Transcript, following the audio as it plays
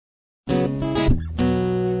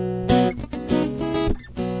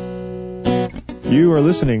You are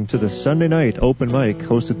listening to the Sunday Night Open Mic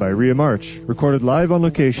hosted by Rhea March, recorded live on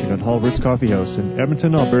location at Halbert's Coffee House in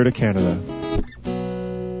Edmonton, Alberta, Canada.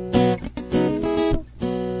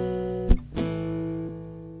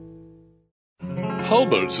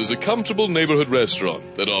 Halbert's is a comfortable neighborhood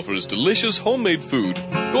restaurant that offers delicious homemade food,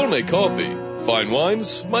 gourmet coffee, fine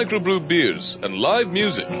wines, microbrewed beers, and live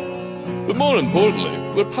music. But more importantly,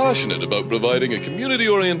 we're passionate about providing a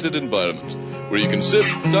community-oriented environment where you can sit,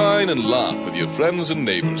 dine, and laugh with your friends and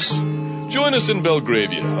neighbors. Join us in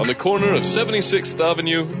Belgravia on the corner of 76th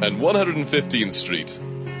Avenue and 115th Street.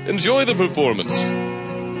 Enjoy the performance.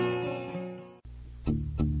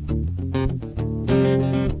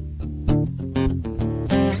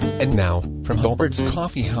 And now, from Halbert's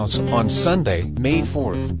Coffee House on Sunday, May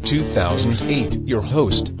 4th, 2008, your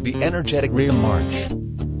host, the energetic Rhea March.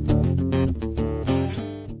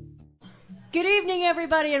 Good evening,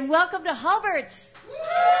 everybody, and welcome to Halbert's.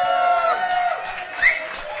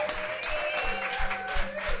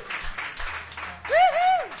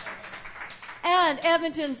 And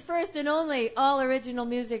Edmonton's first and only all-original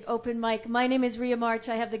music open mic. My name is Rhea March.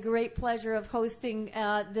 I have the great pleasure of hosting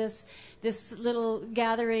this little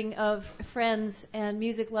gathering of friends and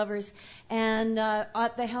music lovers. And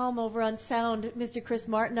at the helm over on sound, Mr. Chris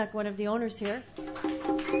Martinuck, one of the owners here.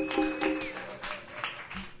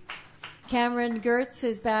 Cameron Gertz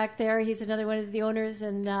is back there. He's another one of the owners.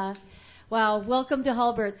 And wow, welcome to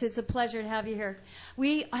Halbert's. It's a pleasure to have you here.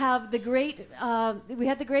 We had the great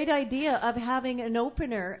idea of having an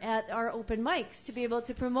opener at our open mics to be able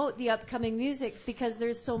to promote the upcoming music because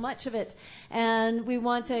there's so much of it. And we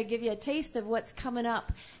want to give you a taste of what's coming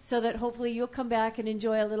up so that hopefully you'll come back and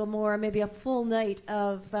enjoy a little more, maybe a full night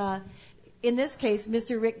of in this case,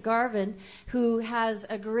 Mr. Rick Garvin, who has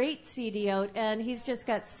a great CD out, and he's just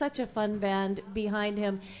got such a fun band behind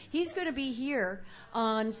him. He's going to be here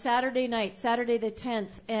on Saturday night, Saturday the 10th,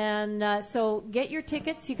 and so get your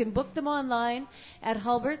tickets. You can book them online at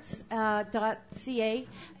halberts.ca,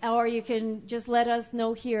 or you can just let us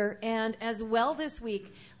know here. And as well this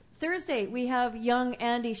week, Thursday, we have young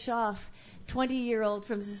Andy Schaaf, 20-year-old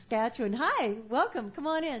from Saskatchewan. Hi, welcome. Come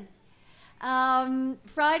on in.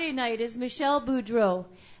 Friday night is Michelle Boudreau,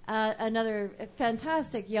 another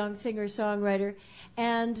fantastic young singer-songwriter.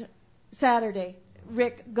 And Saturday,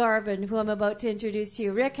 Rick Garvin, who I'm about to introduce to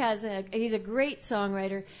you. Rick he's a great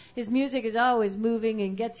songwriter. His music is always moving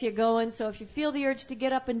and gets you going. So if you feel the urge to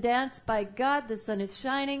get up and dance, by God, the sun is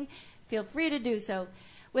shining. Feel free to do so.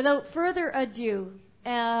 Without further ado,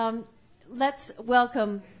 let's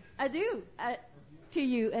welcome to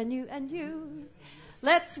you and you and you.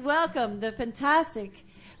 Let's welcome the fantastic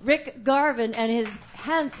Rick Garvin and his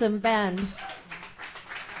handsome band.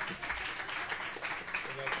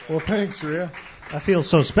 Well, thanks, Rhea. I feel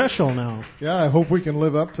so special now. Yeah, I hope we can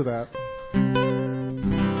live up to that.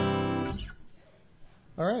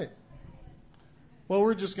 All right. Well,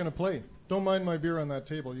 we're just going to play. Don't mind my beer on that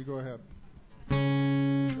table. You go ahead.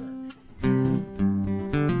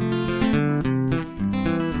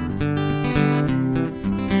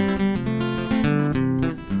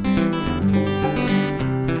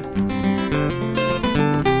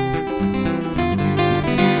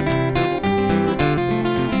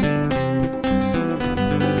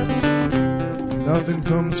 Nothing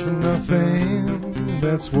comes from nothing,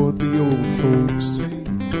 that's what the old folks say.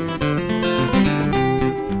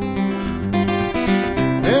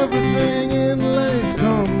 Everything in life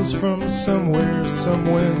comes from somewhere,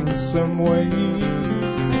 somewhen, some way.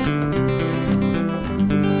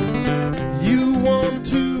 You want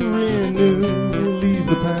to renew, leave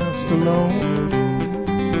the past alone.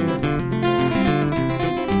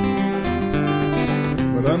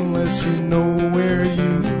 But unless you know where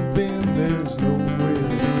you've been, there's nowhere to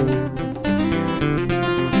go.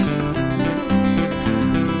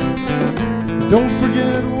 Don't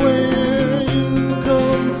forget where you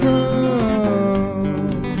come from.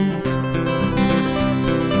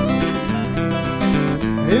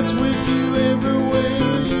 It's with you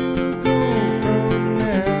everywhere you go from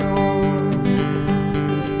now on.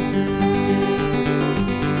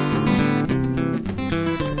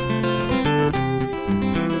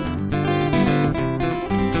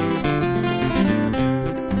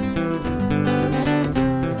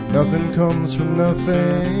 Nothing comes from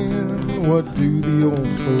nothing. What do the old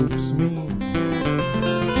folks mean?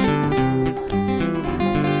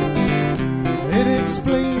 It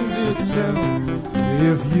explains itself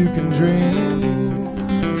if you can dream.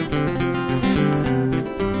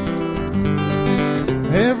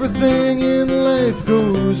 Everything in life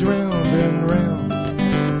goes round and round.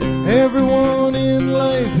 Everyone in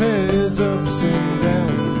life has ups and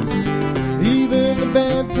downs. Even the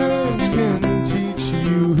bad times can teach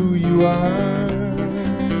you are.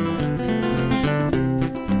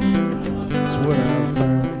 That's what I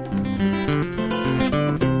found.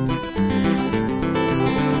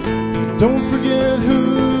 Don't forget who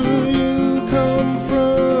you come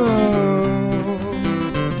from.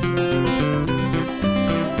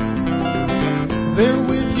 They're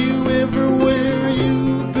with you everywhere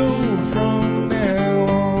you go from now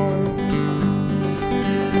on.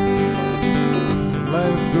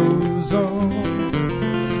 Life goes on.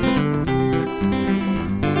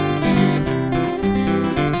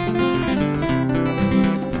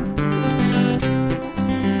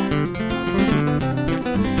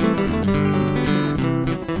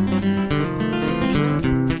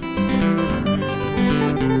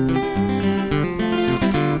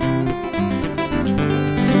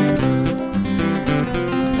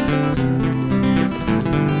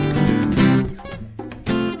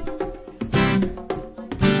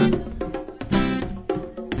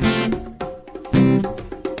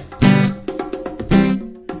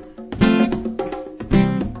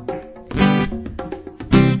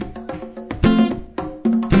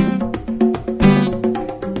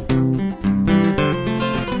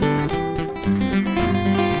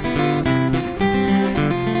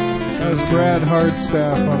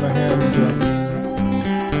 Staff on the hand drums.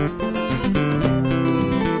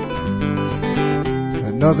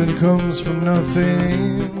 And nothing comes from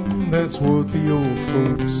nothing, that's what the old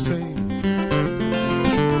folks say.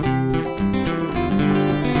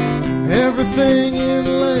 Everything in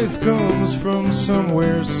life comes from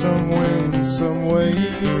somewhere, somewhen, some way.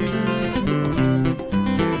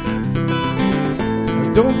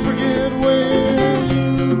 And don't forget where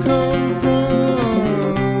you come from.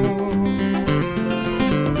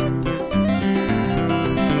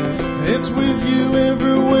 It's with you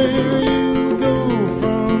everywhere you go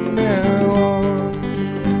from now on.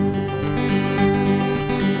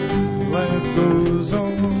 Life goes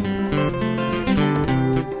on.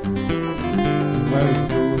 Life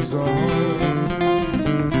goes on.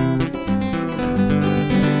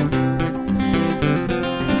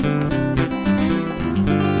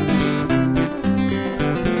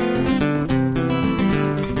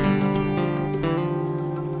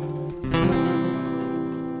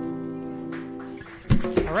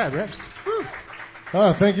 All right, Rex.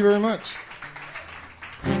 Ah, thank you very much.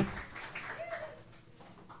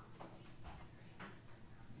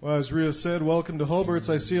 Well, as Rhea said, welcome to Hulbert's.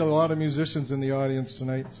 I see a lot of musicians in the audience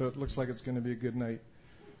tonight, so it looks like it's going to be a good night.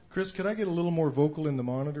 Chris, could I get a little more vocal in the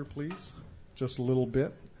monitor, please? Just a little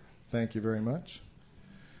bit. Thank you very much.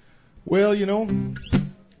 Well, you know,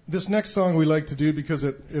 this next song we like to do because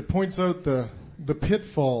it points out the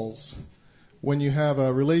pitfalls when you have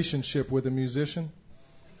a relationship with a musician.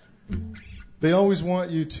 They always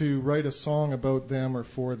want you to write a song about them or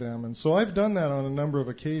for them. And so I've done that on a number of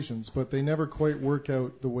occasions, but they never quite work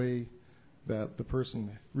out the way that the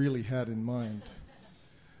person really had in mind.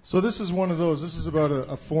 So this is one of those. This is about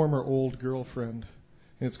a former old girlfriend.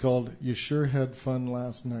 It's called You Sure Had Fun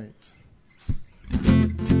Last Night.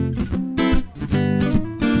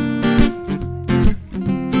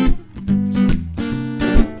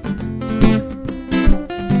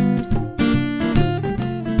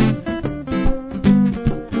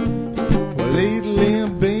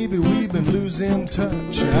 In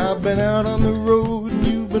touch. I've been out on the road and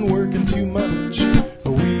you've been working too much.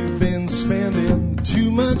 We've been spending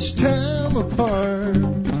too much time apart.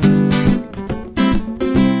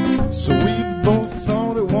 So we both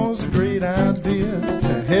thought it was a great idea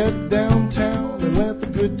to head downtown and let the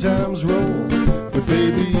good times roll. But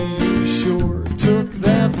baby, you sure took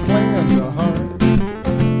that plan to heart.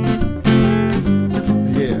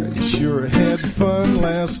 Yeah, you sure had fun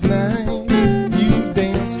last night.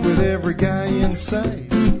 With every guy in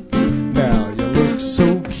sight. Now you look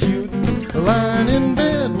so cute, lying in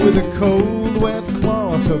bed with a cold, wet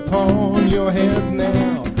cloth upon your head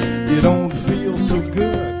now. You don't feel so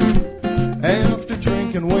good after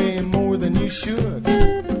drinking way more than you should.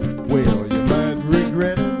 Well, you might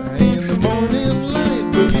regret it in the morning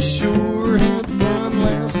light, but you sure had fun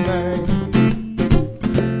last night.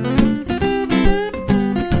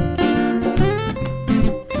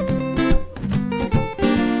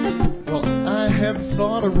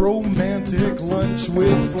 Thought a romantic lunch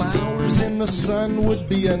with flowers in the sun would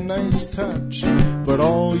be a nice touch, but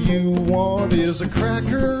all you want is a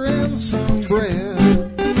cracker and some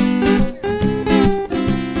bread.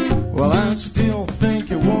 Well, I still think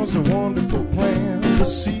it was a wonderful plan to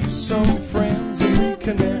see some friends and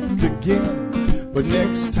reconnect again, but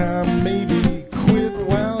next time maybe quit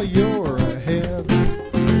while you're ahead.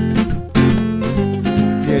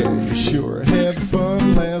 Yeah, you sure had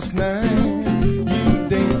fun last night.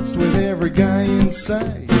 With every guy in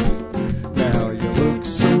sight. Now you look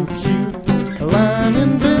so cute, lying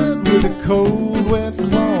in bed with a cold, wet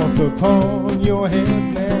cloth upon your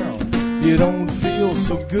head. Now you don't feel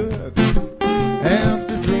so good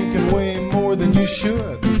after drinking way more than you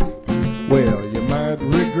should. Well, you might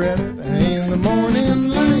regret it in the morning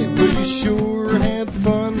light, but you sure had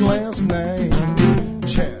fun last night.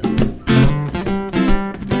 Chad.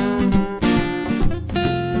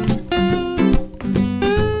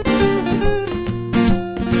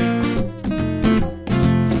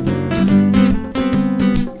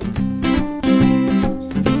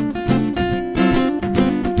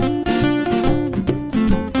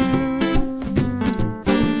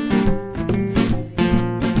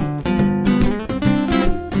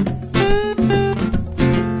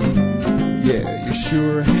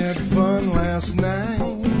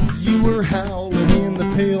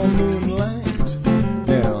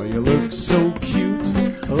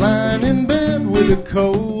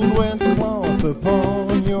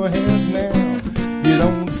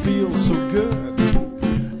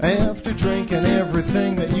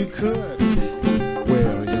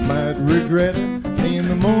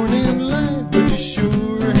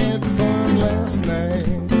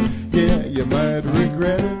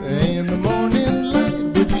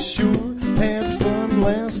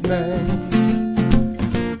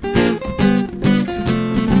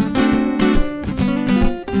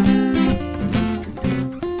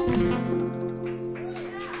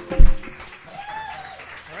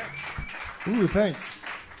 Thanks.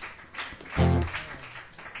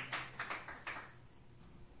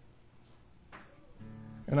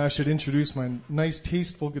 And I should introduce my nice,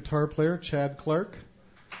 tasteful guitar player, Chad Clark,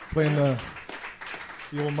 playing the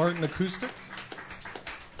old Martin acoustic.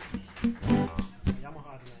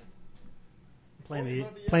 Yamaha tonight.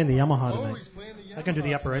 Playing the Yamaha tonight. He's playing the Yamaha. I can do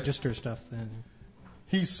the upper register stuff then.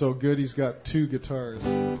 He's so good. He's got 2 guitars.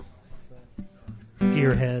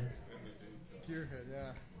 Gearhead. Gearhead,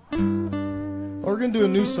 yeah. We're going to do a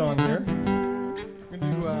new song here. We're going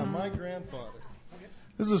to do My Grandfather.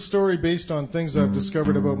 This is a story based on things I've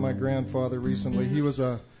discovered about my grandfather recently. He was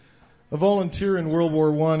a volunteer in World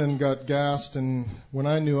War I and got gassed, and when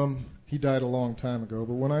I knew him, he died a long time ago,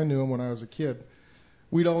 but when I knew him when I was a kid,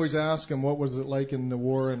 we'd always ask him what was it like in the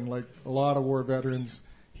war, and like a lot of war veterans,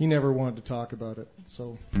 he never wanted to talk about it.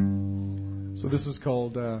 So this is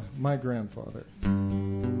called My Grandfather.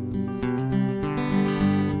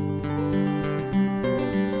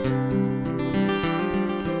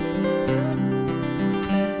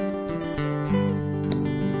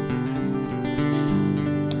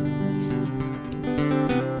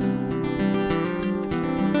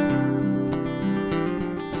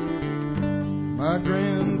 My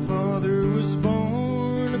grandfather was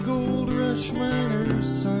born a gold rush miner's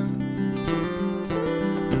son,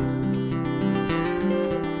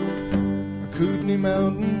 a Kootenai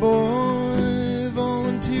mountain boy,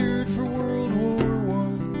 volunteered for World War I.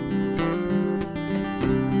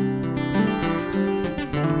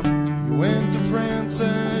 He went to France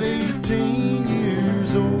at 18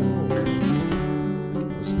 years old,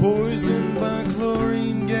 was poisoned by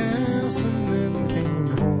chlorine gas, and then came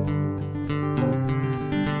home.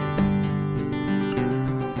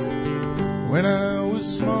 When I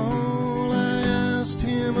was small, I asked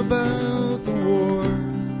him about the war.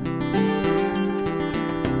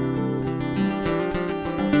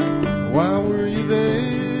 Why were you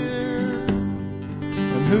there?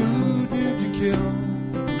 And who did you kill?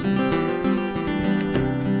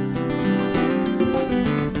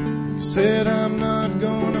 He said, I'm not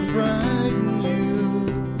gonna frighten you.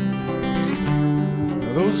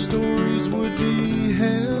 Those stories would be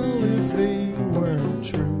hell if they weren't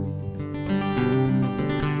true.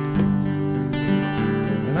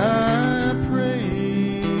 I pray,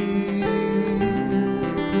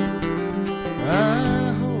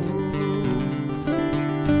 I hope,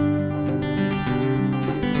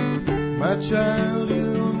 my child,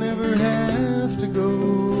 you'll never have to go.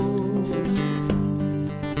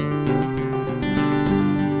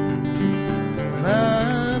 And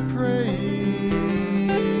I pray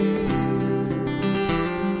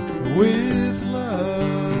with love,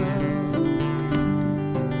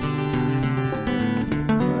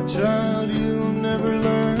 child, you'll never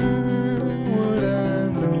learn what I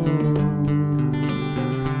know.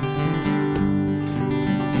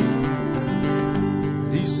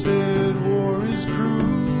 He said war is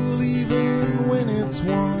cruel even when it's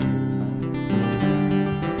won.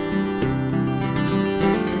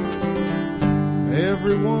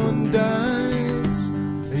 Everyone dies,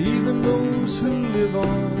 even those who live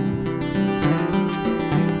on.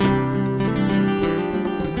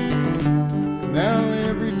 Now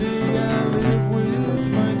every day I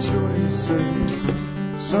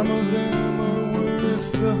Some of them are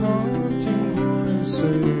worth the haunting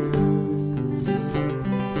voices.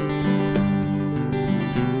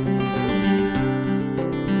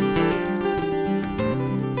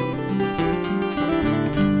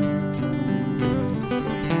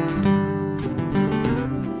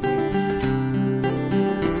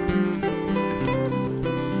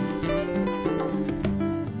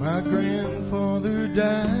 My grandfather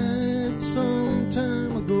died some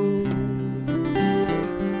time ago.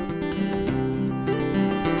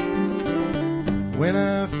 When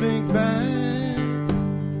I think back,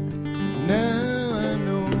 now I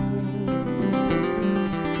know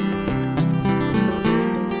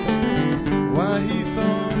why he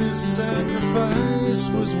thought his sacrifice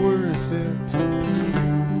was worth it,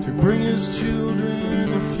 to bring his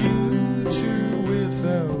children a future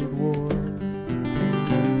without war.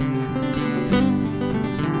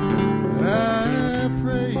 And I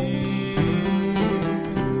pray,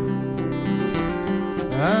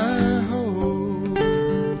 I hope,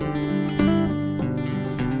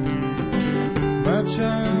 my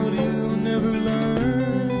child, you'll never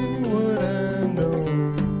learn what I know.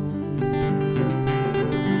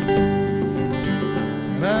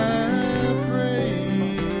 And I pray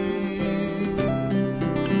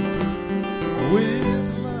with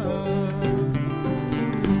love,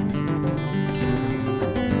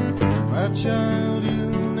 my child,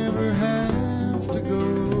 you'll never have to go.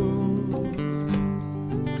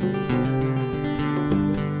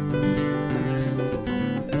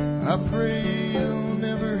 I pray you'll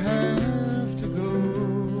never have to go.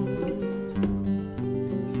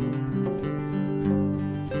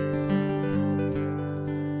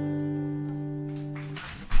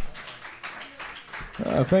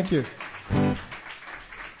 Thank you.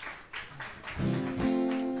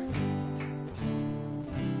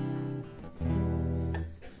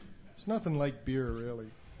 It's nothing like beer, really.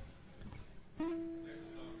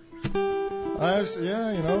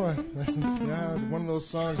 One of those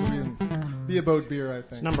songs would be about beer, I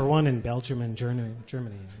think. It's number one in Belgium and Germany.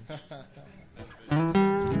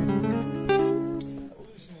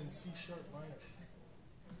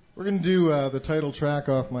 We're going to do the title track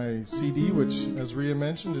off my CD, which, as Rhea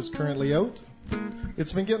mentioned, is currently out.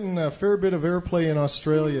 It's been getting a fair bit of airplay in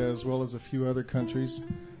Australia as well as a few other countries,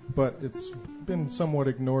 but it's been somewhat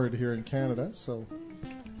ignored here in Canada, so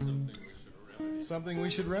something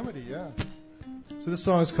we should remedy, yeah. So this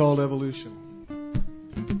song is called Evolution.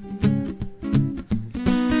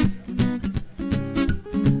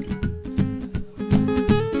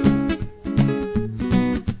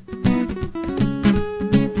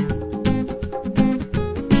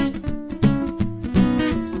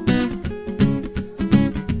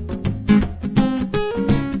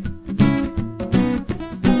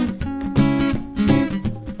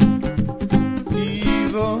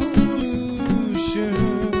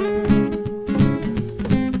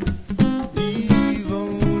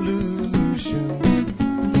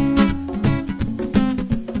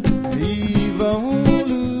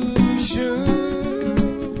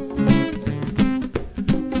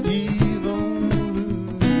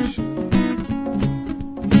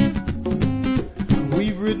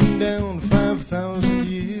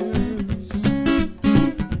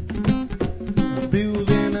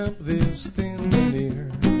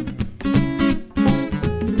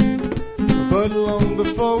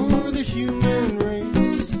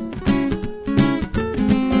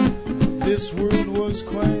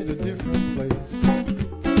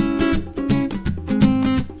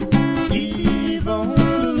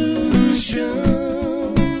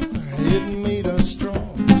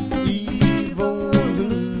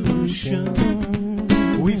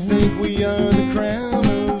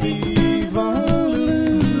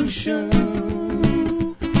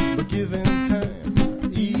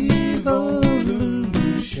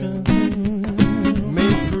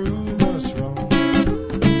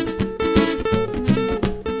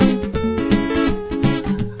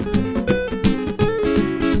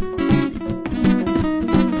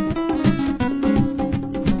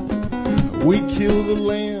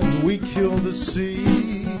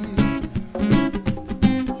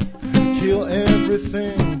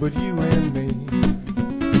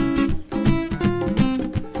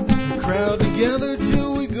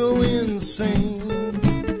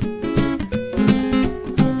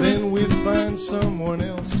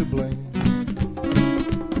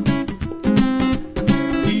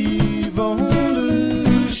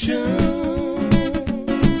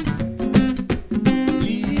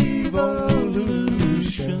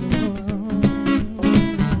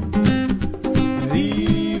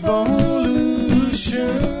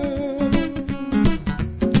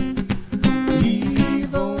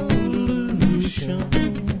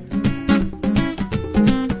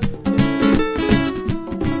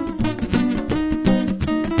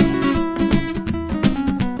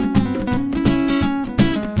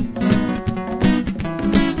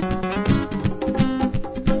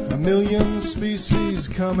 species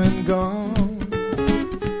come and gone,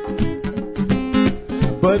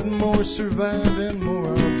 but more survive and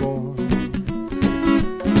more are born.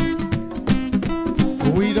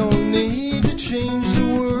 We don't need to change the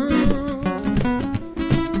world,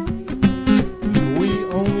 we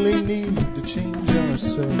only need to change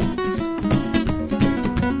ourselves.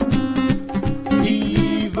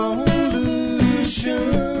 Evolution,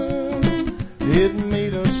 it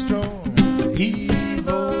made us strong.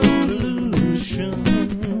 Evolution,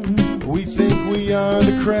 we think we are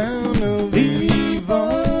the crown of evolution,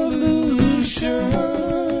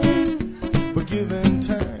 but given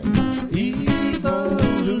time, evolution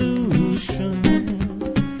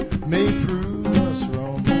may prove us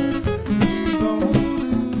wrong. Evolution,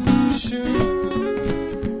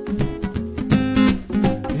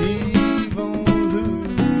 evolution,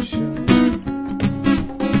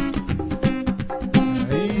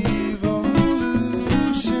 evolution,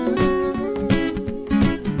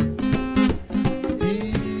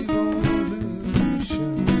 evolution.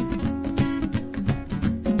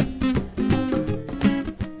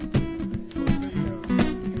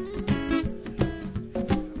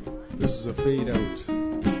 This is a fade out.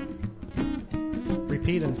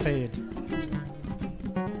 Repeat and fade.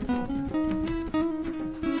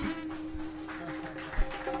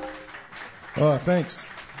 Oh, thanks.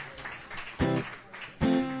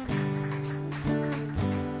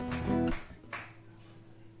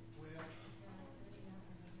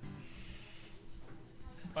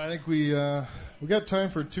 I think we got time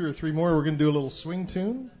for 2 or 3 more. We're going to do a little swing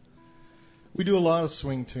tune. We do a lot of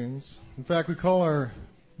swing tunes. In fact,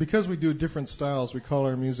 because we do different styles, we call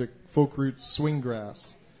our music folk roots swing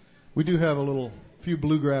grass. We do have a few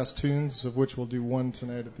bluegrass tunes, of which we'll do one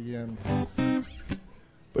tonight at the end.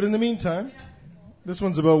 But in the meantime, this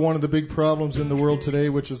one's about one of the big problems in the world today,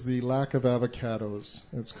 which is the lack of avocados.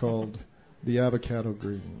 It's called the avocado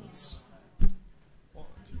greens.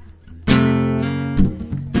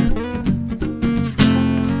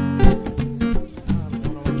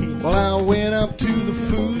 Well, I went up to the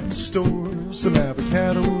food store, some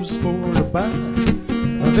avocados for to buy.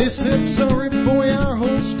 They said, sorry boy, our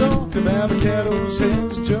whole stock of avocados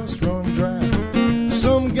has just run dry.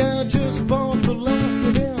 Some guy just bought the last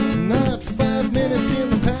of them, not 5 minutes in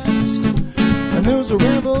the past. And there's a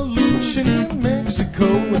revolution in Mexico,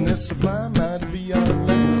 and this supply might be our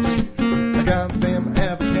last. I got them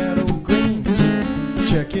avocado greens,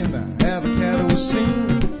 checking the avocado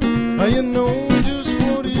scene. You know just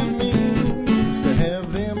what it means to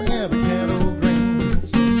have them avocado greens.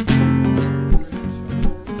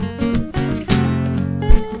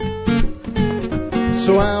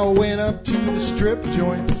 So I went up to the strip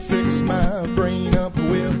joint to fix my brain up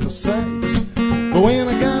with the sights. But when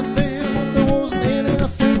I got there, there wasn't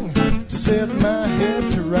anything to set my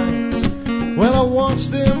head to rights. Well, I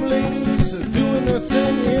watched them ladies doing their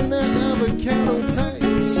thing in their avocado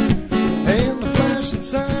tights, and the flashing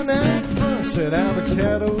sign out front said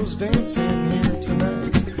avocados dancing here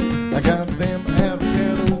tonight. I got them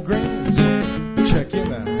avocado greens, checking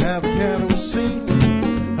the avocado scene.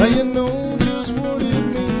 You know just what it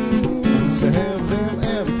means to have them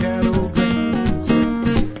avocado greens.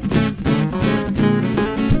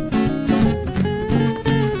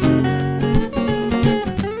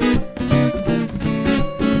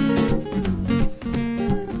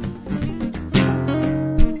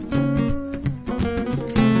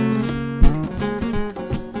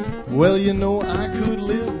 Well, you know I could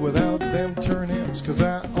live without them turnips, 'cause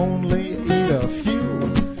I only eat a few.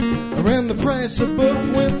 And the price of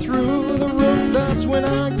both went through the roof, that's when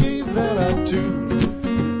I gave that up too.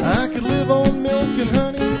 I could live on milk and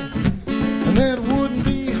honey, and that wouldn't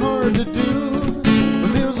be hard to do.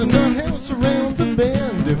 But there's a nut house around the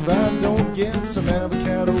bend if I don't get some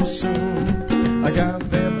avocados soon. I got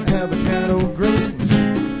them avocado greens,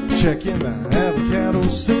 checking the avocado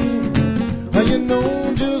scene. You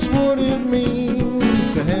know just what it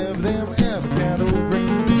means to have them avocado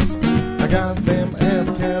greens. I got them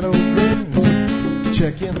avocado greens,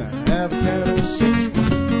 checking the avocado scene.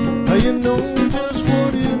 You know just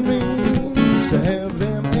what it means to have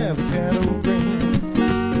them avocado greens.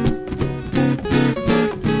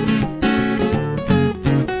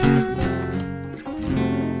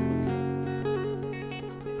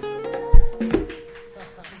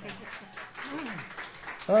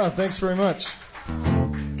 Thanks very much.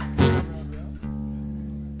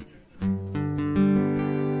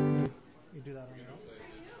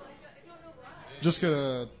 Just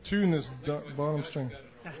gotta tune this bottom string.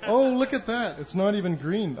 Oh, look at that. It's not even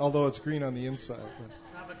green, although it's green on the inside.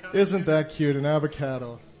 But isn't that cute? An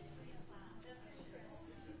avocado.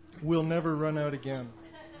 We'll never run out again.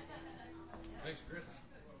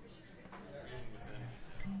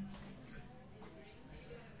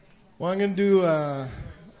 Well, I'm going to do a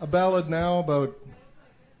ballad now about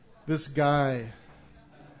this guy.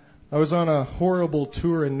 I was on a horrible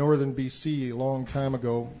tour in northern BC a long time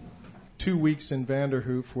ago, 2 weeks in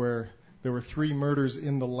Vanderhoof, where there were 3 murders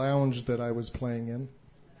in the lounge that I was playing in.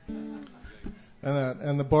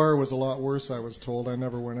 And the bar was a lot worse, I was told. I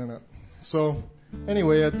never went in it. So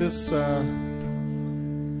anyway, at this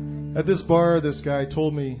bar, this guy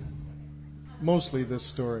told me mostly this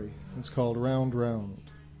story. It's called Round Round.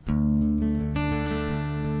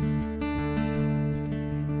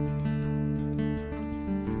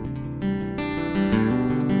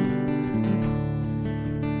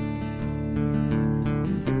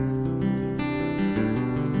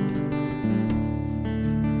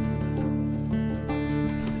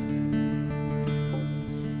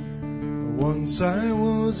 Once I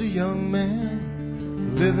was a young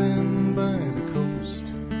man living by the coast,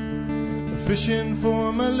 fishing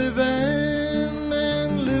for my living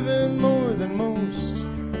and living more than most.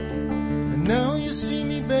 And now you see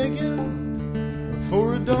me begging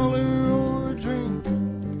for $1 or a drink.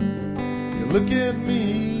 You look at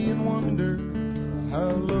me and wonder how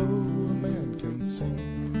low a man can sink.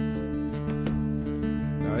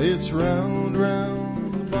 Now it's round,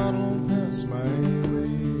 round, the bottle pass my way.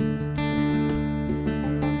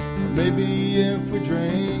 Maybe if we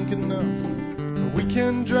drink enough, we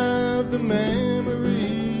can drive the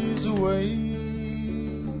memories away.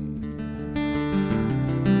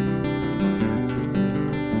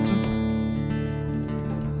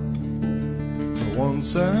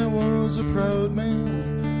 Once I was a proud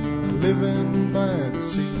man, living by the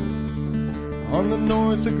sea, on the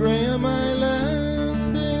north of Graham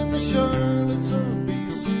Island, in the Charlottes of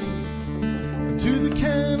BC, and to the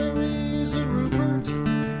Canaries at Rupert.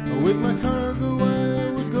 With my cargo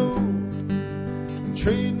I would go and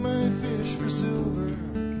trade my fish for silver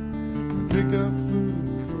and pick up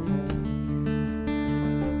food for home.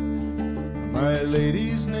 My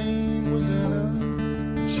lady's name was Anna,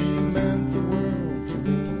 and she meant the world to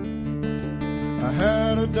me. I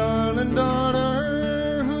had a darling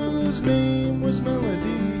daughter whose name was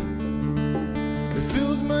Melody. They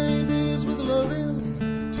filled my days with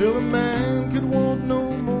loving till a man could want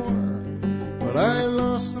no more. But I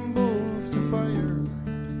lost them both to fire in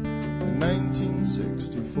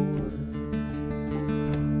 1964.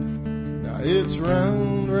 Now it's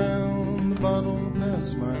round, round, the bottle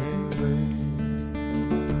pass my way.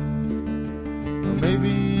 Or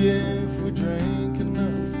maybe if we drink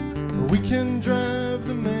enough, we can drive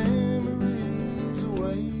the memories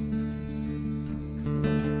away.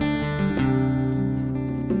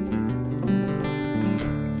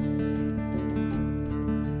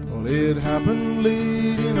 It happened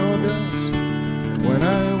late in August when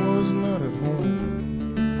I was not at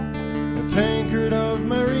home. A tankard of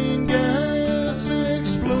marine gas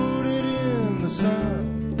exploded in the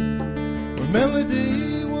sun. When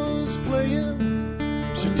Melody was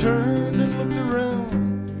playing, she turned and looked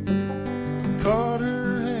around, caught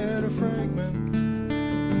her head a fragment,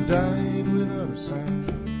 and died without a sound.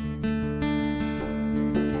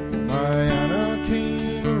 My Anna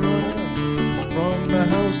came a-running from the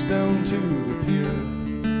house down to the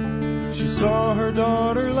pier. She saw her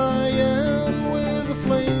daughter lying with the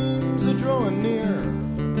flames a-drawing near.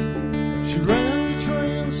 She ran to try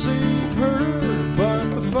and save her,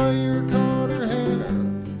 but the fire caught her hair.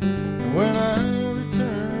 And when I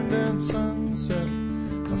returned at sunset,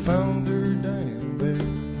 I found her dying there.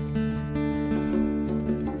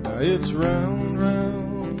 Now it's round,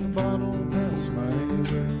 round, the bottle pass my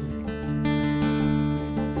way.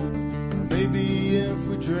 Maybe if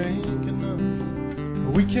we drink enough,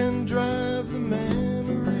 we can drive the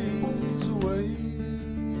memories away.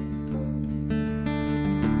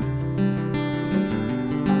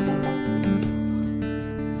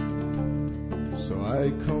 So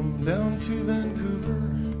I come down to Vancouver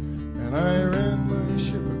and I ran my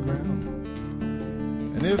ship aground.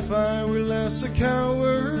 And if I were less a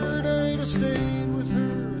coward, I'd have stayed with her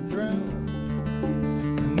and drowned.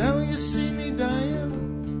 And now you see me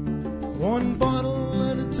dying, one bottle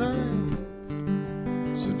at a time.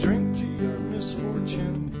 So drink to your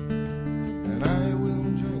misfortune, and I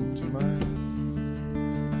will drink to mine.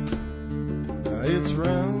 Now it's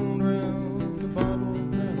round, round, the bottle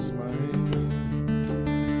pass my way.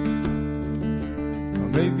 Or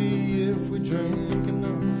maybe if we drink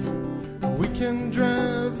enough, we can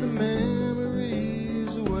drive the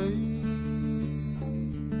memories away.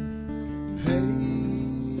 Hey.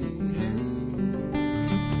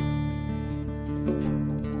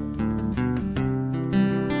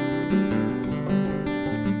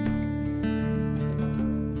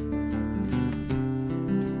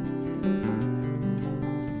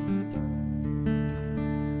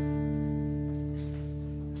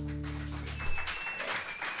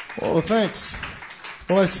 Well, thanks.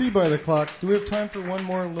 Well, I see by the clock. Do we have time for one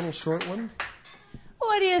more little short one?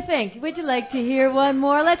 What do you think? Would you like to hear one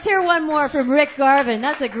more? Let's hear one more from Rick Garvin.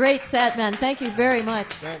 That's a great set, man. Thank you very much.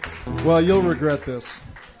 Thanks. Well, you'll regret this.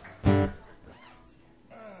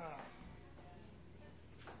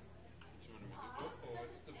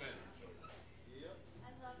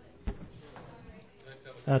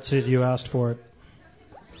 That's it. You asked for it.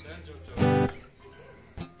 So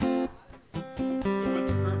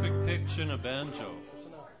what's a perfect pitch in a banjo?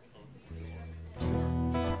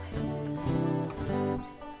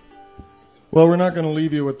 Well, we're not going to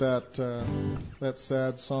leave you with that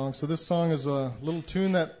sad song. So this song is a little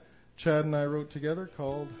tune that Chad and I wrote together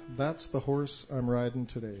called "That's the Horse I'm Riding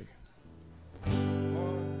Today."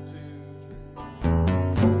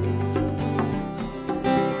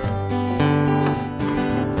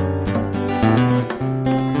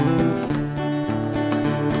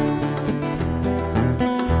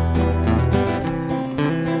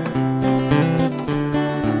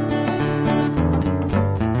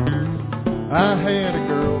 I had a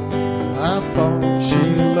girl, I thought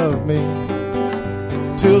she loved me,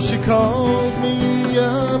 till she called me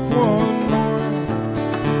up one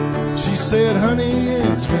morning. She said, honey,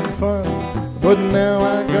 it's been fun, but now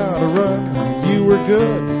I gotta run. You were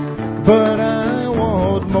good, but I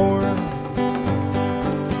want more.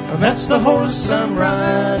 And that's the horse I'm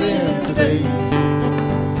riding today.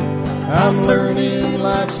 I'm learning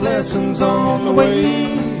life's lessons on the way.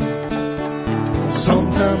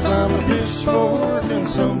 Sometimes I'm the pitchfork and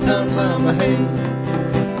sometimes I'm the hay.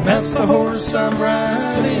 That's the horse I'm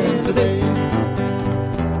riding today.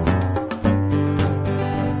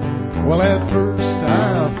 Well, at first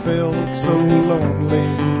I felt so lonely,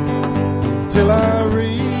 till I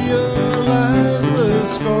realized the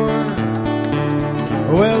score.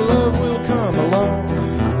 Well, love will come along,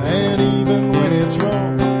 and even when it's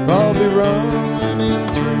wrong, I'll be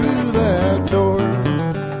running through that door.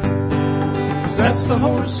 That's the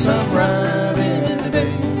horse I'm riding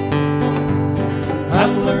today.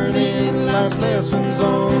 I'm learning life's lessons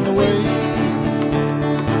on the way.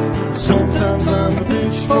 Sometimes I'm the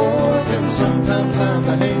pitchfork and sometimes I'm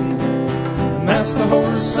the hay. And that's the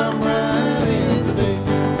horse I'm riding today.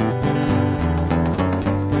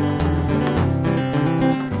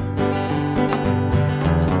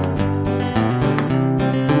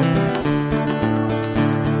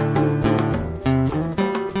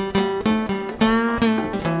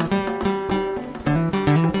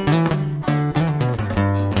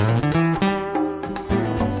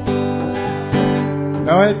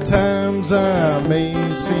 At times I may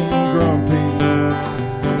seem grumpy,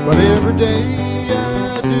 but every day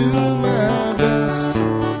I do my best.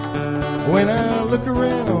 When I look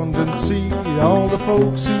around and see all the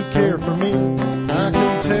folks who care for me, I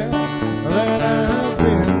can tell that I've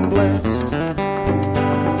been blessed.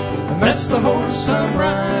 And that's the horse I'm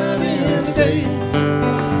riding today.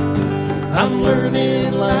 I'm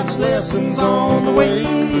learning life's lessons on the way.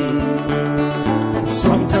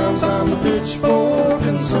 Sometimes I'm the pitchfork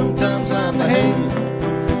and sometimes I'm the hay.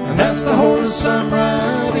 And that's the horse I'm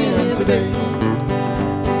riding today.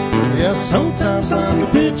 Yes, sometimes I'm the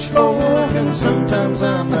pitchfork and sometimes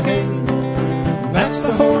I'm the hay. And that's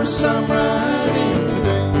the horse I'm riding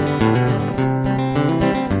today.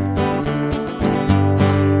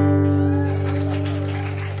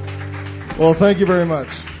 Well, thank you very much.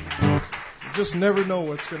 You just never know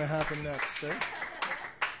what's going to happen next, eh?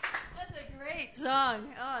 Song.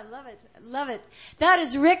 Oh, I love it. I love it. That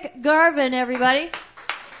is Rick Garvin, everybody,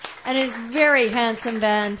 and his very handsome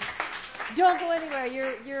band. Don't go anywhere.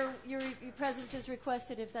 Your presence is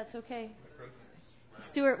requested, if that's okay.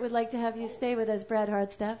 Stuart would like to have you stay with us, Brad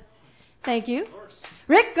Hardstaff. Thank you.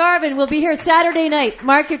 Rick Garvin will be here Saturday night.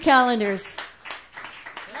 Mark your calendars.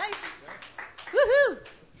 Nice. Woohoo!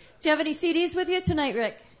 Do you have any CDs with you tonight,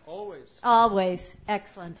 Rick? Always. Always.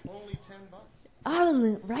 Excellent. Only $10.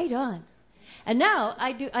 Oh, right on. And now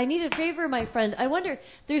I need a favor, my friend. I wonder,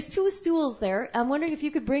 there's 2 stools there. I'm wondering if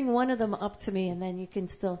you could bring one of them up to me, and then you can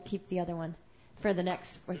still keep the other one for the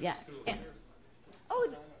next. Yeah. Oh,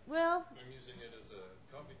 well. I'm using it as a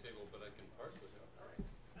coffee table, but I can park with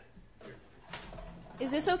it.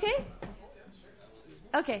 Is this okay?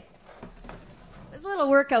 Okay. It's a little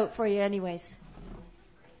workout for you, anyways.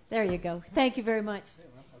 There you go. Thank you very much.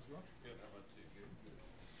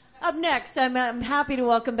 Up next, I'm happy to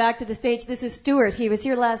welcome back to the stage. This is Stuart. He was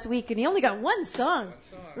here last week, and he only got one song.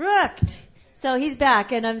 Rooked. So he's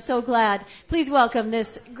back, and I'm so glad. Please welcome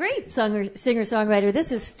this great singer-songwriter.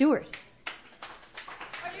 This is Stuart.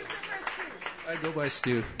 Or do you prefer Stu? I go by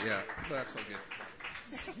Stu. Yeah, that's all good.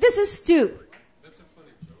 This is Stu. That's a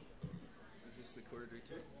funny joke, though. Is this the chord right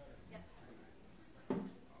here?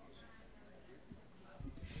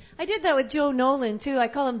 I did that with Joe Nolan too. I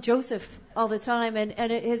call him Joseph all the time,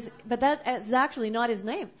 but that is actually not his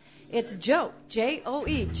name. It's Joe, Joe,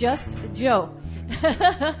 just Joe.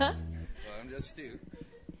 Well, I'm just Stu.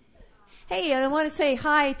 Hey, I want to say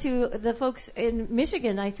hi to the folks in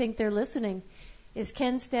Michigan. I think they're listening. Is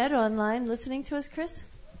Ken Stead online listening to us, Chris?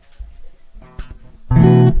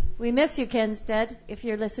 We miss you, Ken Stead, if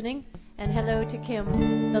you're listening. And hello to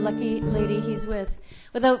Kim, the lucky lady he's with.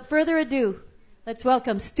 Without further ado, let's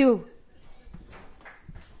welcome Stu.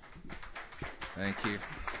 Thank you.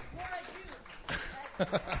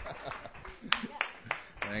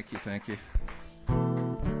 Thank you.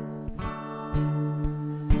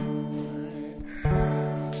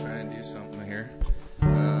 I'll try and do something here.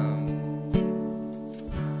 I'm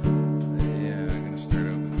going to start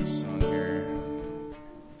out with this song here.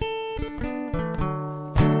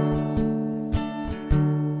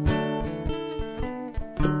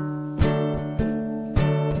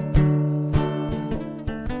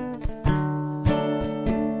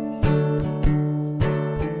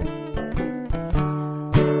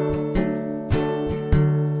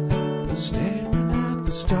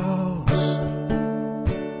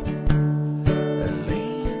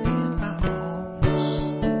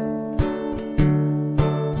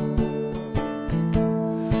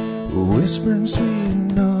 Whispering sweet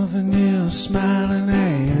nothing, you're smiling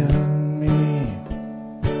at me.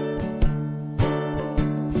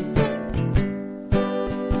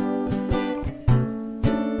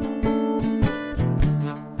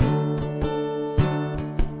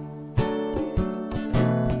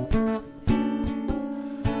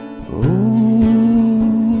 Oh,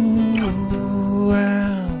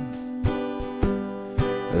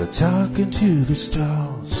 I'm talking to the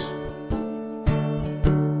stars.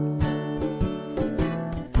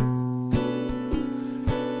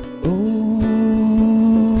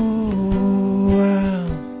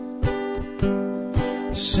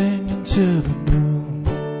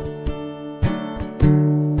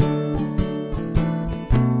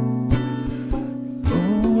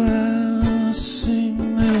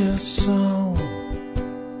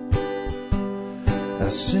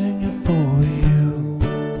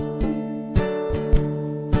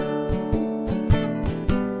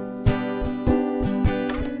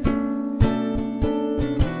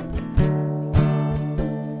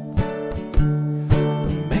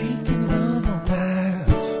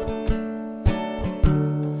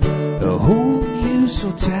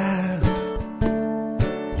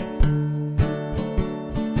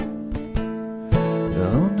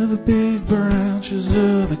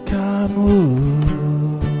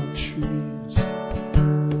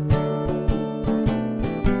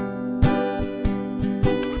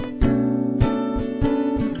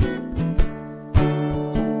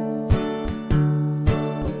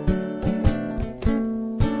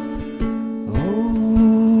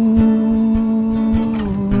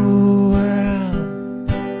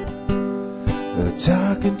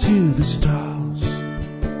 Talking to the stars.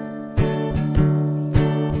 Oh,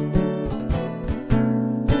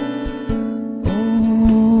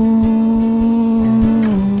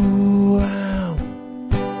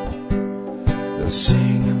 I'm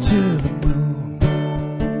singing to the moon.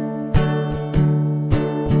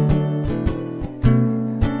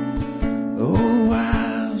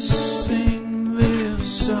 Oh, I'll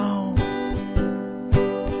sing this song.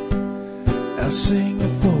 I'll sing it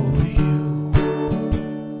for you.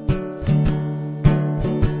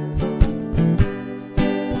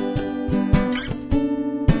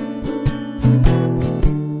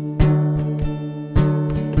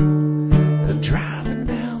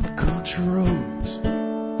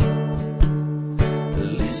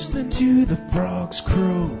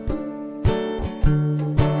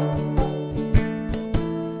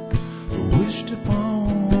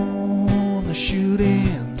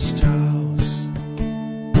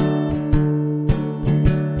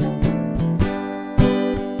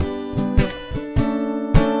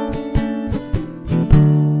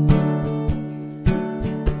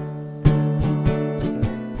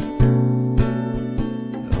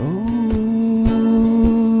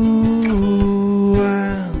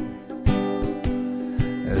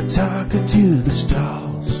 Talking to the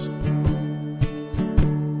stars.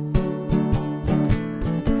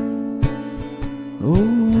 Oh,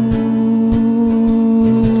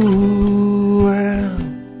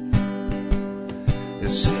 I'm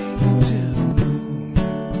singing to the moon.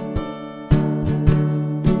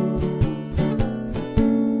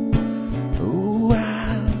 Oh,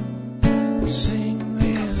 I'll sing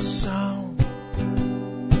this song.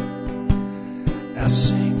 I'll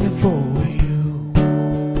sing it for you.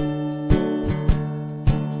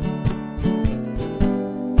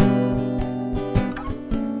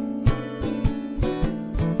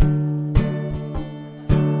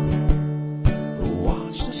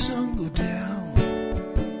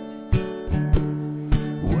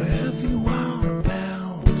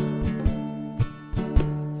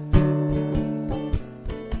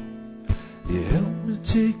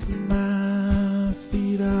 take my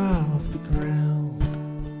feet off the ground.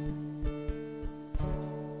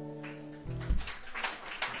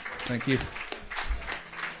 Thank you.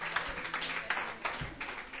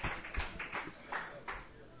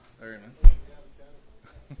 There, man.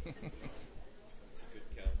 That's a good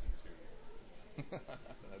counting tune.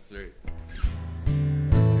 That's right.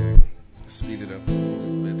 Okay. Speed it up a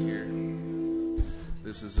little bit here.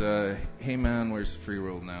 This is Hey Man, Where's the Free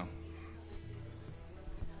World Now?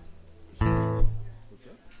 What's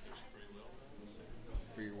that?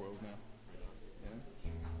 Free World Now.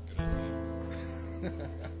 Yeah?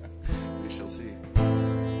 We shall see.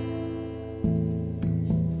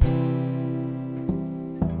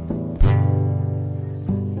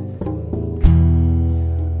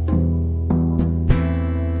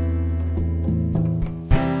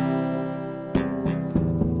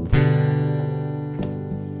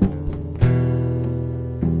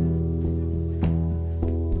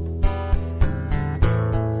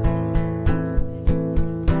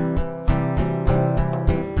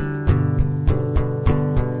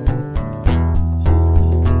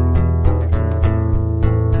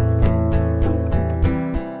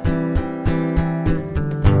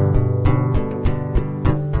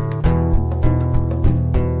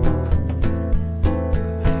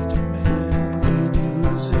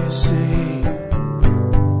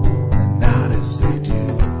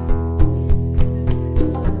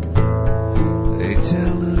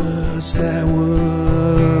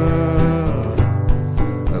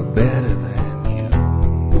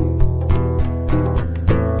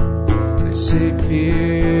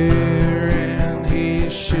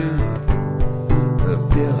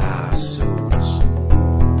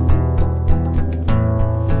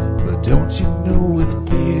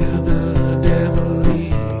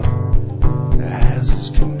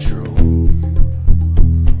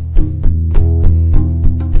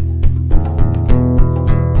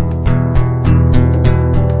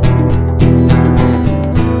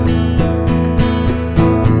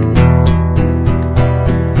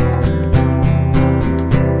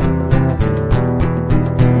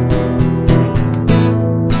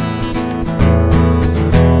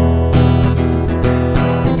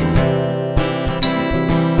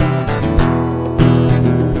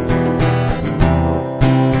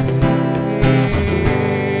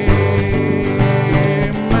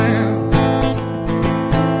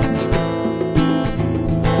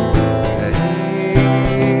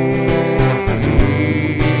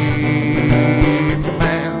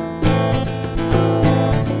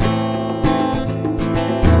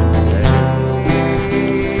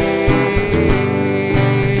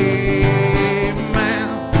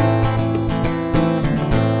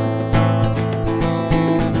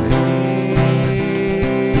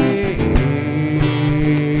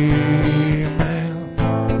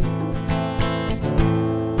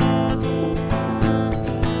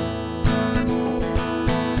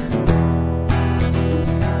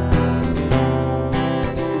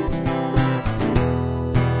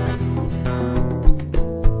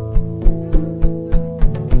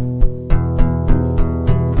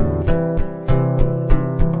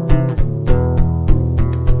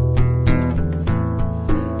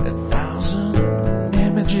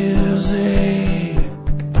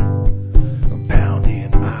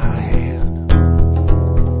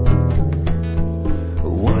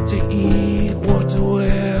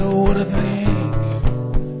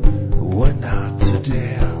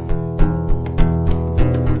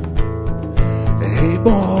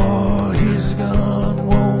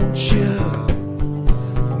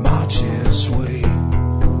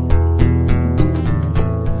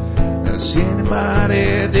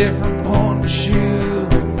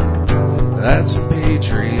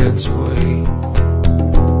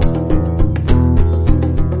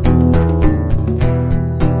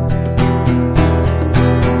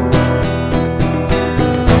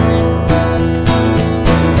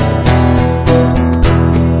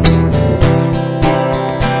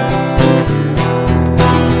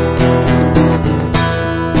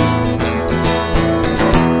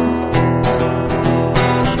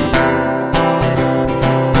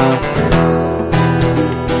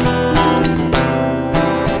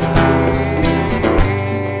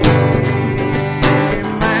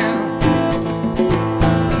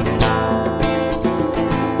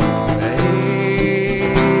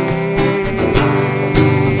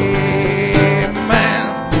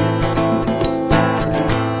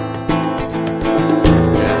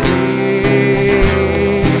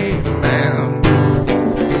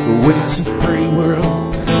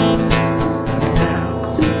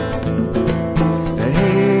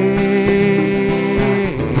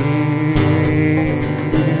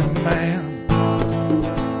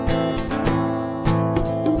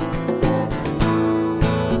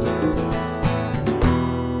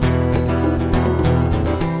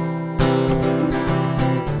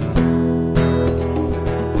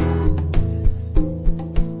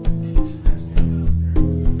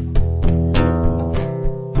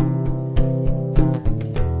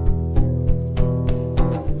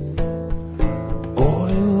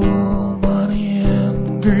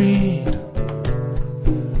 and greed,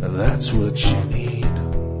 that's what you need.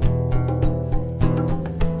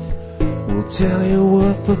 We'll tell you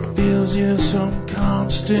what fulfills you, some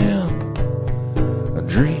constant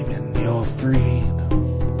dreaming you're freed.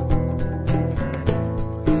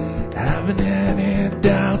 Haven't any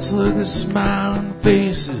doubts, look at the smiling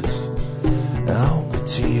faces on the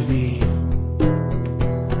TV.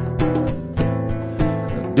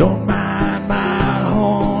 Don't mind my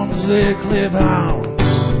horns, they're clip hounds,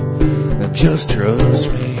 just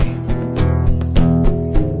trust me.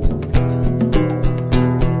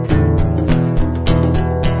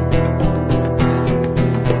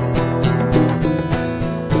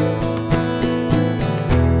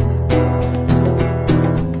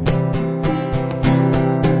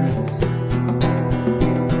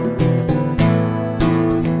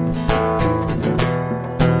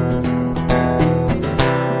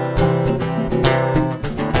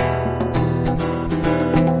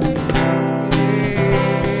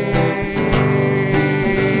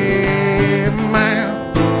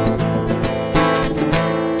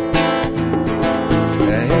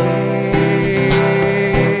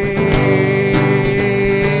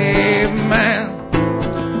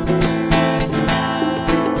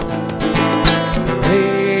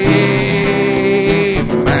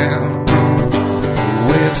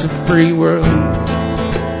 Free world now.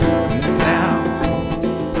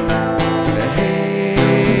 Hey,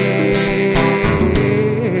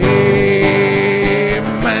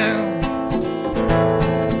 man.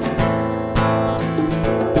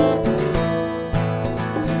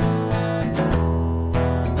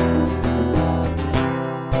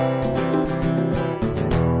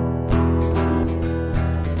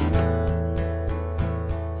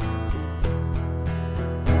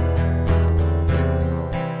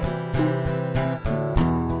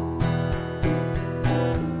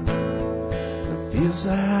 Feels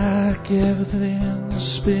like everything's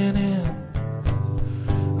spinning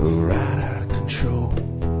right out of control.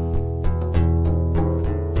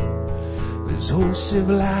 This whole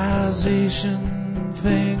civilization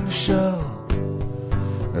thing show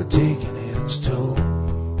taking its toll.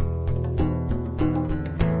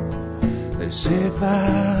 They say if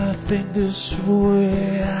I think this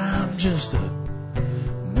way, I'm just a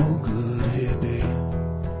no good hippie.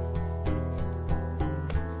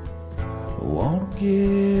 Won't get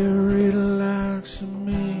rid of likes of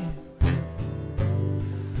me,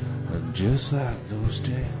 just like those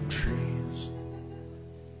damn trees.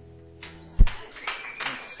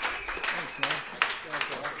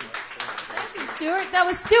 Thank you, Stuart. That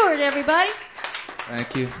was Stuart, everybody.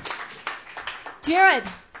 Thank you. Jared,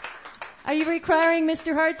 are you requiring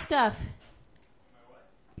Mr. Hardstuff?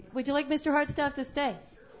 Would you like Mr. Hardstuff to stay?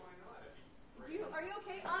 Are you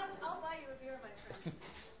okay? I'll buy you a beer, my friend.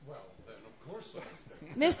 Well, then of course I'll stay.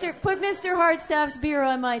 Put Mr. Hardstaff's beer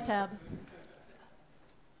on my tab.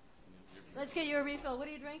 Let's get you a refill. What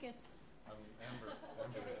are you drinking? Amber.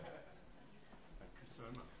 Thank you so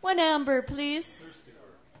much. One amber, please.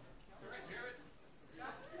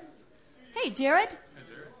 Hey, Jared. Hey, Jared.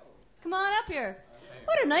 Come on up here.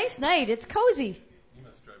 What a nice night. It's cozy. You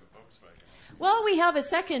must drive a Volkswagen. Well, we have a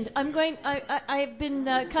second. I've been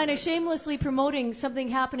kind of shamelessly promoting something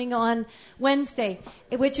happening on Wednesday,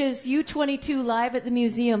 which is U22 Live at the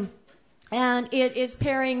Museum. And it is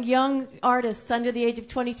pairing young artists under the age of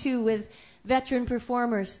 22 with veteran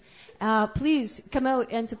performers. Please come out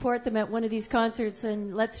and support them at one of these concerts,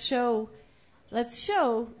 and let's show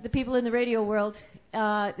the people in the radio world.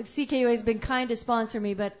 CKUA has been kind to sponsor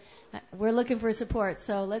me, but we're looking for support.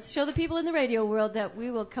 So let's show the people in the radio world that we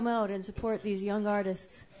will come out and support these young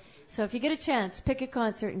artists. So if you get a chance, pick a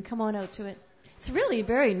concert and come on out to it. It's really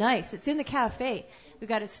very nice. It's in the cafe. We've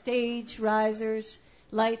got a stage, risers,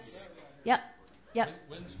 lights. Yep.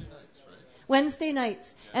 Wednesday nights, right? Wednesday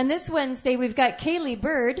nights. And this Wednesday we've got Kaylee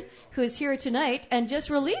Bird, who is here tonight and just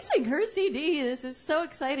releasing her CD. This is so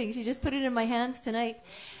exciting. She just put it in my hands tonight.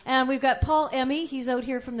 And we've got Paul Emmy. He's out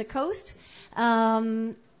here from the coast.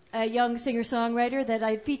 A young singer-songwriter that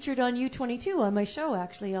I featured on U22 on my show,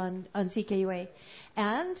 actually, on CKUA.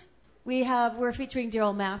 And we're featuring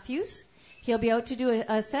Daryl Matthews. He'll be out to do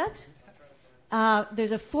a set.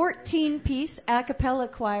 There's a 14-piece a cappella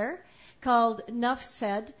choir called Nuff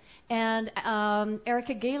Said. And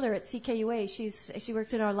Erica Gaylor at CKUA, she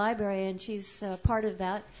works in our library, and she's part of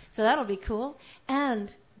that. So that'll be cool.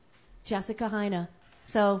 And Jessica Heine.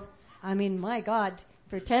 So, I mean, my God,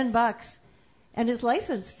 for $10. And is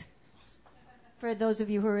licensed. For those of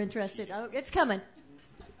you who are interested. Oh, it's coming.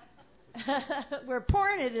 We're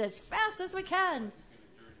pouring it as fast as we can.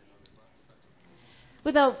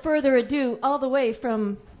 Without further ado, all the way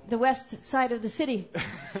from the west side of the city.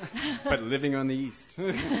 But living on the east. Do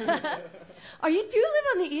you live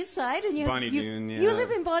on the east side? And Bonnie Doon, yeah. You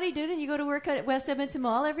live in Bonnie Doon and you go to work at West Edmonton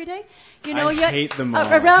Mall every day? I hate the mall.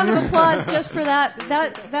 A round of applause just for that.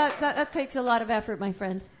 That takes a lot of effort, my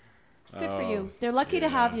friend. Good for you. They're lucky to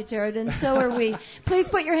have you, Jared, and so are we. Please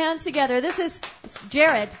put your hands together. This is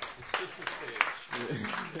Jared. It's just a stage.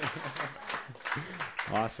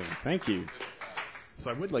 Awesome. Thank you. So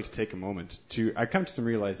I would like to take a moment I come to some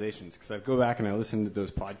realizations because I go back and I listen to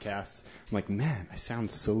those podcasts. I'm like, man, I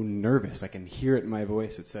sound so nervous. I can hear it in my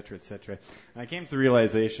voice, et cetera, et cetera. And I came to the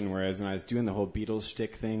realization whereas when I was doing the whole Beatles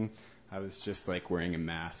shtick thing, I was just like wearing a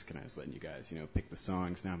mask and I was letting you guys, pick the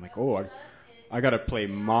songs. Now I'm like, oh, I got to play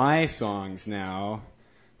my songs now.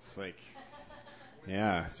 It's like,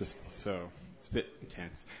 yeah, it's just so. It's a bit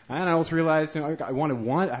intense. And I also realized, I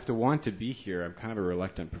have to want to be here. I'm kind of a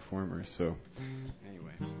reluctant performer. So,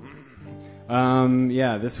 anyway,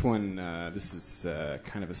 this one, this is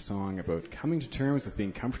kind of a song about coming to terms with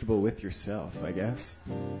being comfortable with yourself, I guess.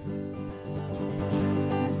 If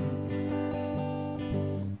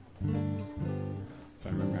I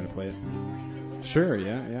remember how to play it. Sure,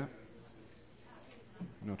 yeah.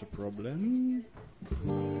 Not a problem.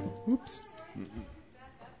 Oops. Mm-mm.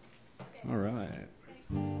 All right.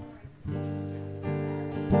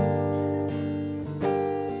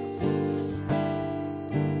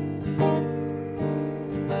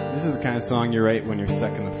 This is the kind of song you write when you're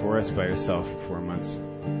stuck in the forest by yourself for 4 months.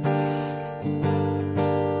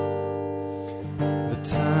 The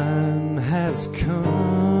time has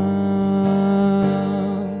come.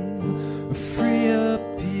 Free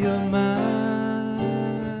up your mind.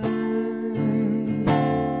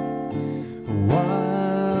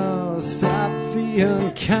 Stop the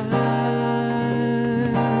unkind.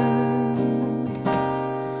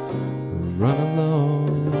 Run alone.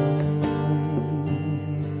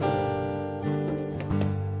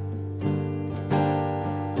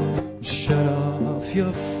 Shut off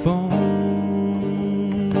your phone.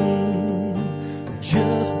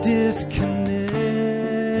 Just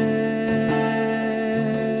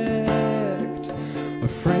disconnect.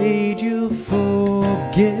 Afraid you'll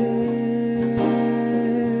forget.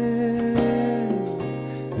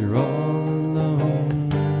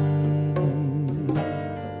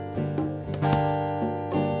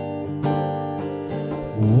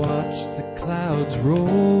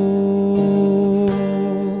 Roll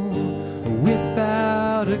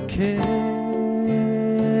without a care.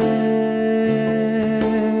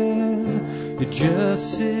 You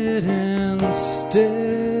just sit and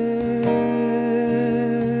stare.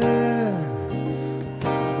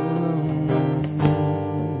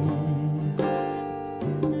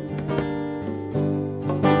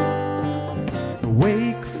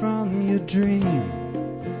 Awake from your dream.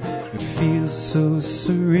 It feels so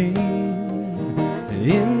serene.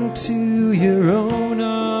 Into your own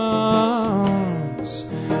arms.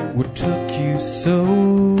 What took you so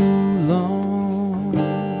long?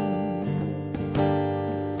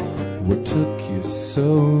 What took you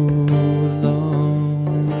so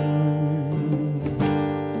long?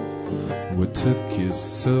 What took you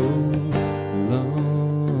so long?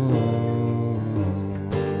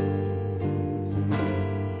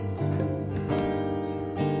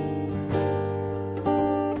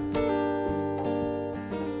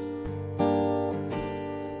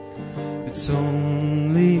 It's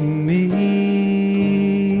only me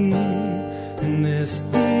in this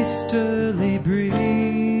easterly breeze.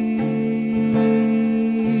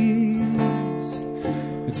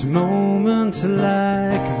 It's moments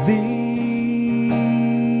like these,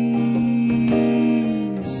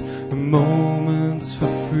 moments for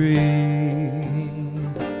free.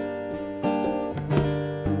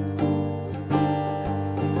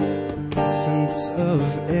 Sense of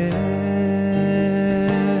air.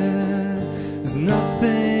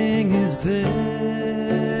 Nothing is there.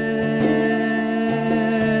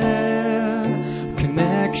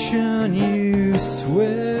 Connection, you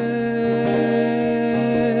swear,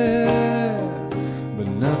 but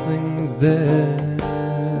nothing's there.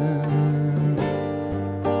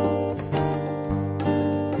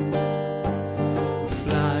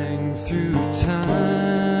 Flying through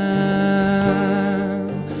time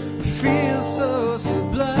feels so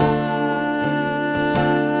sublime.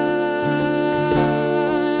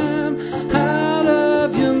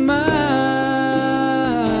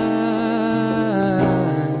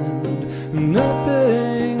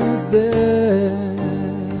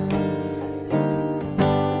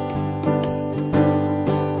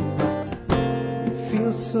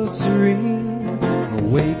 So serene,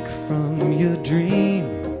 awake from your dream,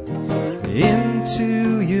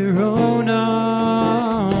 into your own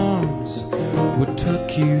arms.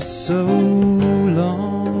 took you so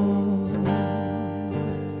long?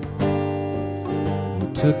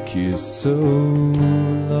 What took you so long?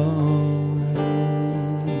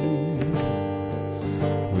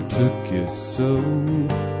 What took you so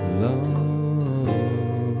long?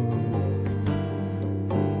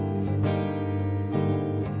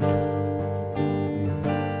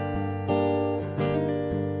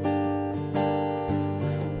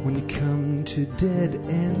 When you come to dead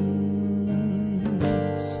ends,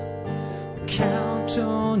 count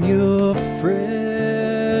on your friends,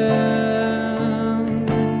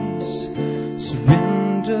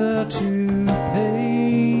 surrender to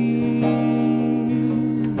pain,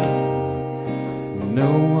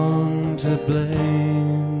 no one to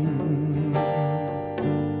blame,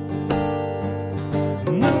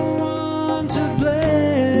 no one to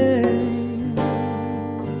blame.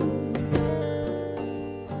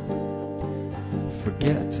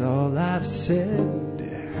 Forget all I've said,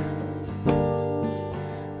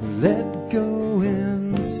 let go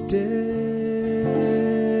instead.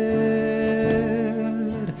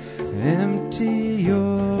 Empty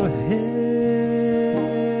your head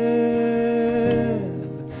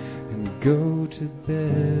and go to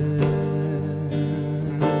bed.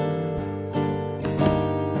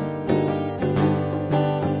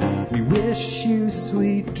 We wish you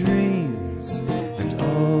sweet dreams and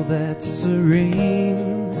all that's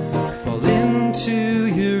serene. Fall into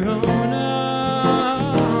your own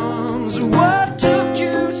arms. What took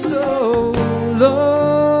you so long?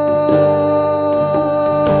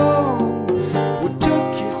 What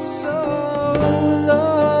took you so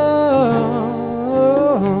long?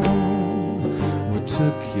 What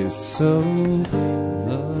took you so long?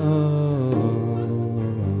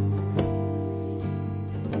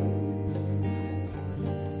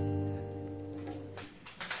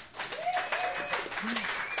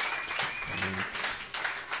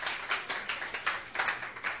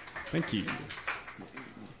 Thank you.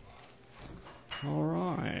 All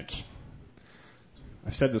right.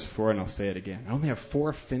 I've said this before and I'll say it again. I only have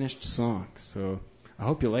 4 finished songs, so I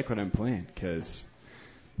hope you like what I'm playing, because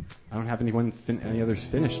I don't have any others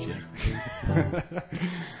finished yet.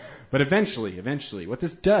 But eventually, what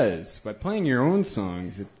this does, by playing your own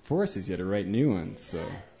songs, it forces you to write new ones. So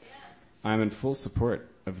I'm in full support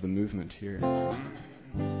of the movement here. All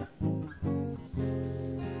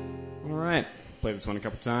right. Played this one a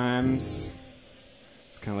couple times.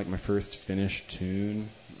 It's kind of like my first finished tune.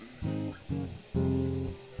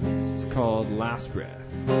 It's called Last Breath.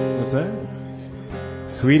 What's that?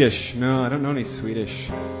 Swedish. No, I don't know any Swedish.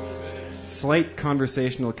 Slight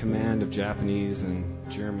conversational command of Japanese and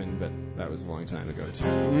German, but that was a long time ago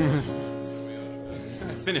too.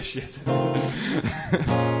 Finnish, yes.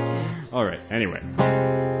 All right, anyway.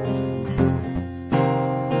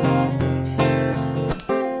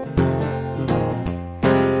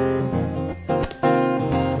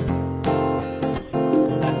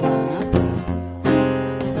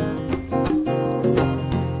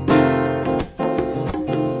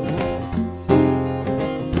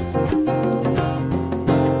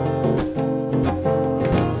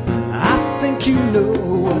 You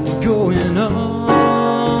know what's going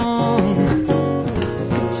on,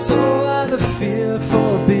 so out of fear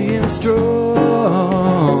for being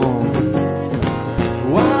strong.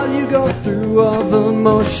 While you go through all the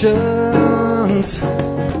motions,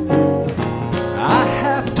 I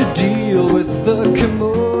have to deal with the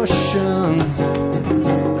commotion.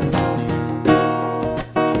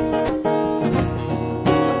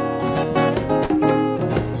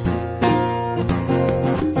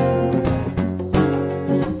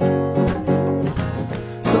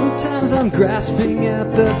 I'm grasping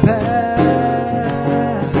at the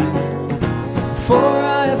past, for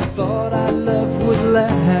I had thought our love would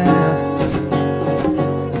last.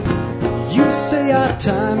 You say our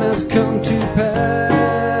time has come to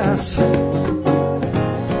pass. I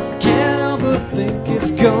can't help but think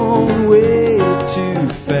it's gone way too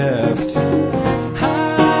fast.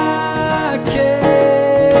 I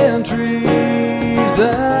can't reside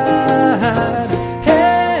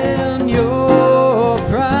in your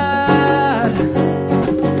pride.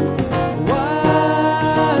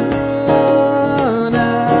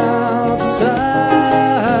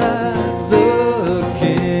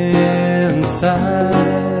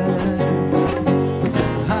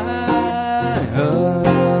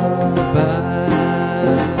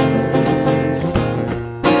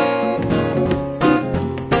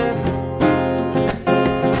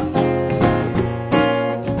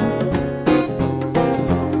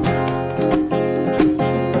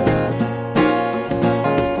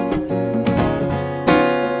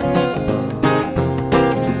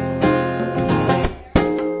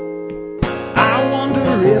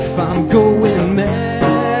 if I'm going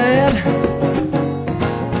mad.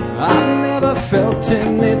 I've never felt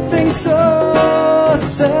anything so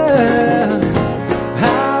sad.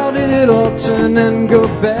 How did it all turn and go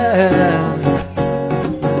bad?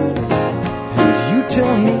 And you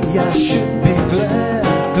tell me I should be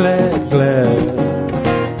glad, glad, glad.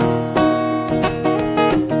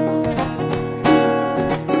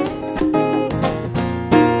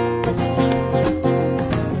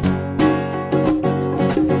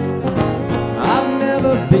 I've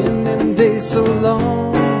never been in days so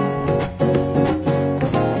long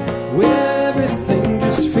where everything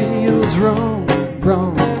just feels wrong,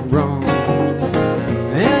 wrong, wrong.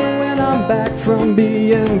 And when I'm back from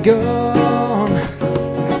being gone,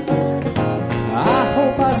 I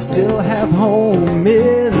hope I still have home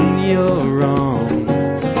in your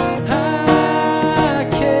arms. I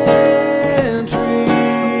can't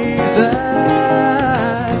reside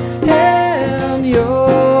in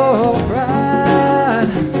your pride.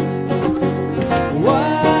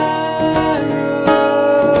 Why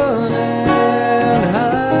run and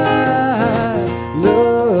hide?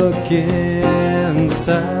 Look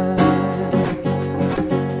inside.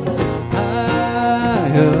 I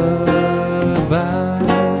abide.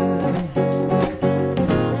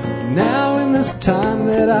 Now in this time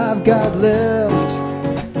that I've got left,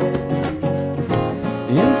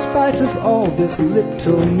 in spite of all this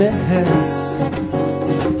little mess,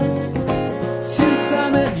 since I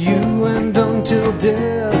met you and until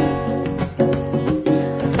death,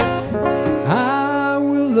 I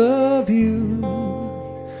will love you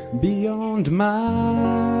beyond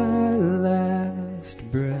my last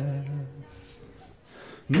breath.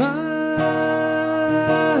 My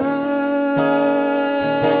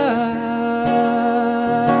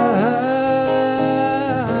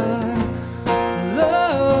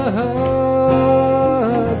love,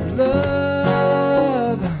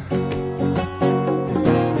 love,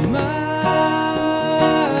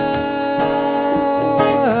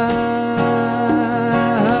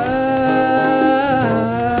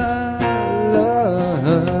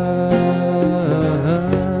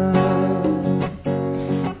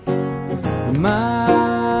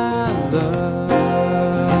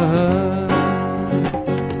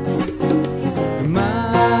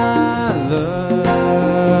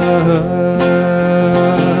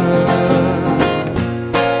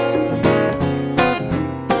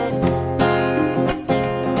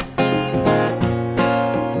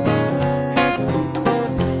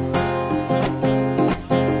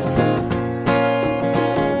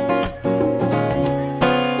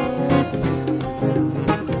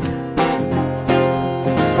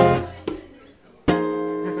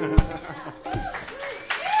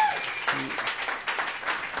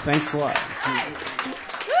 Thanks a lot.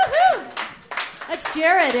 Woohoo! That's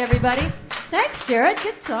Jared, everybody. Thanks, Jared.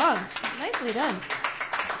 Good songs. Nicely done.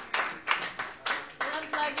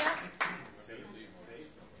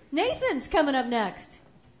 Nathan's coming up next.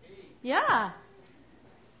 Yeah.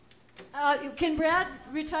 Can Brad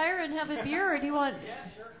retire and have a beer, or do you want? Yeah,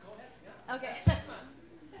 sure. Go ahead. Yeah. Okay.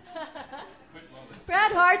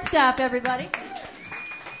 Brad Hardstaff, everybody.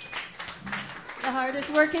 The hardest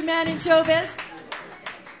working man in showbiz.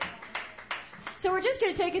 So we're just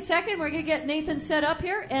going to take a second. We're going to get Nathan set up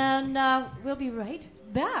here, and we'll be right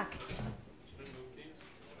back.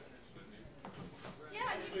 Yeah,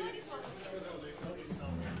 you might as well.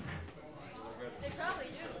 They probably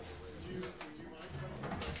do.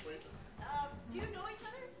 Do you know each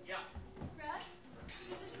other? Yeah. Brad?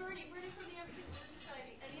 This is Bernie from the Everton Blues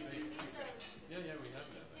Society, and he's a Yeah, we have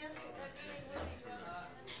that. he has a good wordy drum.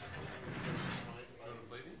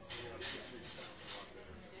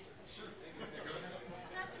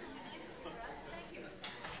 That's really nice of you, Brad. Thank you.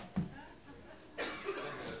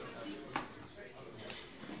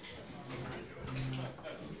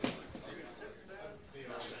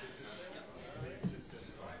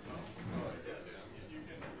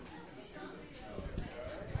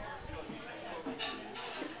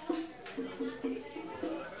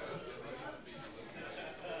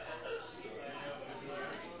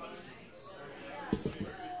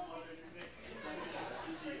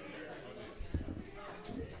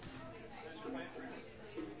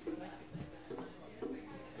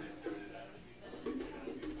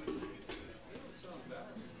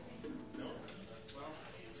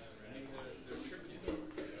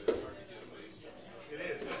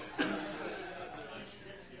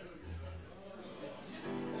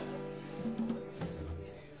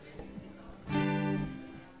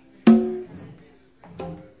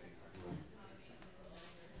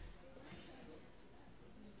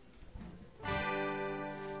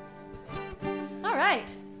 All right.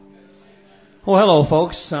 Well, hello,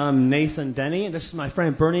 folks. I'm Nathan Denny, and this is my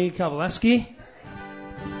friend Bernie Kowaleski.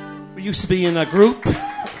 We used to be in a group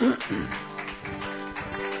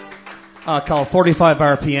called 45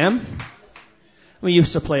 RPM. We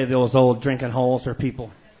used to play those old drinking holes where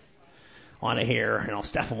people want to hear,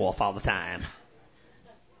 Steppenwolf all the time.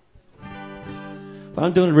 But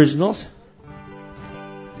I'm doing originals.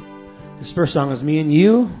 This first song is Me and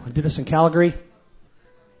You. I did this in Calgary.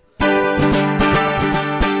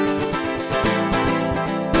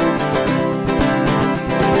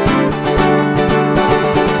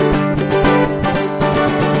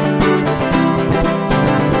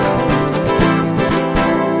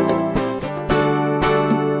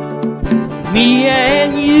 Me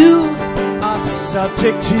and you are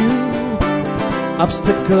subject to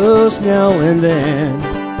obstacles now and then.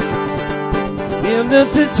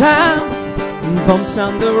 Limited time, bumps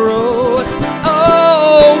on the road.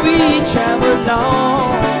 Oh, we traveled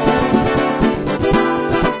on.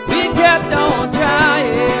 We kept on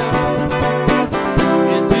trying.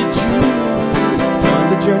 And did you on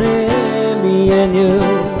the journey, me and you?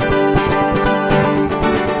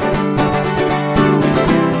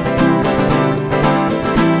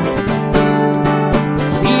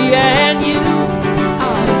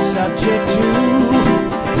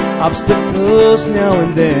 Obstacles now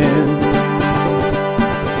and then.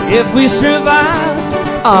 If we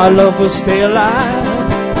survive, our love will stay alive.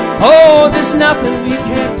 Oh, there's nothing we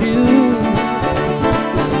can't do.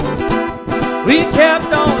 We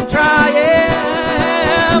kept on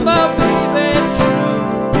trying, but we've been true.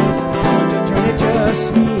 On the journey,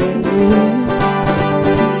 just me and you.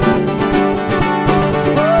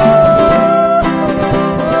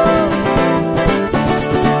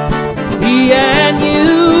 Me and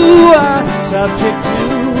you are subject to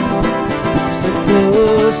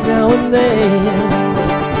obstacles now and then.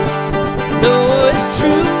 No, it's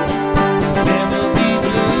true, never be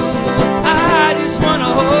blue. I just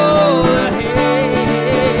wanna hold her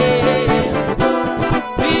hand.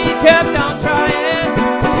 We kept on trying.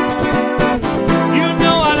 You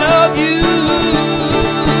know I love you.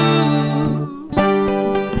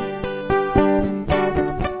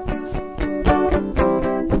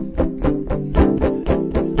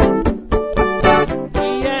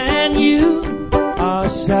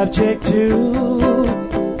 Subject to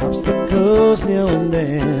obstacles now and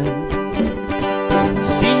then.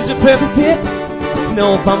 Seems a perfect fit,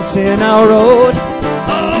 no bumps in our road.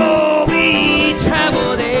 Oh, we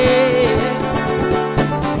traveled it.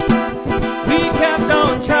 We kept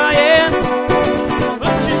on trying,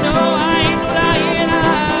 but you know I ain't lying. I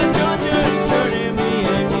joined me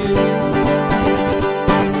and you.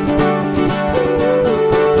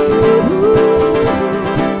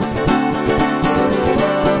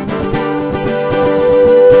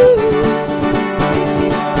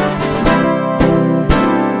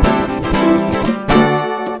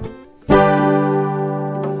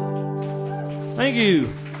 Thank you.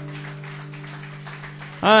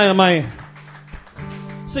 My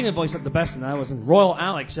singing voice looked the best, and I was in Royal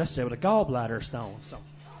Alex yesterday with a gallbladder stone.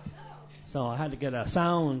 So I had to get a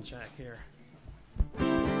sound check here.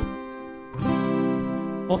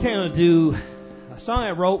 Okay, I'm going to do a song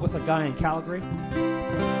I wrote with a guy in Calgary.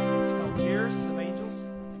 It's called Tears of Angels.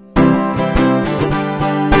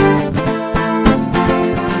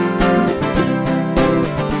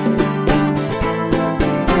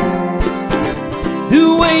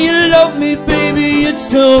 The way you love me, baby, it's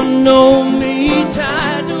still no me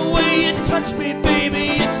time. The way you touch me, baby,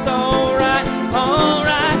 it's alright,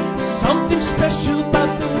 alright. There's something special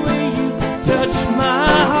about the way you touch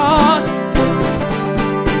my heart.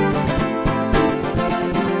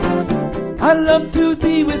 I love to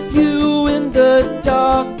be with you in the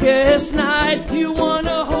darkest night. You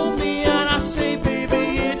wanna hold me and I say,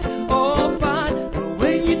 baby, it's all fine. But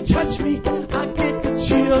when you touch me, I get the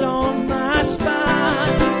chill on my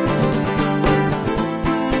spine.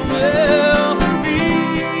 Well,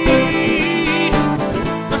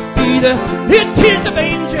 must be the tears of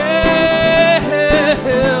angels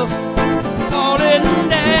falling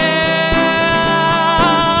down.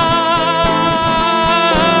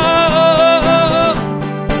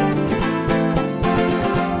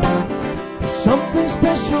 Something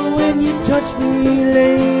special when you touch me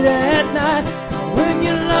late at night. When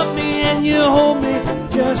you love me and you hold me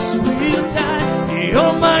just real tight.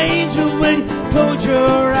 You're my angel when you close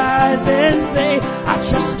your eyes and say, I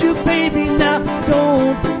trust you, baby, now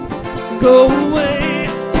don't go away.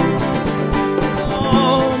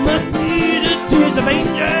 Oh, must be the tears of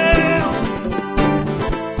angels.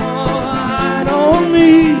 Oh, I don't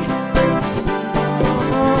need.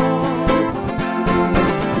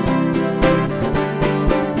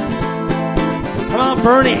 on,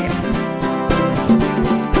 Bernie.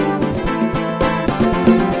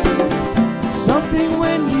 Something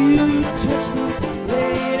when you touch me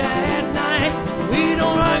late at night. We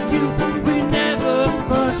don't argue, we never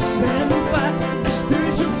fuss and fight. Your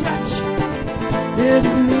spiritual touch, it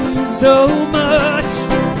means so much.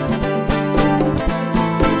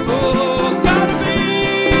 Oh, gotta be,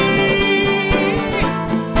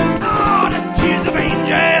 oh, the tears of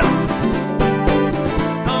angels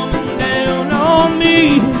coming down on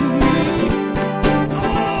me.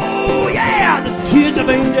 Oh, yeah, the tears of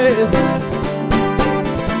angels.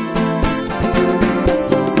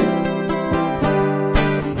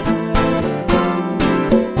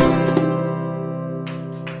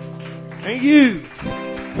 Thank you.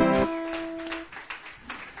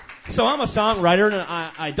 So I'm a songwriter, and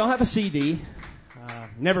I don't have a CD.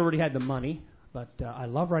 Never really had the money, but I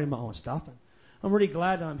love writing my own stuff. And I'm really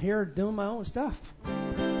glad that I'm here doing my own stuff.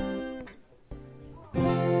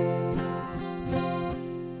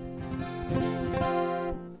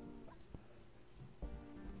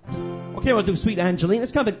 Okay, we'll do Sweet Angeline.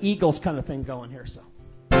 It's kind of an Eagles kind of thing going here, so.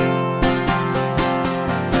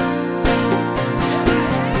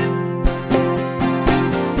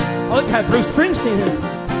 I look at Bruce Springsteen here.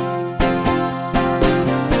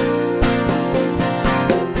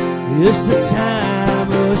 It's the time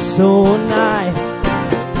was so nice,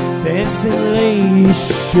 dancing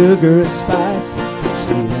lace, sugar and spice,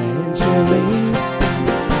 sweet Angeline,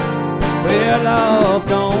 where love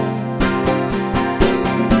gone.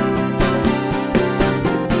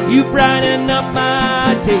 You brighten up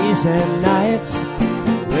my days and nights.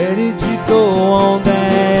 Where did you go on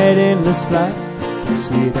that endless flight?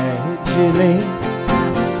 Sweet Angeline,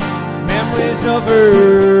 memories of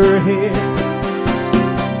her here.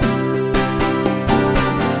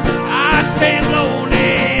 I stand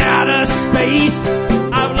lonely out of space.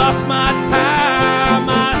 I've lost my time,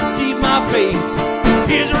 I see my face.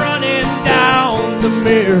 Tears running down the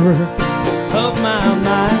mirror of my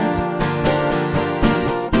mind.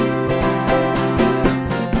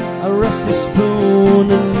 A rusty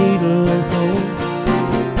spoon, a needle and comb.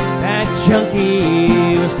 That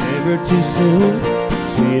junkie was never too soon.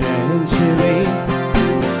 Sweet Angeline,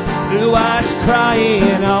 blue eyes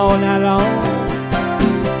crying all night long.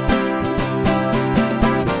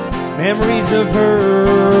 Memories of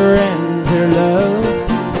her and her love.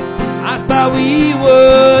 I thought we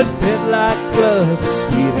would fit like gloves.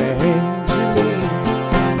 Sweet Angeline,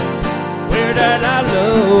 where did our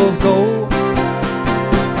love go?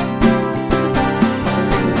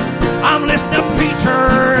 I'm listening to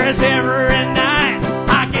preachers every night.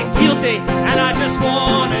 I get guilty and I just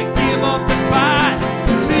want to give up the fight.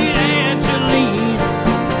 Sweet Angeline,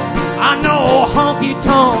 I know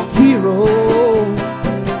honky-tonk hero.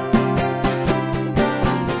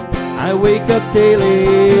 I wake up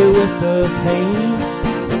daily with the pain.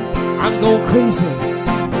 I'm going crazy,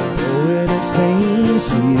 going insane.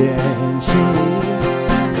 Sweet Angeline,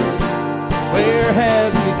 where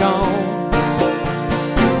have you gone?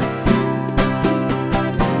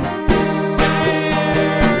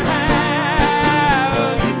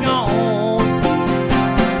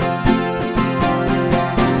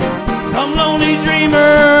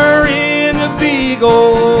 Dreamer in a big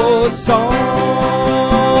old song.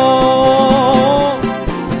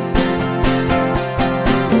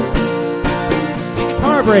 The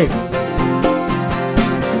guitar break.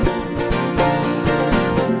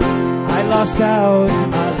 I lost out,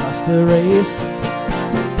 I lost the race.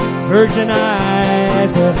 Virgin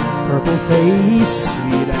eyes, a purple face.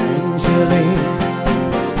 Sweet Angeline,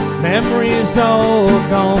 memories all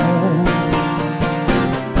gone.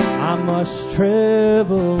 I must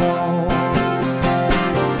travel on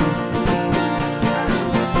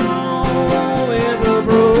with a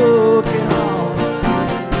broken heart.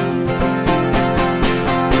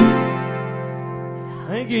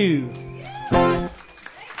 Thank you.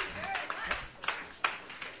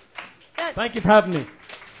 Thank you for having me.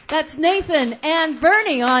 That's Nathan and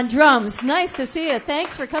Bernie on drums. Nice to see you.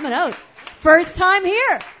 Thanks for coming out. First time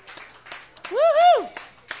here. Woohoo!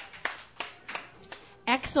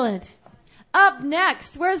 Excellent. Up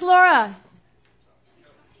next, where's Laura?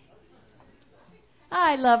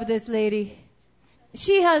 I love this lady.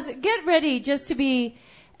 She has, get ready just to be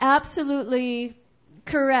absolutely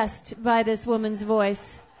caressed by this woman's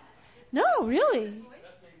voice. No, really.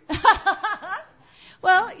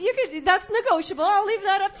 Well, you could, that's negotiable. I'll leave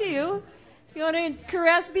that up to you. If you want to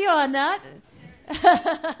caress beyond that. Now,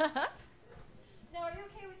 are you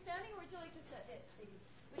okay with standing, or would you like to sit?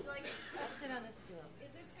 Would you like to sit on this stool?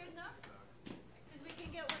 Is this good enough? Because we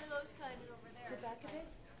can get one of those kind of over there. The back of it?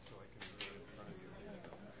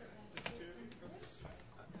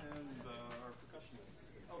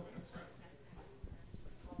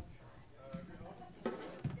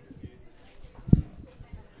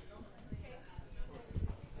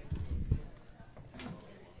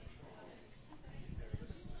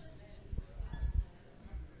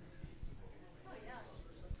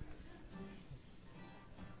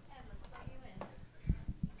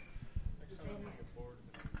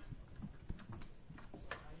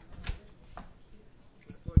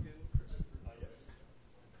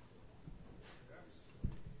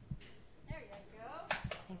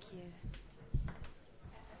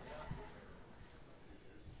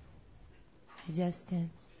 Justin.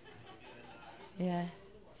 Yeah.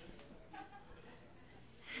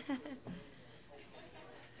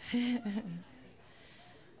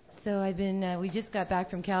 So I've been, we just got back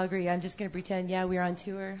from Calgary. I'm just going to pretend, we were on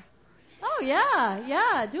tour. Oh,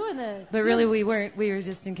 yeah, doing the... But really we weren't. We were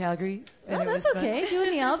just in Calgary. And that's okay,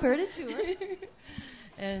 doing the Alberta tour.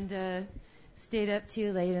 And stayed up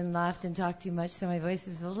too late and laughed and talked too much, so my voice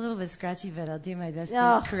is a little bit scratchy, but I'll do my best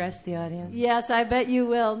to caress the audience. Yes, I bet you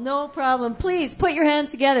will. No problem. Please put your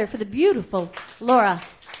hands together for the beautiful Laura.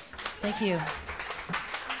 Thank you.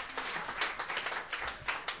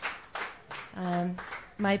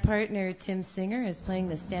 My partner, Tim Singer, is playing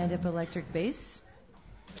the stand-up electric bass.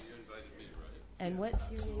 You invited me, right? And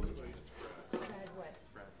what's your name? Brad what?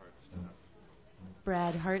 Brad Hartstaff.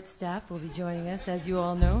 Brad Hartstaff will be joining us, as you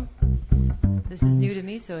all know. This is new to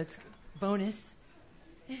me, so it's bonus.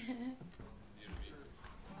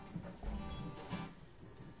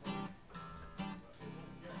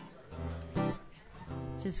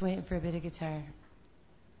 Just waiting for a bit of guitar.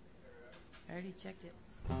 I already checked it.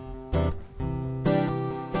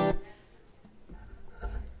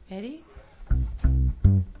 Ready?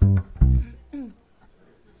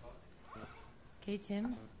 Okay,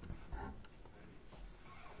 Tim.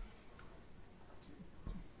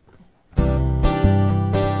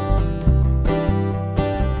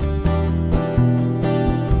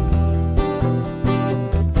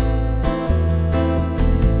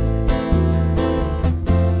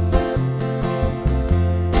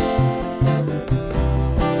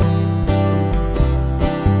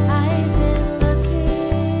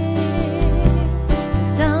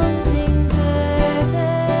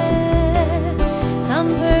 Some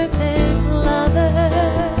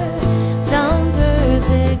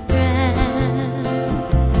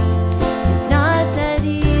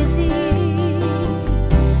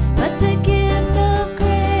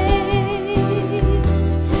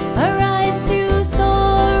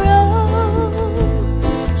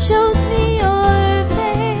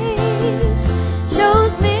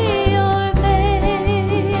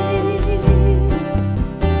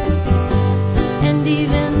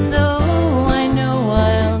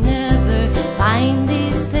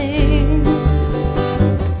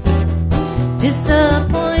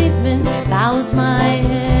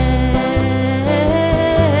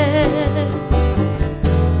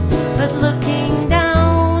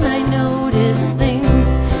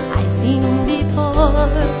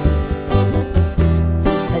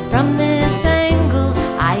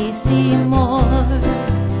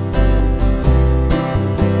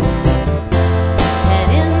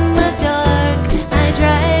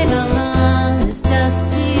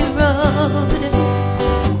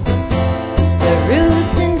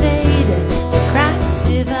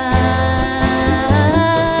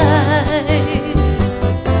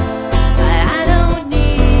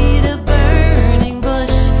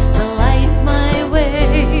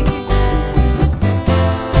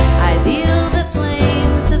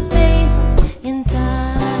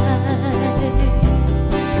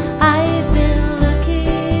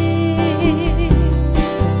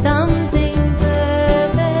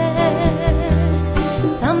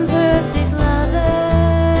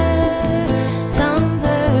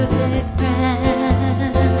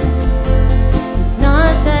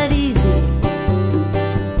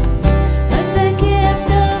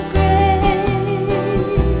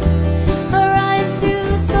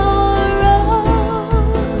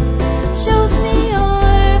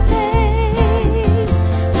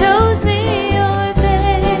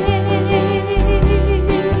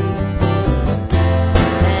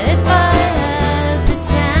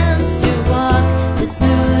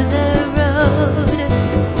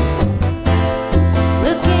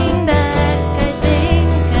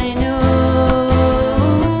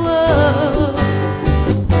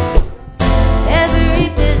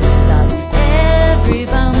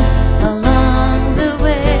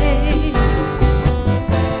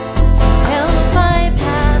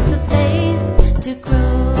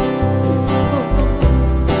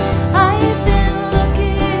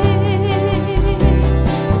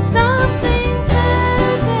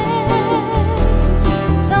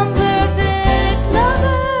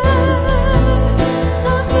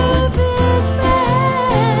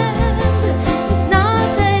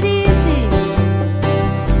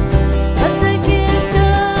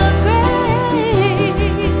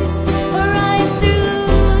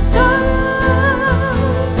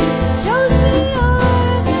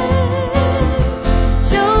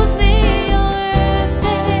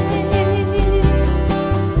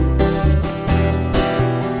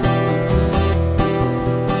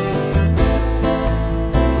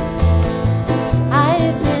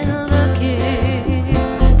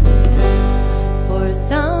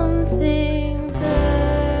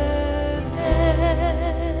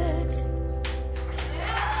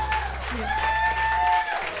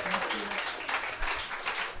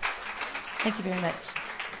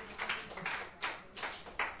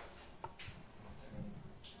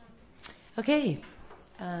Okay.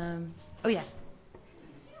 Oh, yeah.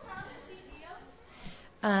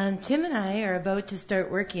 Tim and I are about to start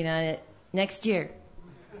working on it next year.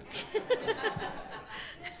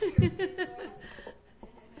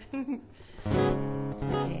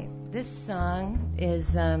 Okay. This song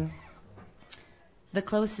is the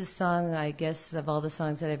closest song, I guess, of all the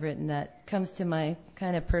songs that I've written that comes to my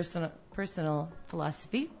kind of personal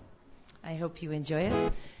philosophy. I hope you enjoy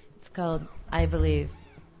it. It's called I Believe.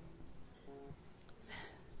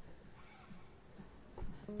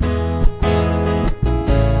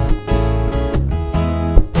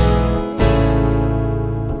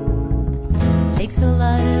 Takes a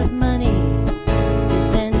lot of money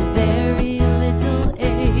to send very little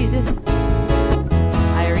aid.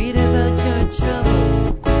 I read about your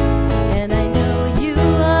troubles, and I know you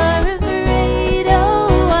are afraid.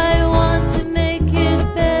 Oh, I want to make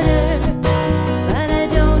it better, but I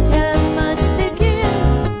don't have much to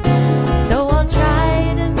give. So I'll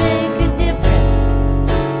try to make a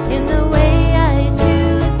difference in the way I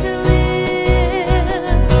choose to live.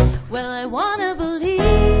 Well, I want to believe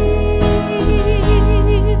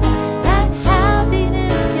that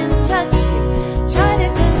happiness can touch you. Try to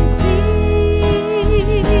conceive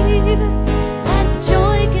that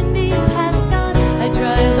joy can be passed on. I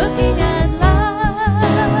try looking at life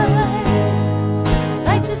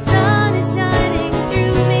like the sun is shining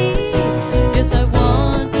through me. Yes, I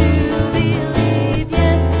want to believe.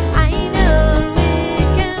 Yes, I know it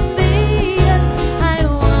can be. Yes, I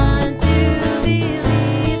want to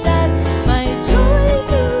believe that my joy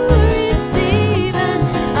to receive and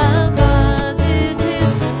a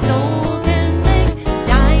positive soul can make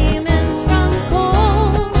diamonds from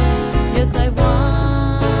coal. Yes, I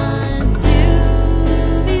want to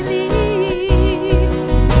believe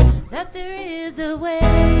that there is a way.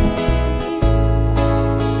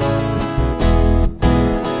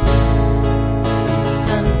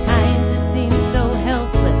 Sometimes it seems so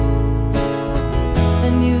helpless,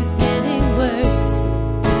 the news getting worse,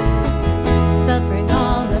 suffering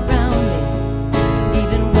all around me.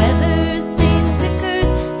 Even weather seems to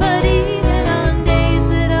curse, but even on days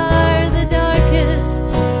that are the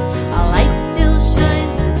darkest, a light still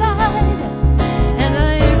shines inside, and I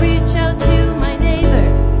reach out to my neighbor,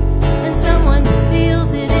 and someone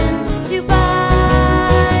feels it in to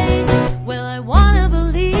buy. Well, I want to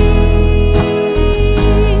believe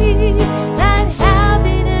that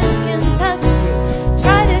happiness can touch you.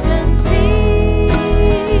 Try to conceive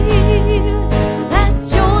that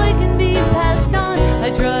joy can be passed on. I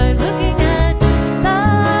try looking at life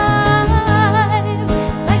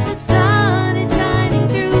like the sun is shining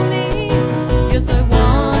through me. Yes, I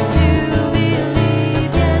want to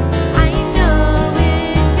believe. Yes, I know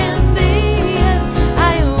it can be. Yes, I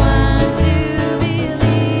want to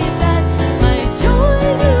believe that my joy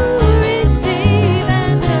to receive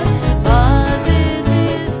and a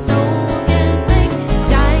positive soul can make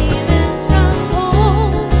diamonds from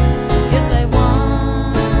coal. Yes, I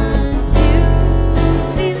want to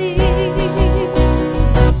believe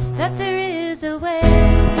that there is a way.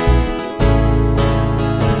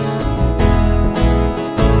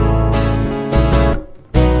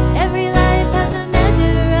 Every life has a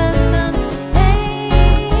measure of some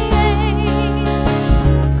pain.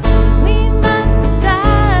 We must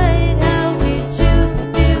decide how we choose to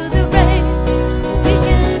feel the rain. We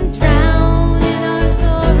can drown in our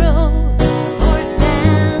sorrow or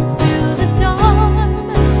dance through the storm,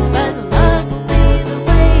 but love will be the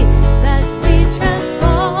way that we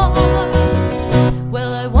transform.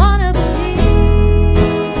 Well, I want to believe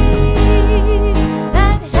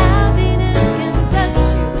that happiness can touch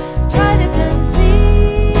you. Try to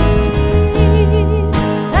conceive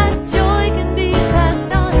that joy can be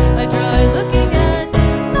passed on. I try looking at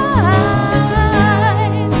life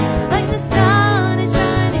like the sun is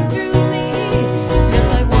shining through me. Yes,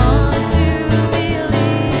 I want to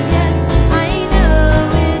believe. Yes, I know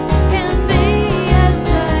it can be. Yes,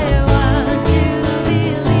 I want to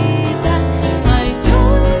believe that my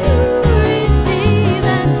joy to receive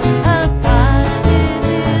and a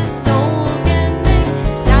positive soul can make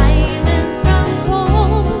diamonds from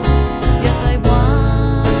coal. Yes, I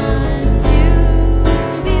want to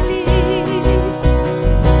believe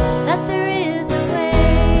that there is a way.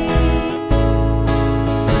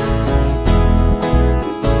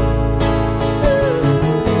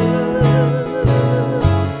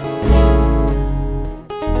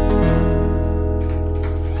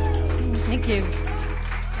 Thank you.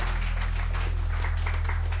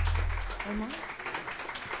 One more?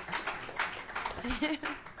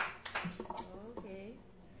 Okay.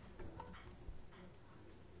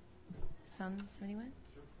 Somebody went?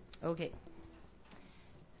 Okay.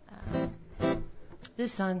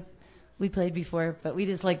 This song we played before, but we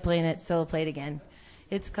just like playing it, so we'll play it again.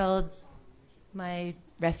 It's called My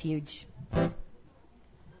Refuge. Good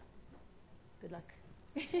luck.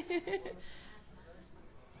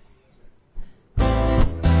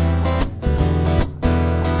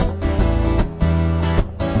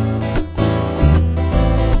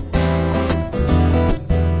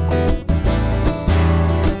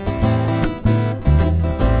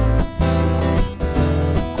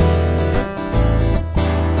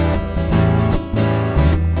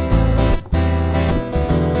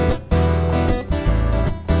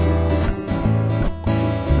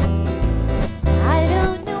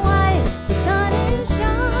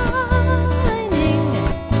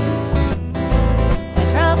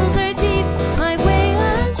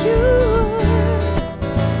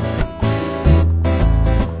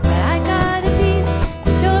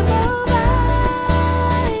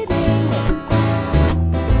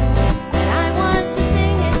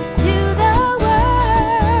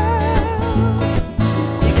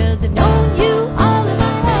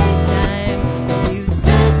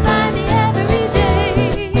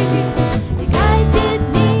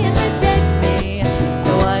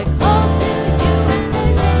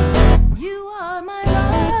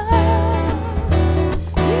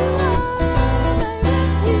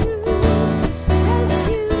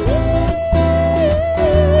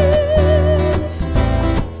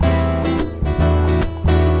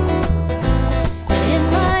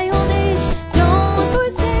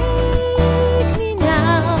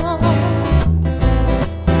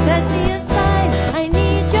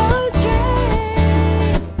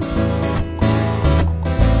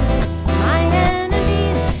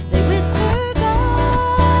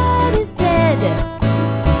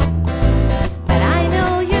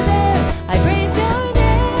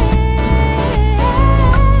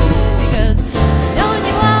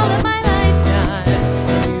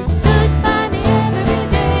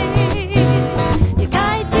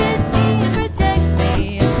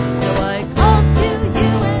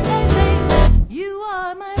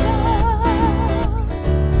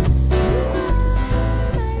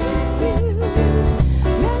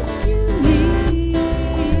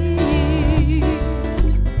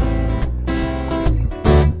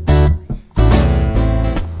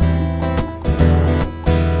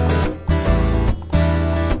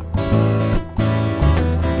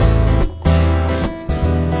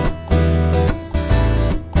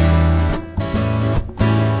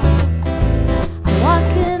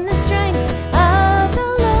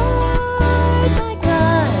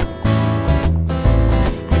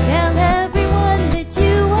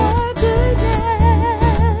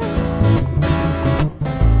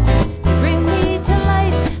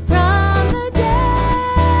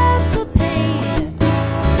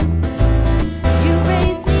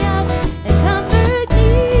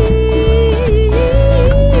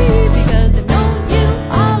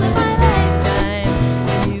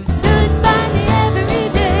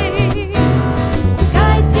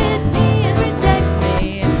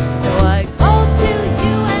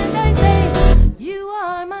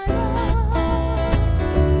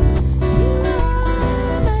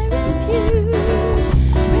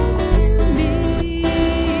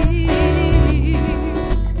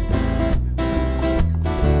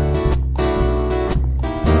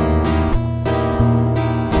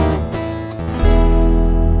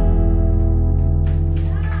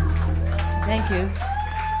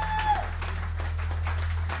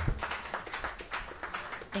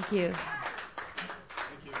 Thank you.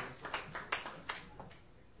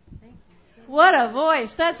 What a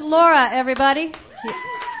voice. That's Laura, everybody.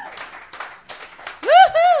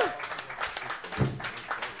 Woohoo!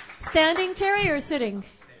 Standing, Terry, or sitting?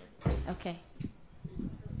 Okay.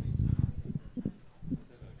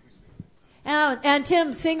 And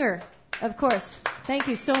Tim Singer, of course. Thank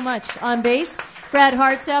you so much. On bass. Brad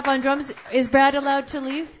Hardstaff on drums. Is Brad allowed to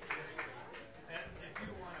leave?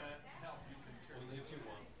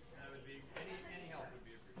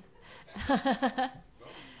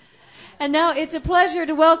 And now it's a pleasure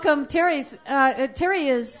to welcome Terry's. Terry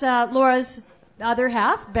is Laura's other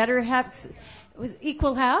half, better half, was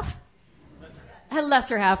equal half,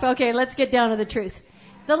 lesser half. Okay, let's get down to the truth.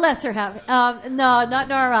 The lesser half. No, not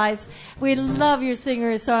in our eyes. We love your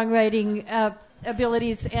singer-songwriting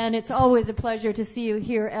abilities, and it's always a pleasure to see you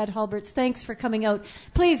here at Hulbert's. Thanks for coming out.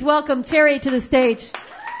 Please welcome Terry to the stage.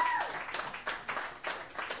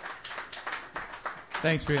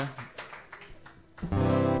 Thanks, Priya.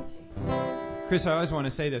 Chris, I always want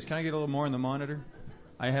to say this. Can I get a little more on the monitor?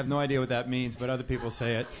 I have no idea what that means, but other people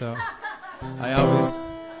say it, so I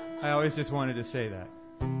always just wanted to say that.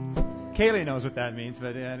 Kaylee knows what that means,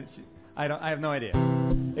 but I have no idea.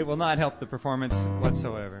 It will not help the performance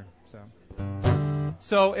whatsoever.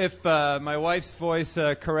 So if my wife's voice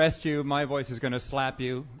caressed you, my voice is going to slap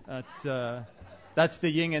you. That's the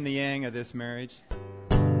yin and the yang of this marriage.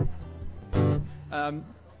 Now,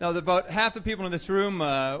 about half the people in this room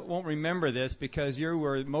won't remember this because you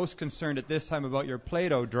were most concerned at this time about your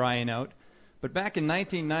Play-Doh drying out. But back in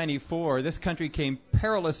 1994, this country came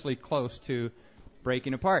perilously close to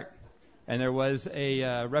breaking apart. And there was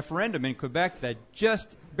a referendum in Quebec that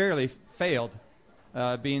just barely failed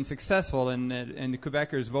being successful, and the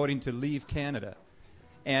Quebecers voting to leave Canada.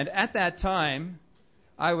 And at that time,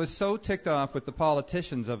 I was so ticked off with the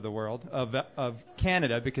politicians of the world, of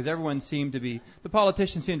Canada, because the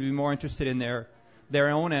politicians seemed to be more interested in their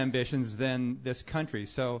own ambitions than this country.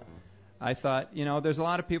 So I thought, there's a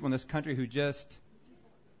lot of people in this country who just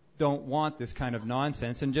don't want this kind of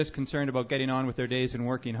nonsense and just concerned about getting on with their days and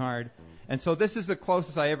working hard. And so this is the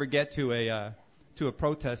closest I ever get to a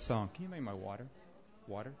protest song. Can you make my water?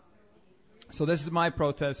 So this is my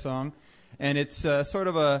protest song, and it's sort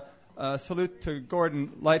of a salute to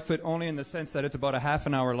Gordon Lightfoot, only in the sense that it's about a half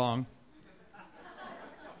an hour long.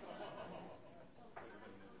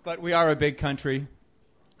 But we are a big country,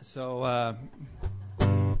 so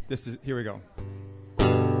here we go.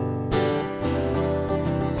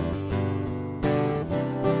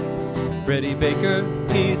 Freddie Baker,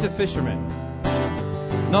 he's a fisherman,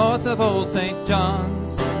 north of Old St.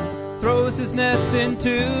 John's, throws his nets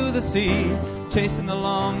into the sea, chasing the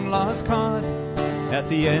long-lost cod. At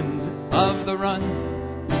the end of the run,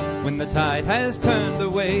 when the tide has turned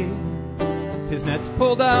away, his net's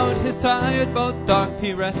pulled out, his tired boat docked,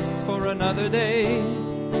 he rests for another day.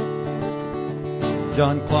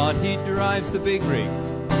 John Claude, he drives the big rigs,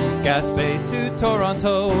 Gaspé to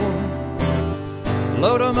Toronto,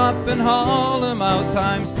 load 'em up and haul 'em out,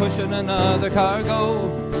 time's pushing another cargo,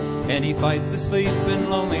 and he fights the sleeping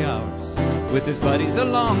lonely hours with his buddies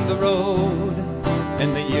along the road.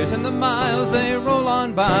 And the years and the miles, they roll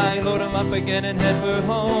on by, load 'em up again and head for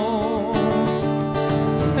home.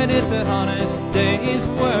 And it's an honest day's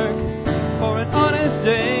work for an honest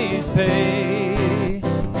day's pay.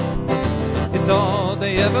 It's all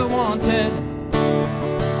they ever wanted,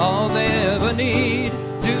 all they ever need.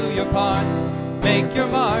 Do your part, make your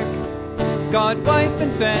mark, God, wife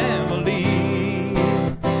and family.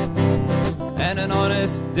 And an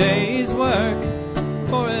honest day's work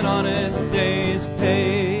for an honest day's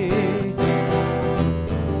pay.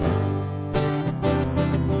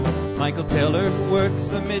 Michael Taylor works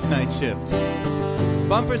the midnight shift,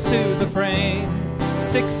 bumpers to the frame,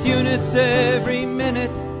 6 units every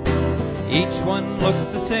minute, each one looks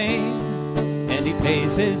the same, and he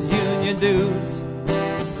pays his union dues,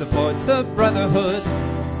 supports the brotherhood.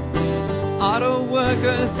 Auto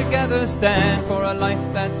workers together stand for a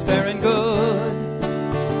life that's fair and good.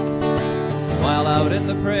 While out in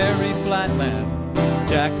the prairie flatland,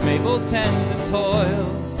 Jack Mabel tends and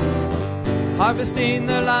toils, harvesting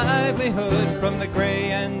their livelihood from the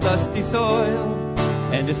gray and dusty soil.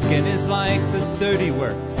 And his skin is like the dirty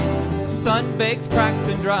works, sun-baked, cracked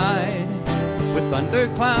and dried, with thunder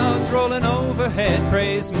clouds rolling overhead.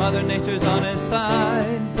 Praise Mother Nature's on his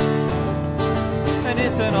side. And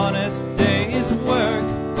it's an honest day's work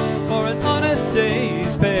for an honest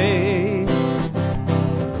day's pay.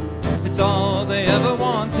 It's all they ever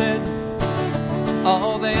wanted,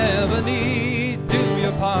 all they ever need. Do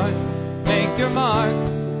your part, make your mark,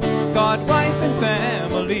 God, wife and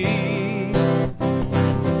family.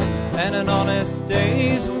 And an honest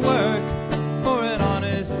day's work for an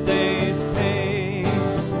honest day's pay.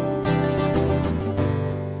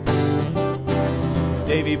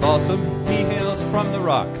 Davy Balsam, he hails from the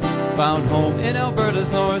rock, found home in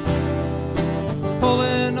Alberta's north,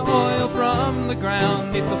 pulling oil from the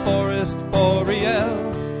ground neath the forest boreal.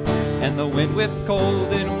 And the wind whips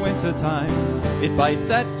cold in wintertime, it bites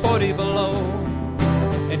at 40 below.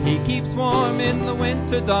 And he keeps warm in the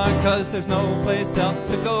winter dark, 'cause there's no place else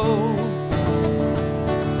to go.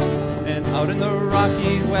 And out in the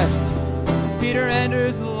rocky west, Peter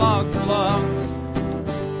Anders logs and logs,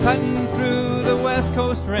 cutting through the west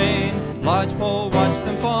coast rain. Lodgepole watched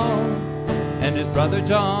them fall, and his brother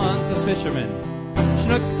John's a fisherman,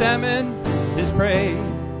 Chinook salmon his prey.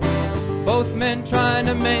 Both men trying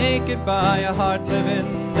to make it by a hard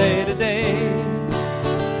living day to day.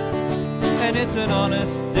 And it's an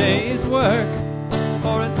honest day's work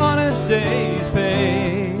for an honest day's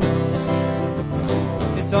pay.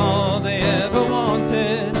 It's all they ever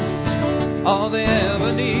wanted, all they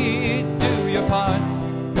ever need. Do your part,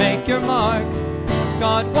 make your mark,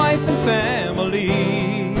 God, wife and family.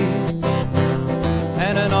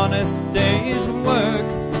 And an honest day's work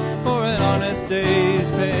for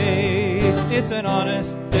an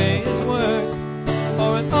honest day's work,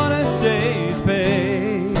 for an honest day's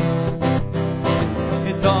pay.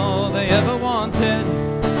 It's all they ever wanted,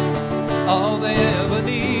 all they ever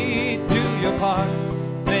need. Do your part,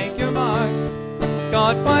 make your mark,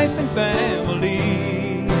 God, wife, and family.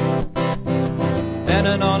 And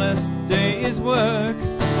an honest day's work,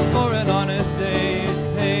 for an honest day's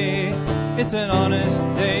pay. It's an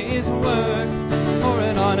honest day's work, for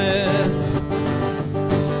an honest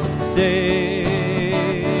day's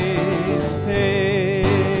pay.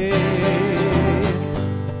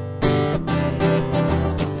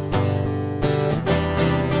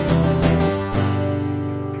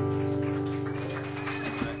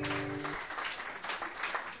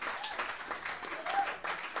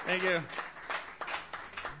 Thank you.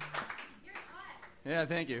 Yeah,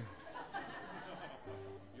 thank you.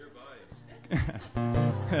 You're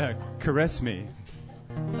biased. Caress me.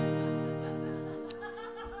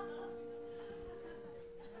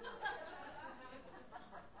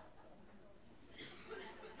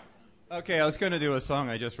 Okay, I was going to do a song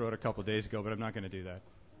I just wrote a couple days ago, but I'm not going to do that.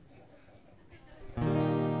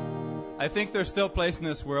 I think there's still place in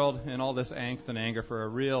this world in all this angst and anger for a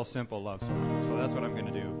real simple love song, so that's what I'm going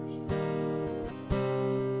to do.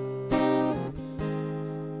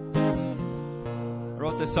 I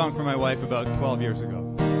wrote this song for my wife about 12 years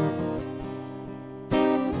ago.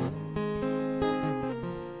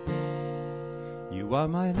 You are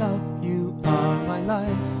my love, you are my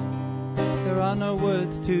life. There are no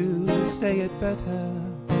words to say it better.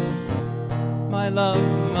 My love,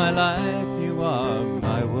 my life, you are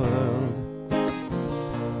my world.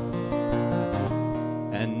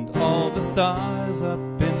 And all the stars up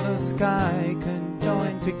in the sky can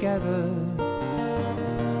join together.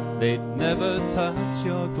 They'd never touch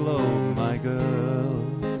your glow, my girl.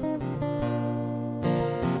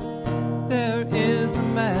 There is a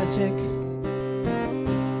magic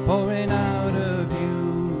pouring out of you.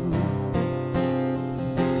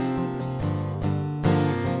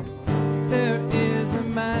 There is a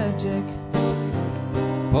magic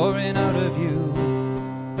pouring out of you.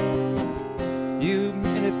 You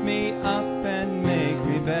lift me up and make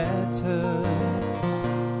me better.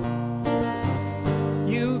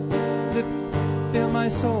 You fill my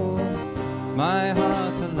soul, my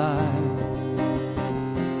heart alive.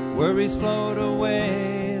 Worries float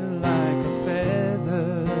away like a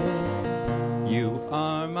feather. You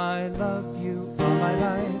are my love, you are my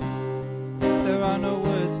life. There are no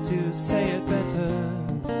words to say it better.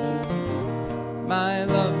 My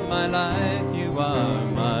love, my life, you are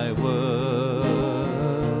my world.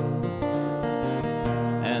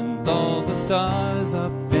 And all the stars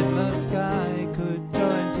up in the sky could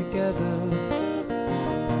join together.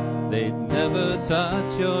 They'd never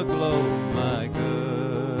touch your glow, my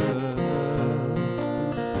girl.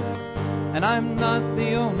 And I'm not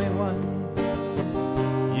the only one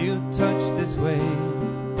you touch this way.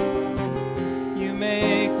 You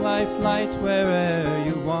make life light wherever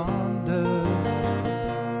you wander.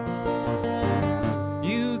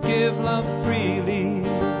 You give love freely,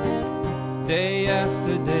 day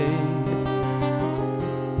after day,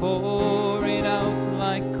 pouring out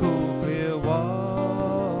like cool, clear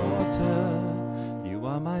water. You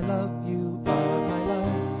are my love, you are my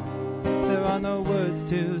love. There are no words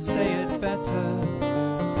to say it better.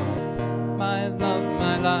 My love,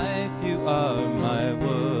 my life, you are my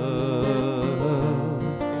world.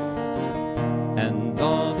 And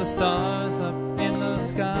all the stars up in the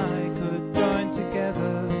sky could join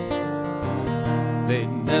together. They'd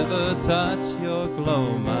never touch your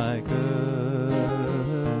glow, my girl.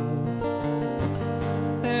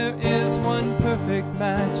 There is one perfect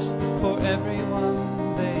match for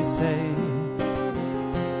everyone, they say.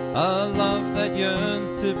 A love that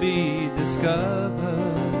yearns to be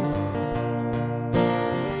discovered.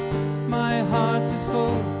 My heart is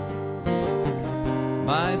full,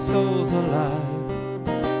 my soul's alive.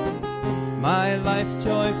 My life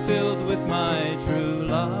joy filled with my true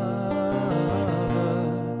lover.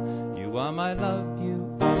 You are my love,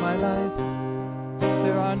 you are my life.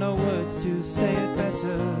 There are no words to say it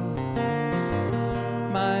better.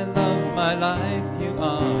 My love, my life, you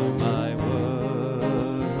are my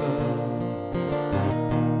world.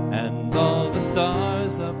 And all the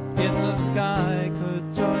stars up in the sky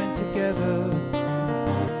could join together.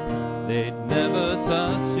 They'd never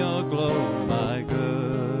touch your glow, my girl.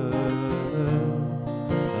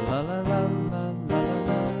 La la la la la la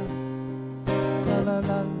la la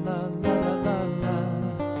la la la la la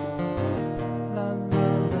la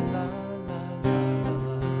la la la.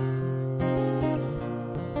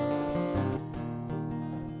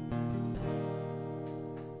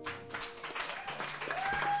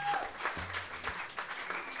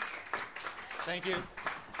 Thank you.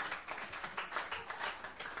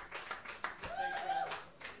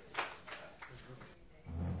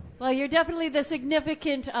 Well, you're definitely the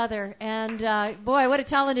significant other, and boy, what a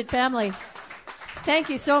talented family. Thank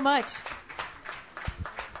you so much.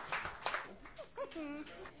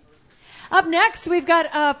 Up next, we've got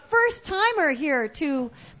a first-timer here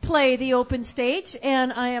to play the open stage,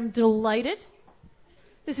 and I am delighted.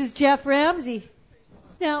 This is Jeff Ramsey.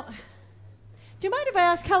 Now, do you mind if I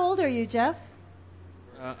ask, how old are you, Jeff?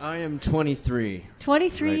 I am 23.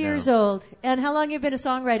 23 right years now. old. And how long have you been a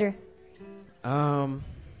songwriter?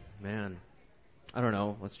 Man, I don't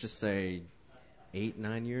know. Let's just say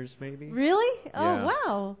 8-9 years, maybe. Really? Oh, Yeah.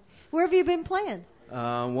 wow. Where have you been playing?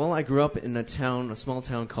 Well, I grew up in a small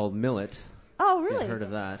town called Millet. Oh, If really? you've heard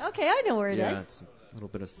of that? Okay, I know where it is. Yeah, it's a little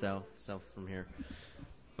bit of south from here.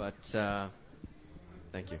 But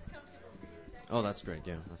thank you. Oh, that's great.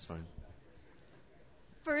 Yeah, that's fine.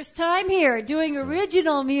 First time here doing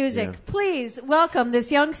original music. yeah. Please welcome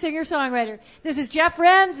this young singer-songwriter. This is Jeff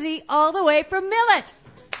Ramsey, all the way from Millet.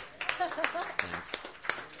 Thanks.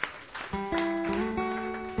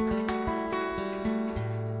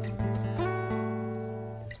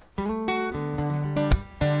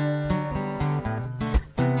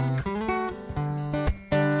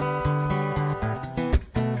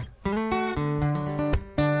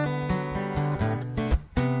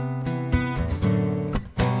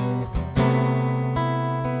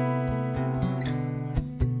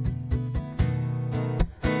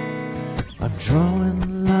 I'm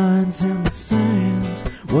drawing lines in the sand.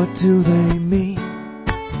 What do they mean?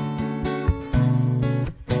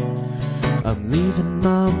 I'm leaving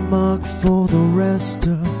my mark for the rest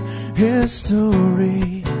of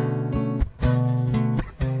history.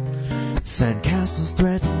 Sandcastles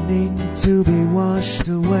threatening to be washed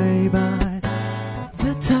away by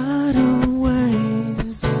the tidal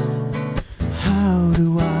waves. How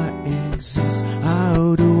do I exist?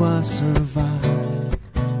 How do I survive?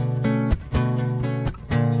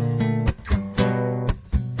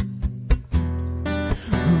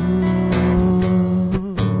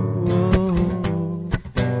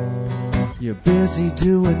 You're busy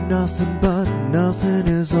doing nothing, but nothing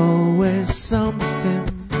is always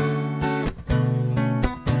something.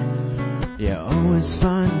 You always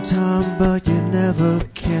find time, but you never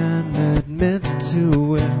can admit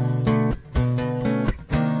to it.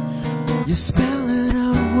 You're spelling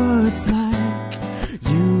out words like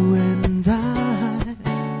you and I.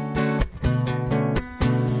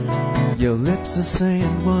 Your lips are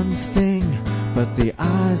saying one thing, but the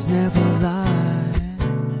eyes never lie.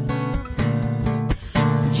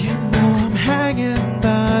 I'm hanging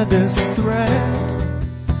by this thread,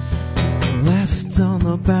 left on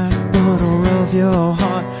the back border of your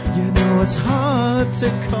heart. You know it's hard to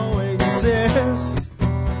coexist,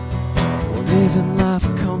 living life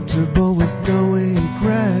comfortable with no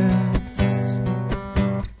regrets.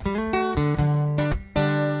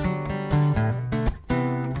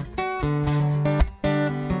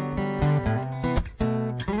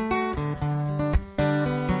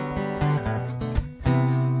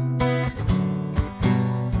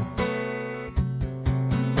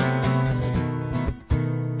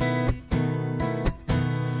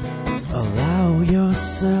 Allow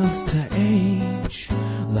yourself to age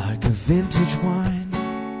like a vintage wine.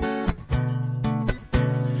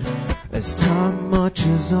 As time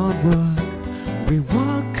marches onward, we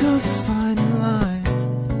walk a fine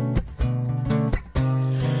line.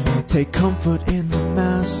 Take comfort in the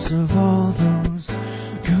mass of all those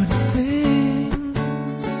good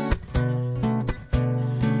things.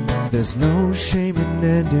 There's no shame in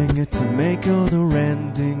ending it to make other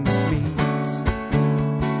endings meet.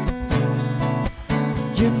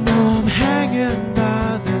 You know I'm hanging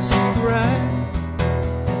by this thread,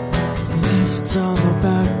 left on the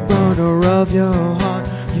back border of your heart.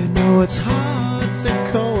 You know it's hard to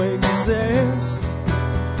coexist,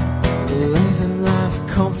 living life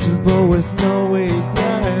comfortable with no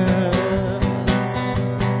regrets.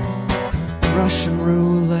 Russian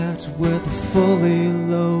roulette with a fully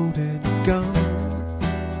loaded gun.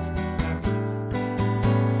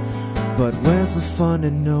 But where's the fun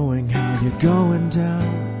in knowing how you're going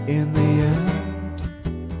down in the end?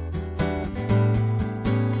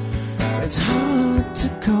 It's hard to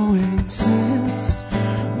coexist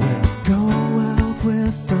when you go out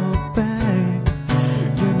with a bang.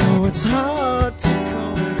 You know it's hard to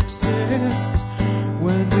coexist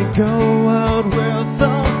when we go out with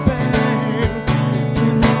a bang.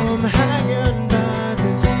 You know I'm hanging by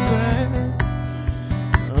this thread,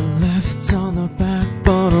 left on the back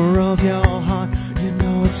border of your heart. You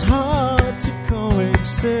know it's hard to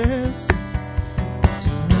coexist,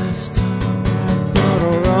 left on the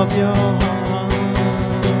of your heart.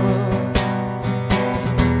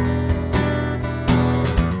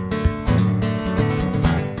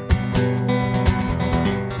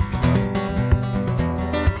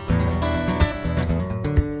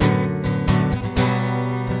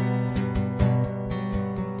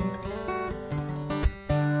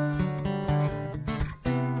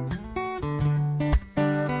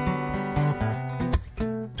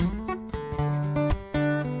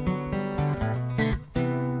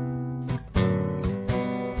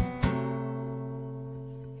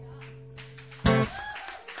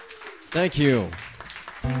 Thank you.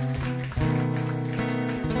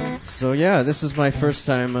 So yeah, this is my first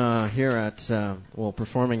time here at,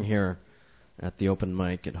 performing here at the open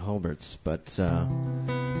mic at Hulbert's. But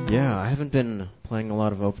yeah, I haven't been playing a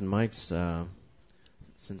lot of open mics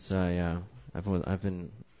since I've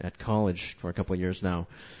been at college for a couple of years now,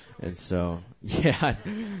 and so yeah,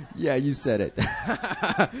 you said it.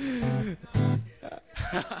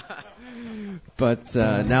 But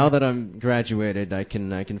now that I'm graduated, I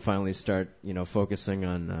can finally start, focusing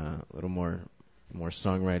on a little more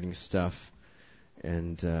songwriting stuff,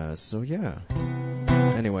 and so yeah.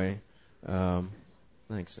 Anyway,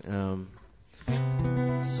 thanks.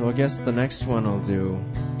 So I guess the next one I'll do,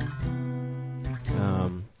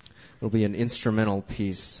 it'll be an instrumental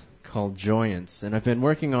piece called Joyance, and I've been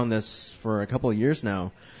working on this for a couple of years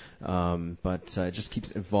now, but it just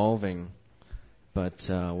keeps evolving. But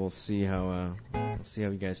we'll see how you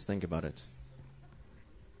guys think about it.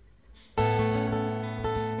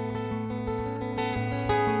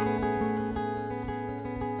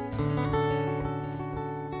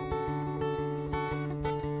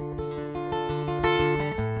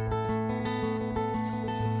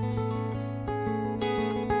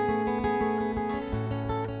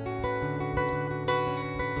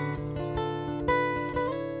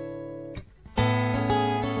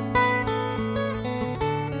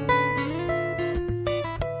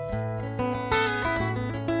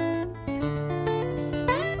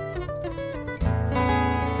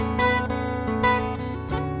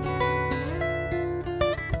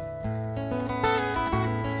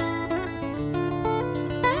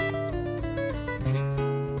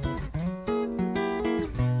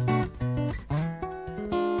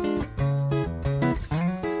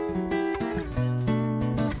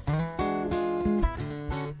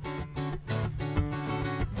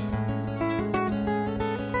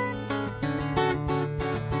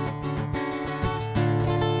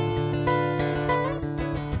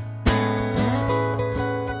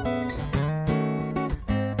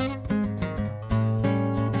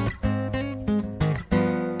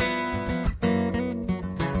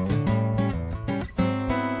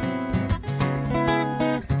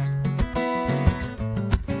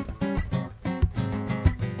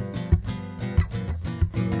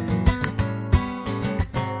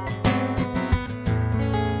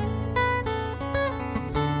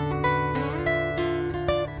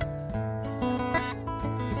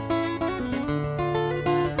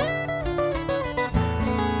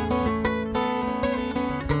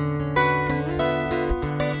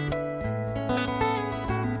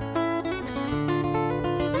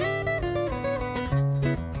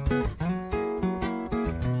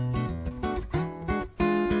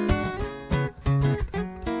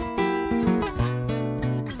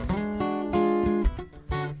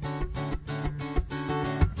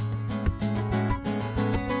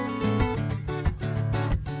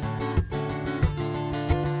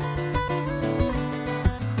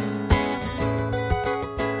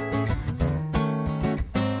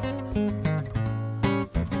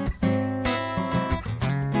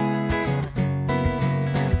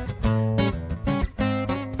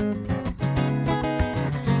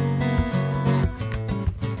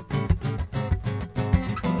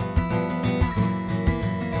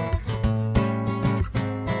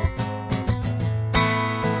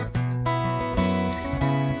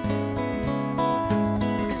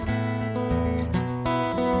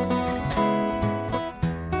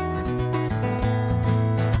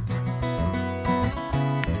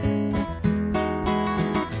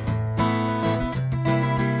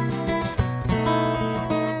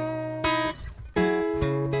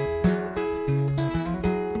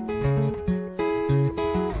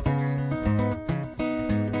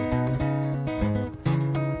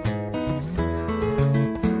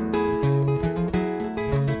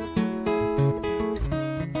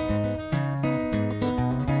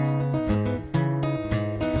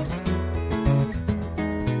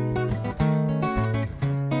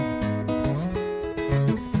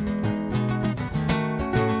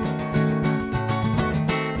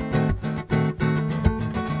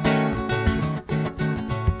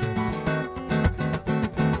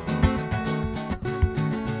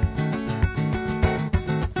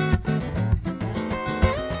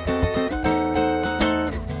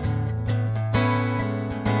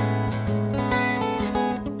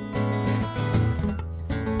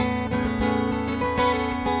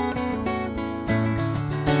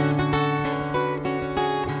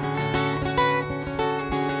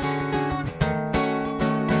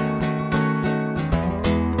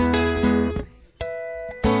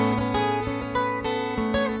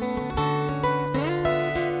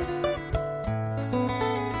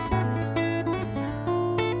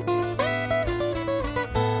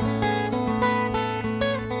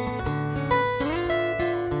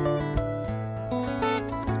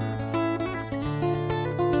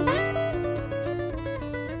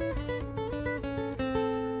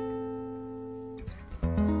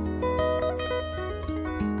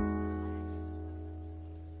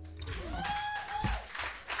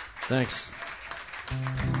 Thanks.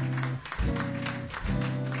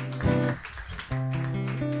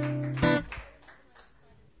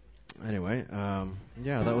 Anyway,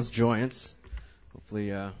 yeah, that was Joyance. Hopefully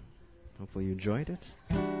you enjoyed it.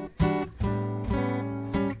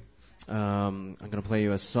 I'm going to play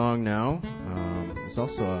you a song now. It's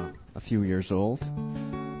also a few years old.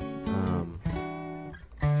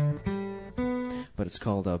 But it's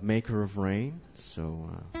called Maker of Rain. So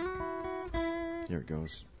here it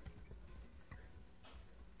goes.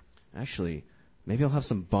 Actually, maybe I'll have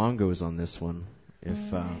some bongos on this one, if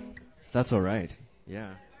that's all right.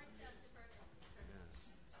 Yeah. Yes.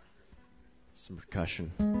 Some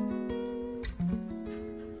percussion.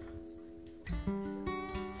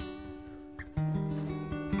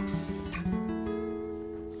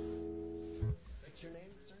 What's your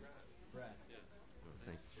name, sir? Brad. Yeah. Oh,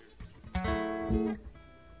 thanks.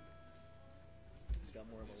 It's got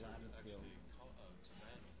more of a Latin feel.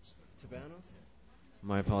 Tabanos?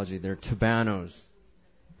 My apology, they're Tabanos.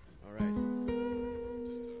 All right.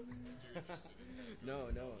 No,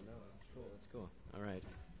 it's cool. All right.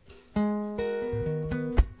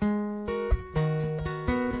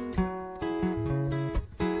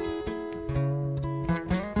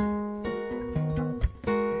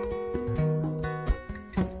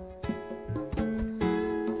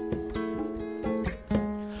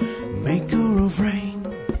 Maker of rain,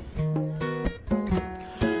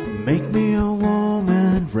 make me a warm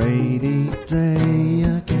and rainy day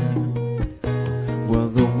again. Were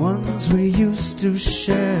the ones we used to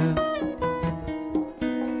share.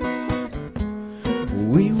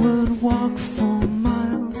 We would walk for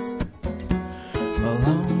miles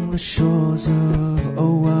along the shores of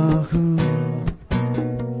Oahu,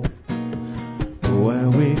 where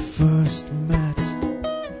we first met.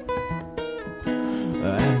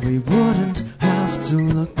 And we wouldn't have to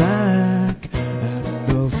look back at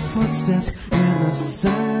the footsteps in the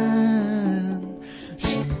sand.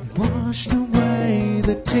 She washed away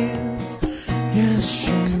the tears. Yes,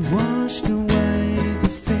 she washed away the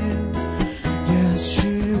fears. Yes,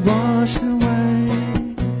 she washed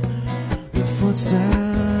away the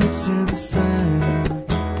footsteps in the sand.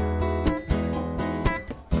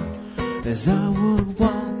 As I would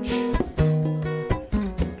watch,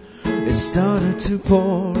 it started to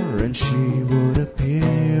pour, and she would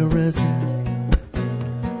appear as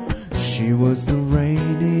if she was the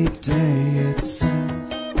rainy day itself.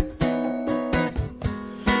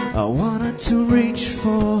 I wanted to reach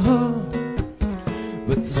for her,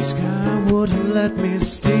 but the sky wouldn't let me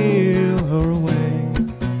steal her away.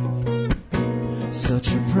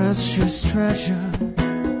 Such a precious treasure,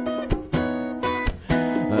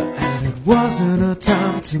 and it wasn't her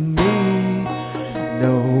time to me.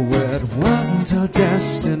 No, it wasn't her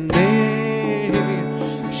destiny.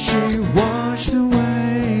 She washed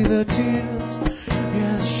away the tears.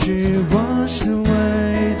 Yes, she washed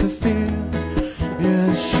away the fears.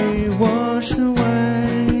 Yes, she washed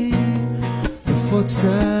away the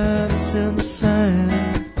footsteps in the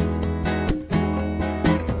sand.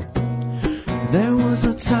 There was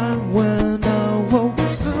a time when I woke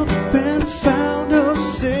up and found her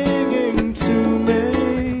singing to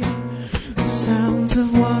me. The sounds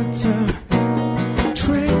of water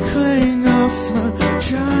trickling off the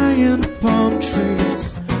giant palm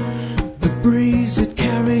trees. The breeze that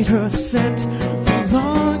carried her scent for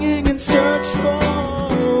longing and search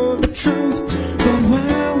for the truth. But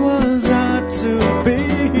where was I to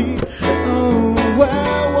be? Oh,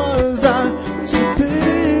 where was I to be?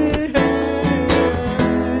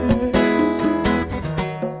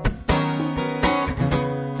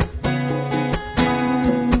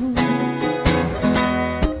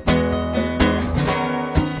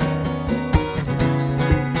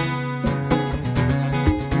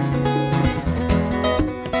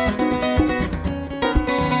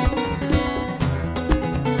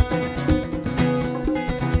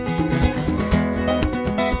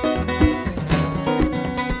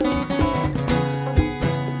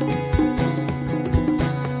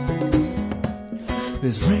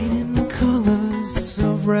 There's rain in colors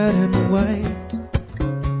of red and white,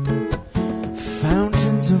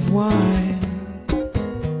 fountains of wine,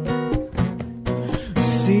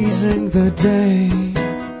 seizing the day.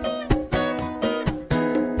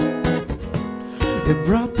 It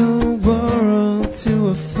brought the world to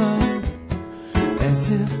a flood,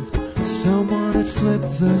 as if someone had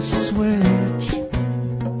flipped the switch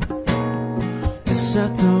to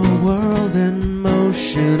set the world in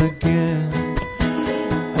motion again.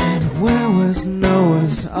 Where was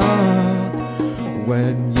Noah's Ark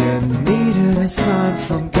when you needed a sign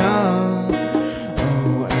from God?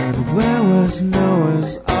 Oh, and where was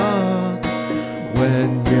Noah's Ark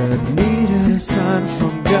when you needed a sign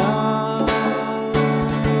from God.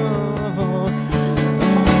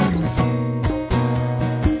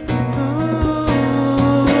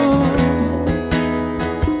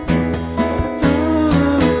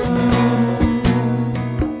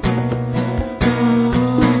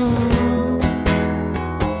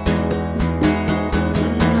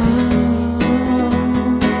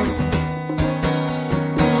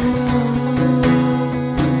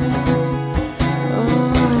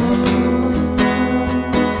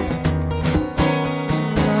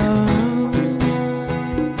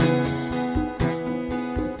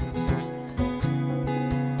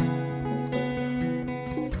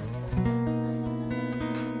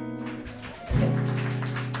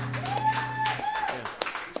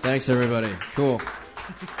 Thanks, everybody. Cool.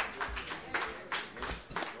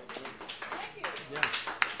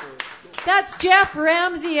 That's Jeff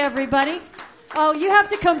Ramsey, everybody. Oh, you have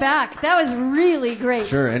to come back. That was really great.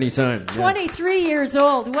 Sure, anytime. Yeah. 23 years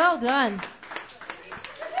old. Well done.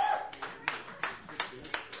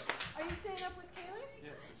 Are you staying up with Kaylee?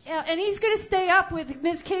 Yes. Yeah, and he's going to stay up with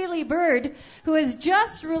Miss Kaylee Bird, who has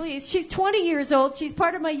just released. She's 20 years old. She's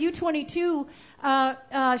part of my U22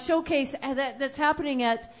 showcase that's happening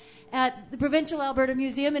at the Provincial Alberta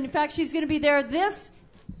Museum. And in fact, she's going to be there this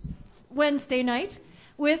Wednesday night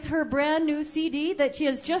with her brand new CD that she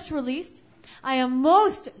has just released. I am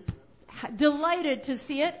most delighted to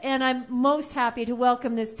see it, and I'm most happy to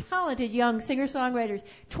welcome this talented young singer-songwriter,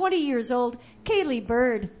 20 years old, Kaylee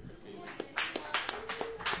Bird.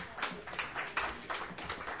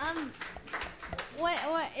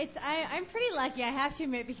 I'm pretty lucky, I have to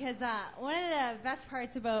admit, because one of the best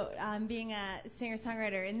parts about being a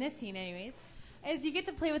singer-songwriter in this scene, anyways, is you get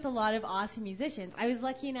to play with a lot of awesome musicians. I was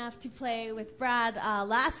lucky enough to play with Brad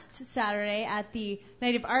last Saturday at the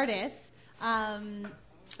Night of Artists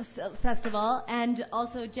festival, and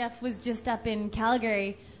also Jeff was just up in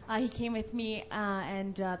Calgary. He came with me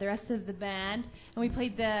and the rest of the band, and we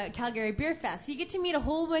played the Calgary Beer Fest. So you get to meet a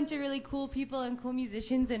whole bunch of really cool people and cool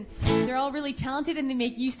musicians, and they're all really talented, and they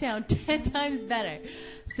make you sound 10 times better.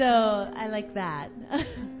 So I like that.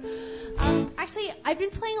 Actually, I've been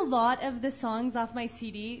playing a lot of the songs off my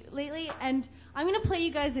CD lately, and I'm going to play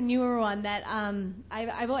you guys a newer one that I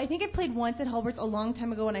think I played once at Halbert's a long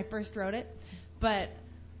time ago when I first wrote it, but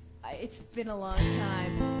it's been a long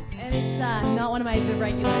time, and it's not one of my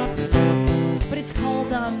regulars, but it's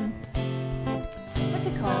called, what's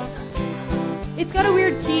it called? It's got a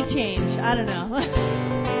weird key change. I don't know.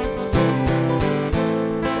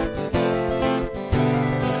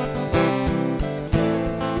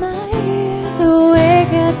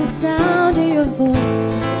 Awake at the sound of your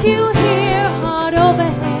voice, to hear heart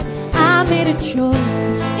overhead. I made a choice,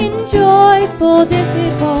 enjoy for this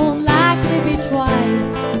it won't likely be twice.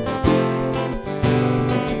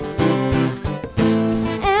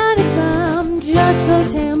 And if I'm just so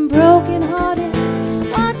damn broken hearted,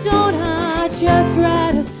 why don't I just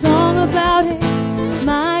write a song about it?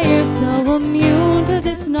 My ears so immune to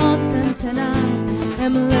this nonsense, and I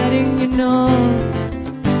am letting you know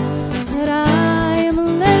that I am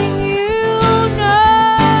letting you know.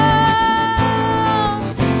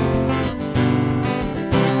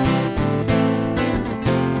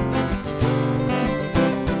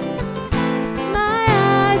 My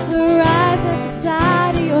eyes arrive at the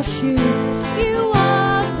side of your shoes. You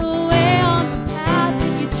walk away on the path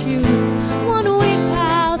that you choose. One week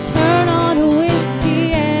I'll turn on a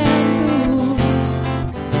whiskey and booze.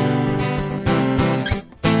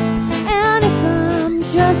 And if I'm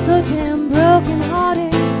just so damn broken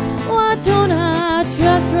hearted, why don't I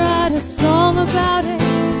just write a song about it?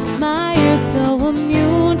 My ears so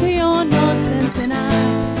immune to your nonsense, and I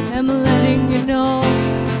am letting you know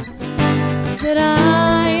that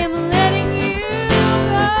I am letting you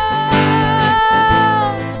go.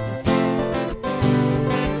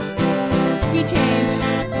 You change.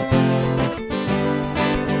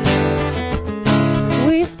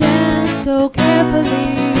 We stand so carefully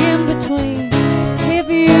in between. If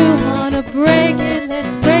you wanna break it,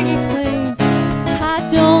 let's break it clean. I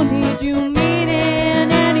don't need you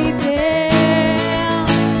meaning anything.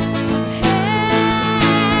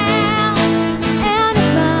 And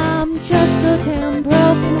if I'm just so damn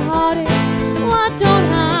broken hearted, why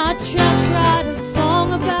don't I just write a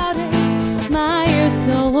song about it? My ears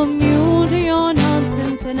so immune to your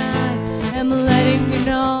nonsense, and I am letting you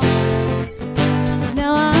know.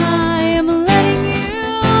 Now I am letting you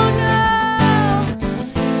know.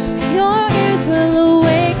 Your ears will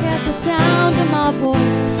awake at the sound of my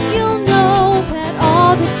voice. You'll know that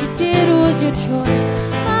all that you did was your choice.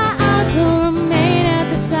 My eyes will remain at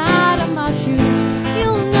the side of my shoes.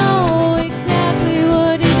 You'll know exactly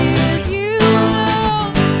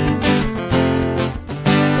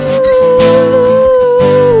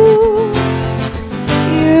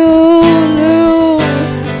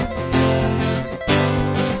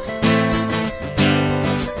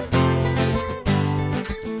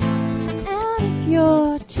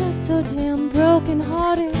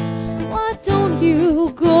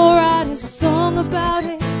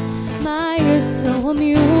My ears so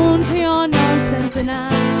immune to your nonsense, and I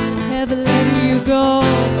never let you go.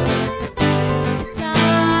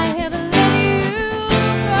 I never let you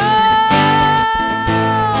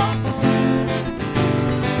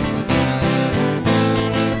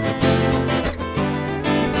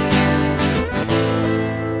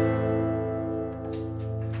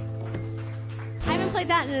I haven't played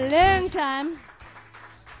that in a long time.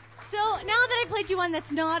 So now that I played you one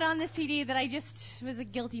that's not on the CD that I just was a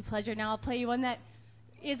guilty pleasure, now I'll play you one that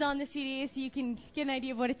is on the CD so you can get an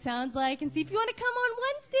idea of what it sounds like and see if you want to come on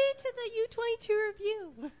Wednesday to the U22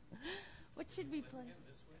 review. What should we play?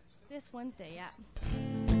 This Wednesday, yeah.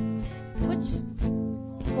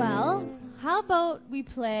 Well, how about we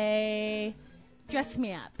play Dress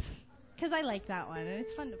Me Up? Because I like that one and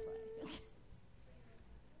it's fun to play.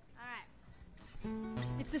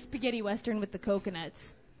 It's the spaghetti western with the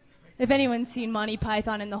coconuts. If anyone's seen Monty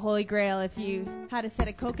Python and the Holy Grail, if you had a set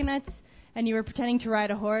of coconuts and you were pretending to ride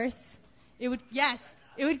a horse, it would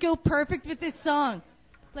go perfect with this song.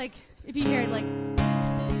 Like, if you hear it, like...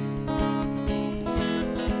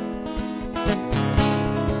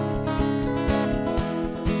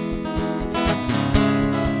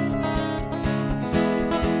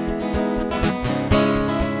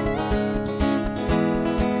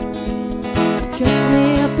 Dress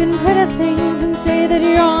me up in pretty things and say that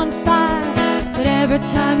you're on fire. But every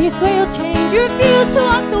time you swear you'll change, you refuse to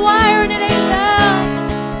walk the wire, and it ain't love.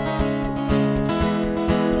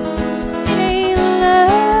 It ain't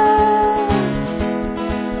love.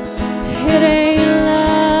 It ain't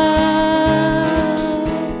love.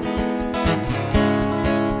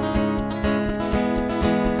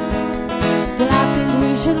 Well, I think we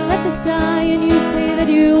should let this die, and you say that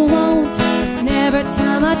you won't. And every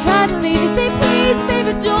time I try to leave, you say, please,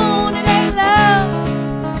 baby, don't. It ain't love.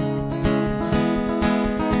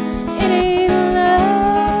 It ain't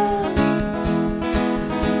love.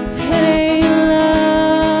 It ain't love.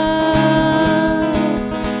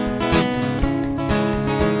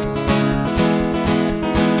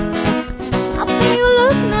 I think you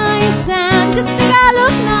look nice and just think I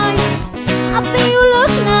look nice. I think you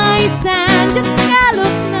look nice and just think I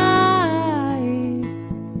look nice.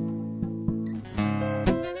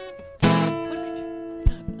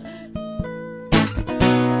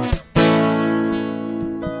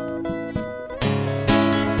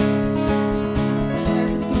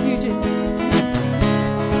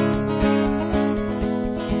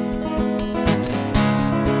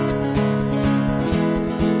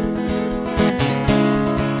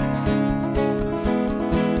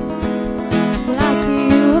 Well, I see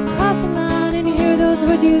you across the line and hear those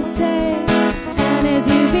words you say. And as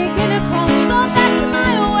you begin to call me, go back to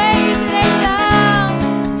my ways. It ain't love.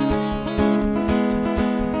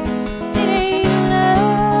 It ain't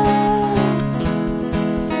love.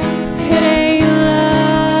 It ain't love.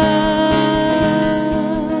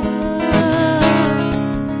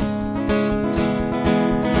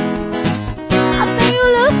 I think you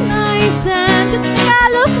look nice and just think I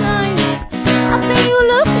look nice. I think you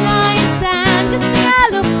look nice and just think I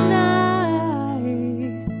look nice.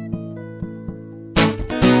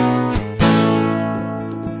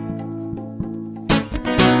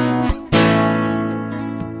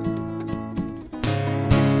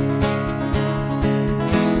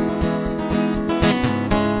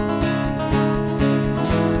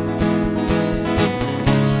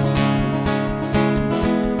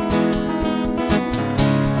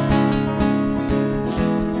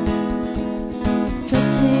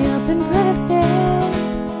 Dress me up in pretty things.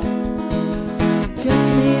 Dress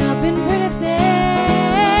me up in pretty things.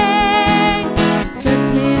 Dress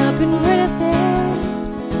me up in pretty things.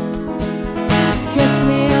 Dress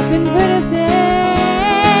me up in pretty things.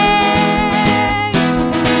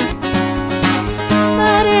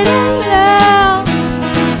 But it ain't love.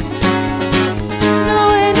 No,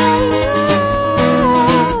 it ain't love.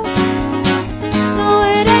 No,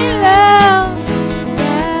 it ain't love.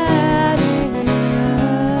 That ain't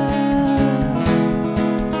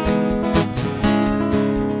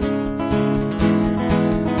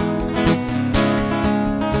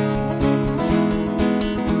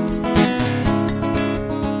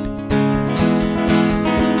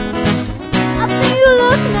I think you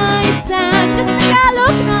look nice and just think I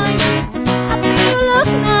look nice. I think you look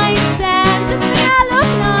nice and just think I look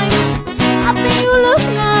nice. I think you look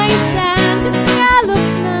nice and just think I look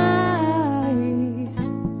nice.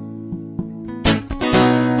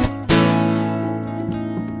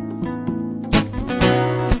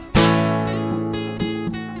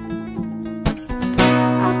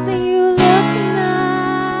 I think you look nice.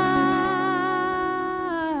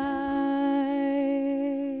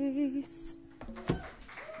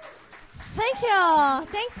 Thank you.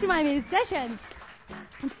 Thanks to my musicians.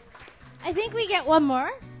 I think we get one more.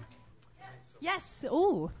 Yes.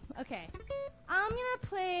 Ooh. Okay. I'm gonna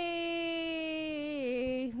play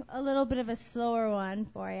a little bit of a slower one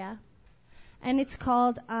for you, and it's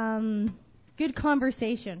called "Good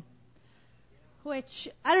Conversation." Which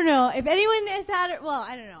I don't know if anyone has had it. Well,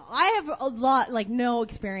 I don't know. I have a lot, like no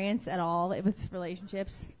experience at all with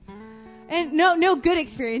relationships, and no good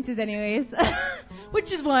experiences, anyways.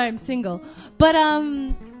 Which is why I'm single. But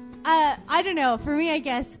I don't know. For me, I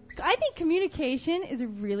guess I think communication is a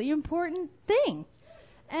really important thing.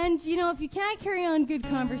 And, you know, if you can't carry on good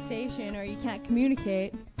conversation or you can't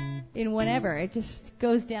communicate in whatever, it just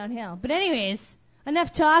goes downhill. But anyways,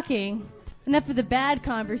 enough talking, enough of the bad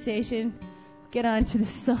conversation. Get on to the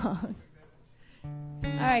song.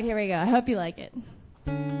 All right, here we go. I hope you like it.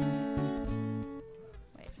 Wait,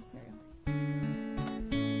 here we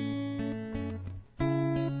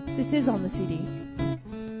go. This is on the CD.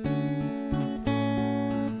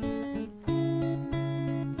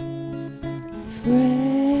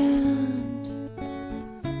 Friend,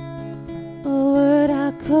 a word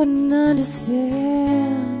I couldn't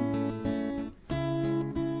understand.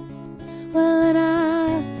 Well, and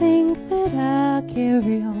I think that I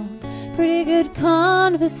carry on pretty good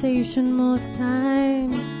conversation most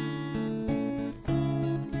times,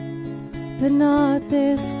 but not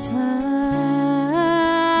this time.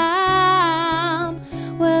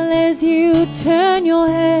 Well, as you turn your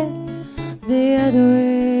head the other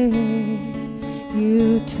way,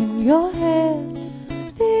 you turn your head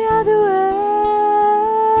the other way.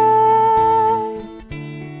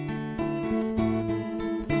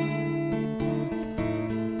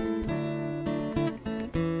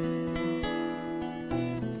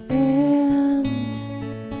 And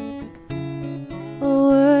a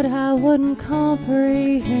word I wouldn't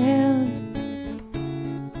comprehend.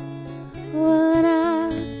 Well, and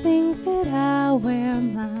I think that I wear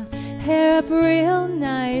my hair up real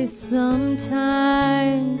nice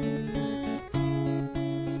sometimes,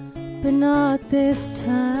 but not this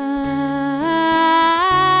time.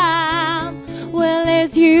 Well,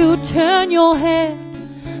 as you turn your head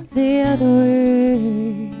the other way,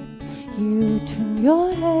 you turn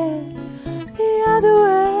your head the other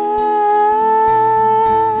way.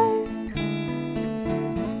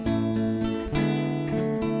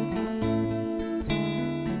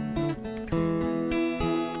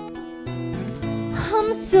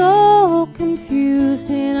 I'm so confused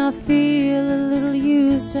and I feel a little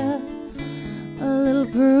used up, a little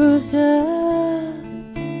bruised up.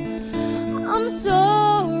 I'm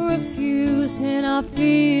so refused and I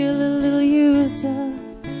feel a little used up,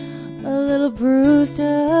 a little bruised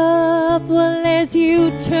up. Well, as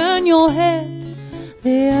you turn your head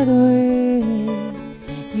the other way,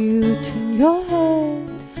 you turn your head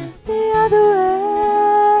the other way.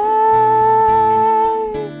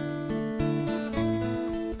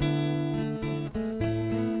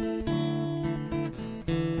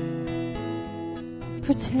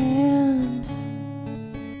 Pretend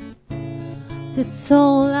that's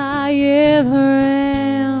all I ever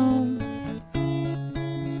am.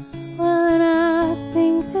 Well, and I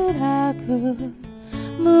think that I could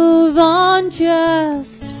move on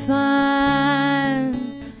just fine.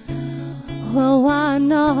 Well, why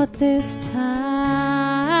not this time?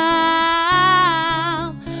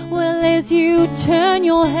 Well, as you turn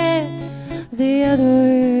your head the other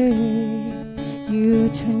way, you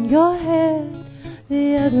turn your head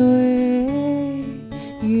the other way,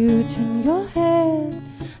 you turn your head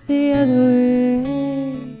the other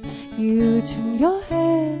way, you turn your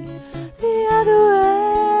head the other way.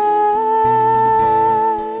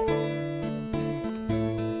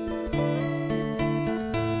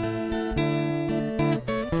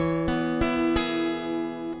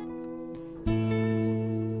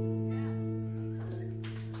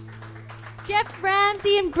 Jeff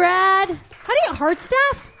Ramsey and Brad, how do you heart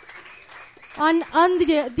staff? On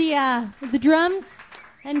the drums,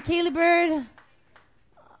 and Kaylee Bird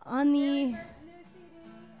on the.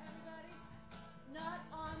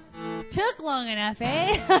 Took long enough,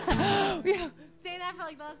 eh? We've been saying that for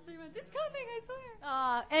like the last 3 months. It's coming, I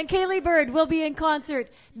swear. And Kaylee Bird will be in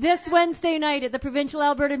concert this Wednesday night at the Provincial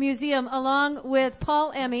Alberta Museum, along with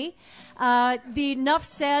Paul Emmy, the Nuff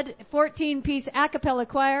Said 14-piece a cappella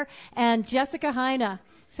choir, and Jessica Heine.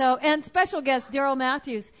 So, and special guest Daryl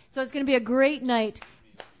Matthews. So it's going to be a great night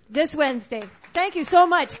this Wednesday. Thank you so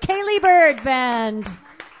much, Kaylee Bird Band.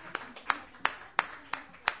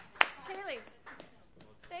 Kaylee.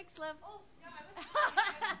 Thanks, love.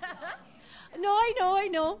 No, I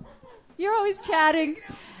know. You're always chatting.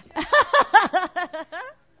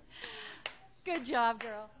 Good job,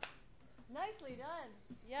 girl. Nicely done.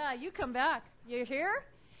 Yeah, you come back. You're here?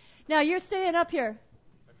 Now you're staying up here.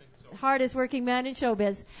 I think so. Hardest working man in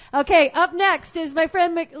showbiz. Okay, up next is my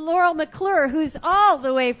friend Laurel McClure, who's all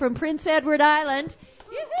the way from Prince Edward Island.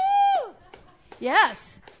 Yoo-hoo!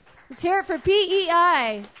 Yes. Let's hear it for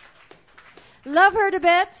PEI. Love her to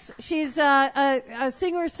bits. She's a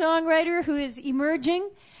singer-songwriter who is emerging,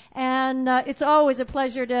 and it's always a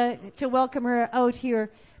pleasure to welcome her out here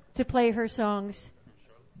to play her songs.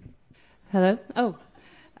 Hello? Oh,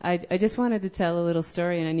 I just wanted to tell a little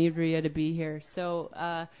story, and I need Rhea to be here. So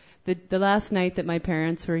the last night that my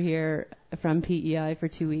parents were here from PEI for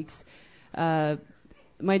 2 weeks, my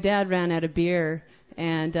dad ran out of beer,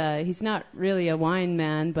 and he's not really a wine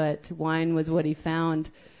man, but wine was what he found.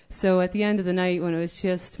 So at the end of the night, when it was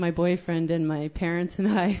just my boyfriend and my parents and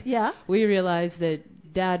I, we realized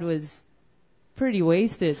that Dad was pretty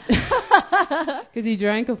wasted because he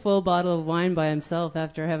drank a full bottle of wine by himself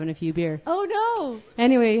after having a few beer. Oh, no.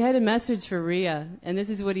 Anyway, he had a message for Rhea, and this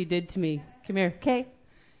is what he did to me. Come here. Okay.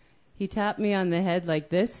 He tapped me on the head like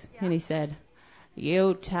this, and he said,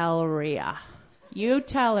 "You tell Rhea. You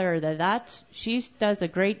tell her that she does a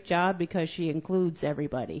great job because she includes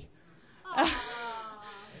everybody."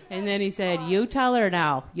 And then he said, "You tell her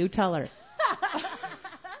now. You tell her."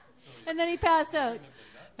 And then he passed out.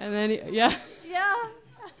 And then, yeah.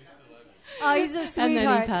 Oh, he's a sweetheart. And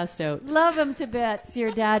then he passed out. Love him to bits,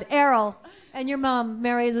 your dad, Errol, and your mom,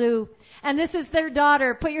 Mary Lou. And this is their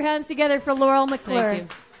daughter. Put your hands together for Laurel McClure.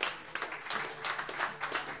 Thank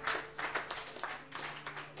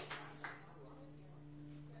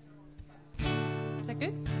you. Is that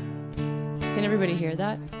good? Can everybody hear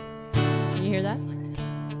that? Can you hear that?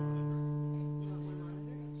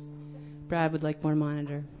 Brad would like more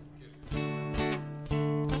monitor.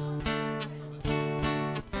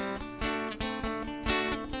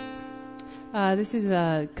 This is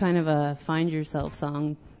a kind of a Find Yourself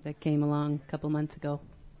song that came along a couple months ago.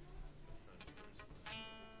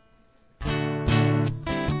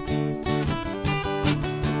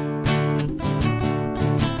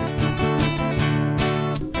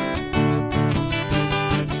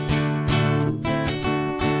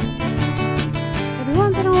 Every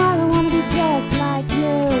once in a while I want to be just like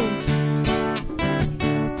you.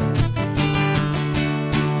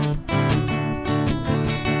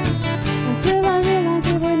 Until I realize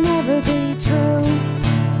it would never be true.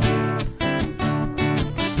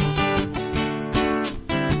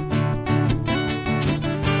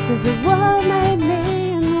 Cause the world made me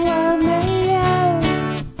and the world made you.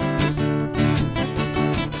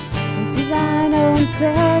 Until I know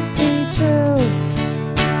himself be true.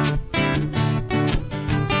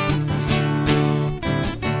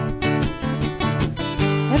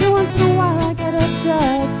 Every once in a while I get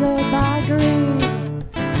abducted by greed.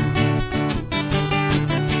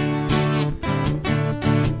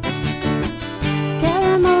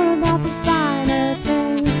 Care more about the finer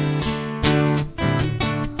things.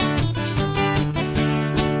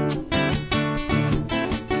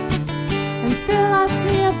 Until I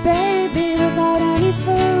see a baby without any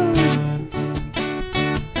food.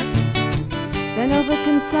 Then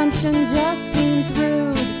overconsumption just seems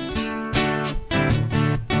rude.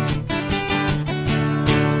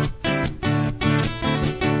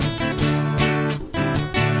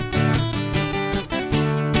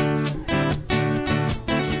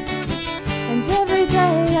 And every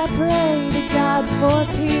day I pray to God for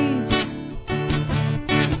peace.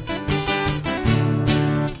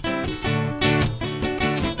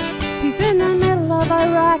 Peace in the middle of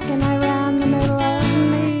Iraq and Iran, the middle of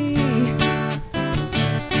me.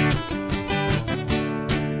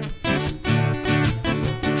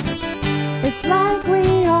 It's like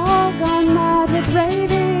we all gone mad with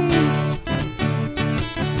rabies.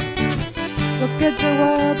 Look at the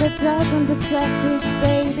world that doesn't protect its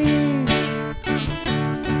babies.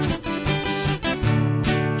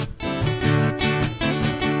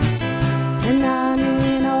 And I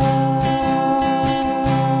mean all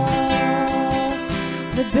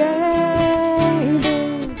the babies.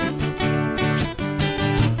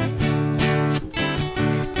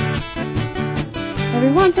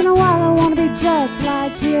 Every once in a while I want to be just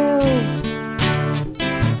like you.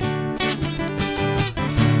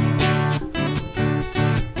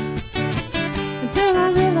 Until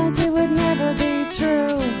I realize it would never be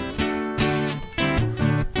true.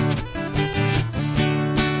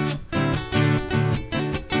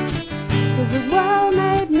 Cause the world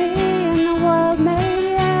made me and the world made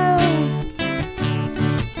you.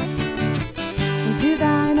 And to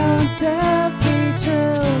thine own self be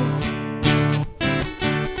true.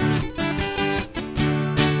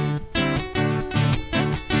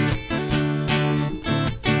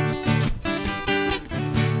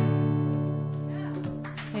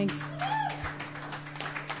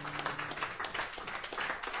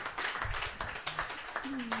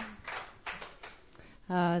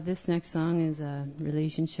 This next song is a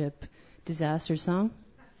relationship disaster song.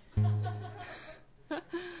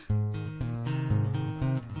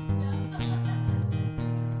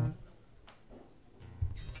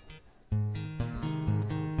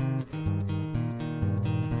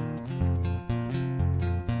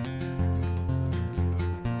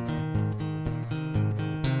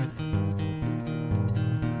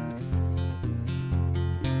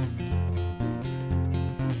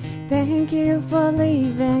 Thank you for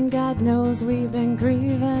leaving. God knows we've been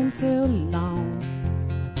grieving too long.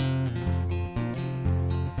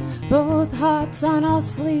 Both hearts on our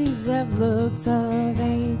sleeves have looks of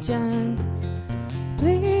ancient.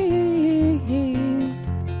 Please,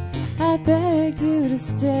 I begged you to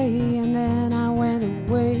stay, and then I went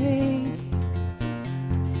away.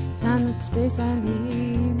 Found the space I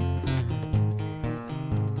need.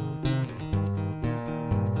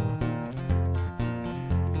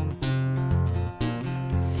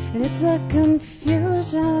 And it's a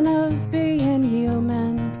confusion of being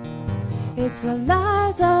human. It's a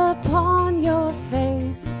lies upon your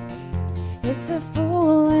face. It's a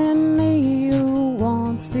fool in me who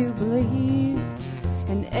wants to believe.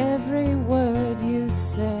 And every word you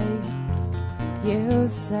say, you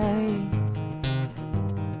say,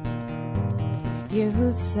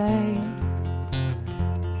 you say.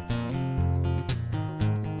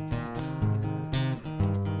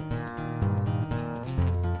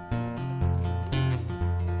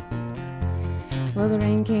 Well, the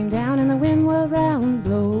rain came down and the wind whirled round,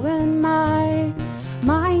 blowing my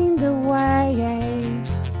mind away.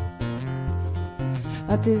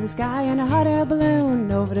 Up to the sky in a hot air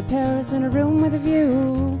balloon, over to Paris in a room with a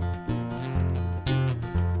view.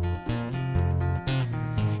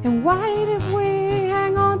 And why did we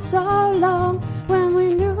hang on so long when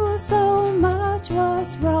we knew so much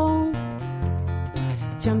was wrong?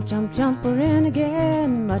 Jump, jump, jump, we're in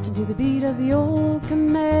again, marching to the beat of the old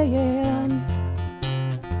command.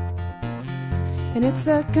 And it's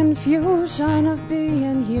a confusion of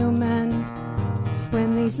being human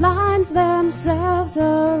when these lines themselves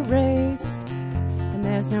erase. And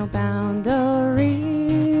there's no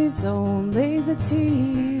boundaries, only the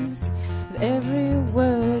tease of every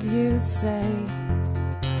word you say,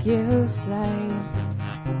 you say.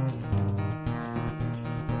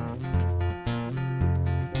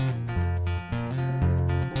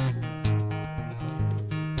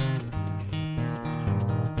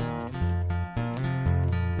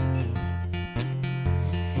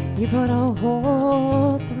 You put a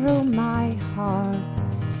hole through my heart.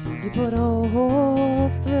 You put a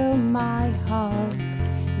hole through my heart.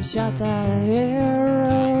 You shot that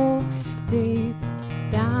arrow deep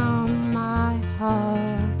down my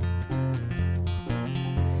heart.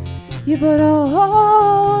 You put a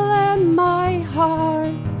hole in my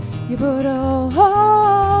heart. You put a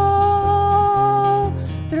hole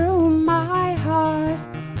through my heart.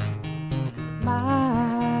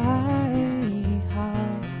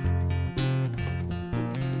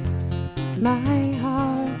 My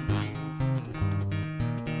heart.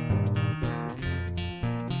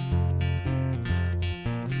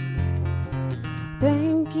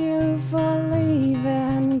 Thank you for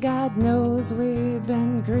leaving. God knows we've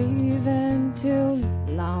been grieving too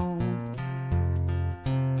long.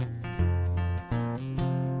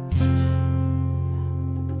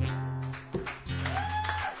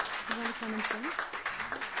 You want to come and sing?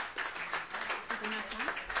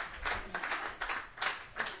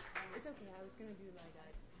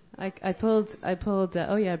 I pulled,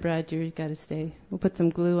 oh yeah, Brad, you've got to stay. We'll put some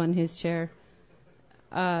glue on his chair.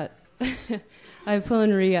 I'm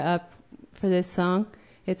pulling Rhea up for this song.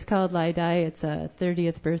 It's called Lie Die. It's a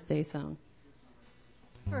 30th birthday song.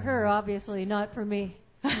 For her, obviously, not for me.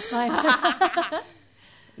 No,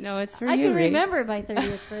 it's for I you, can Rhea. remember my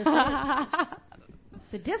 30th birthday.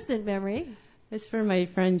 It's a distant memory. It's for my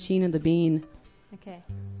friend Sheena the Bean. Okay.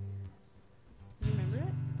 You remember it?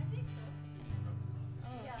 I think so. Oh,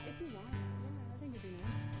 yeah. If you want. Yeah, I think it'd be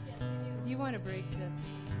nice. Yes, we do. If you want a break to...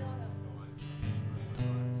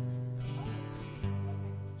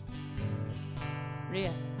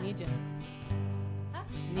 Rhea, need you. Huh?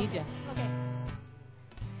 Need you. Okay.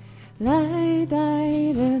 Lie,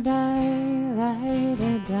 die, da, die, lie,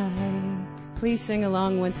 da, die. Please sing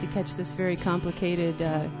along once you catch this very complicated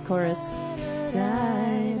chorus.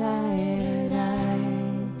 Die, die,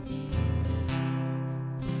 die.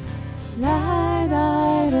 Lie,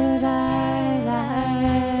 die, da, die,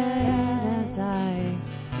 lie, da, die.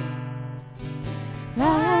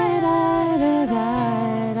 Lie, die, da,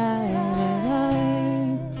 die, die, die.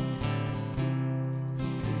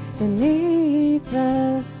 Beneath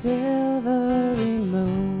the silvery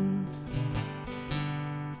moon,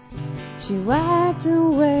 She wiped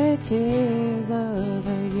away tears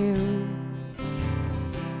over you.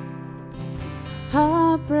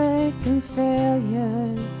 Heartbreak and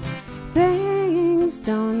failures, things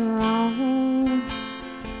done wrong,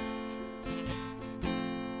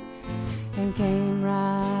 and came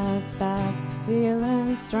right back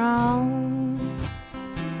feeling strong.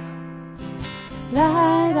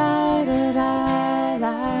 Lie, lie, da, die,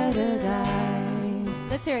 lie, da, die.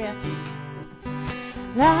 Let's hear ya.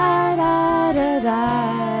 Lie, lie, da,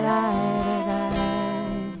 die, lie, da, die.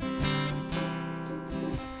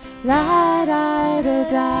 Lie, lie, da,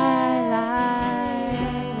 die, lie,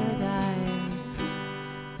 da, die.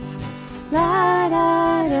 Lie,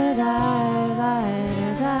 lie, da, die, lie, da,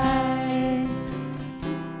 die.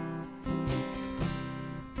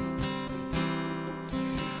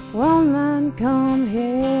 Woman, come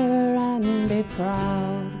here and be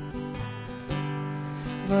proud.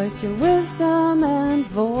 Voice your wisdom and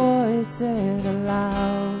voice it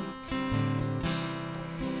aloud.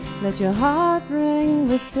 Let your heart ring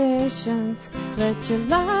with patience. Let your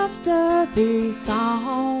laughter be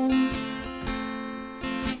song.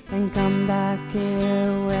 And come back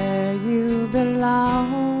here where you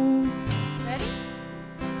belong. Ready?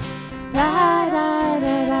 Lie, lie,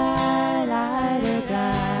 da, lie, lie, da,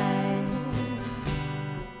 die.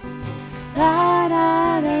 Lie,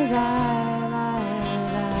 lie, da, lie, lie,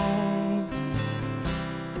 lie.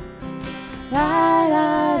 Lie,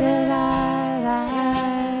 lie, da, lie, lie,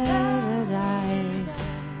 da, die.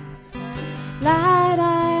 Lie,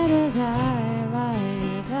 lie, da, die,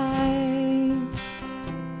 lie, die.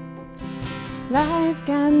 Life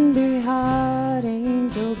can be hard,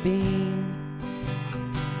 angel beam.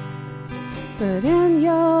 But in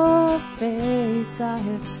your face I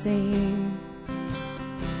have seen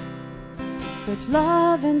such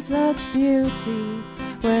love and such beauty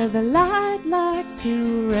where the light likes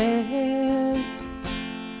to rest.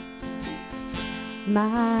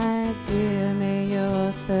 My dear, may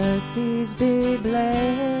your 30s be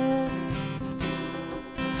blessed.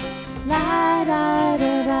 Lie, lie,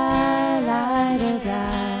 da, die, lie, da,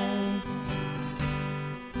 die.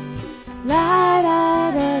 Lie,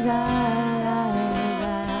 lie, da, die, lie, da,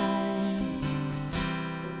 die.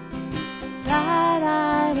 Lie,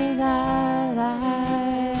 lie, da, die, lie,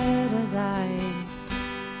 da, die.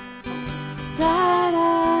 Lie,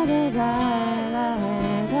 lie, da, die, lie,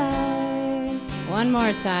 da, die. One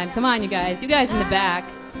more time. Come on, you guys. You guys in the back.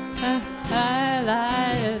 Lie,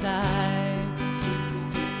 lie, da, die.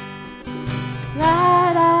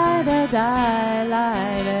 Lie, lie, da, die,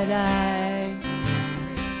 lie, da, die.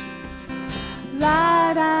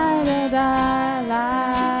 Lie, lie, da, die, lie,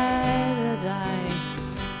 da, die.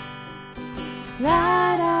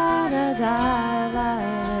 Lie, lie, da, die, lie,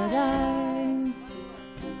 da, die.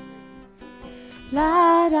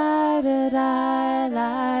 Lie, lie, da, die,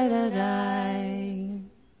 lie, da, die.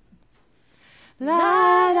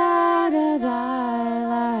 Lie, lie, da, die,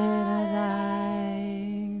 lie, da, die.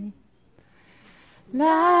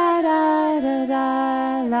 Lie, lie, da,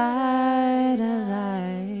 die, lie, da,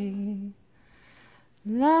 die.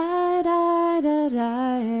 Lie, lie, da,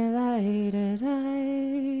 die, lie, da, die.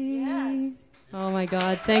 Yes. Oh my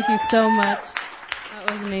God, thank you so much. That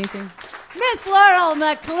was amazing. Miss Laurel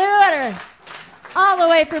McClure, all the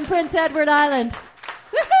way from Prince Edward Island.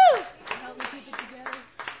 Woohoo!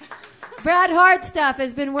 Brad Hardstaff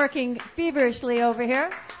has been working feverishly over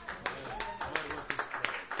here.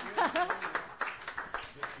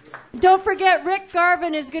 Don't forget, Rick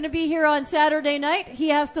Garvin is going to be here on Saturday night. He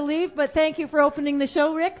has to leave, but thank you for opening the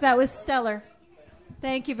show, Rick. That was stellar.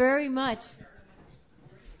 Thank you very much.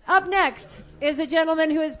 Up next is a gentleman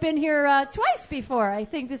who has been here twice before. I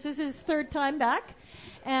think this is his third time back.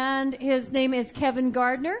 And his name is Kevin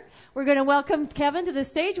Gardner. We're going to welcome Kevin to the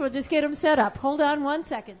stage. We'll just get him set up. Hold on 1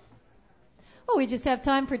 second. Oh, we just have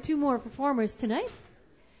time for 2 more performers tonight.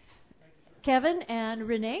 Kevin and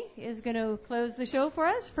Renee is going to close the show for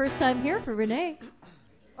us. First time here for Renee.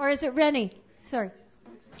 Or is it Rennie? Sorry.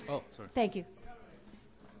 Oh, sorry. Thank you.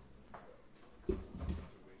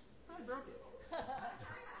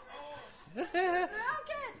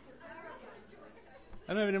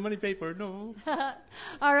 I don't have any money paper, no.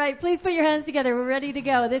 All right, please put your hands together. We're ready to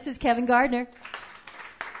go. This is Kevin Gardner.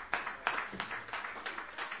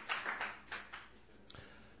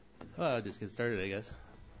 Well, I'll just get started, I guess.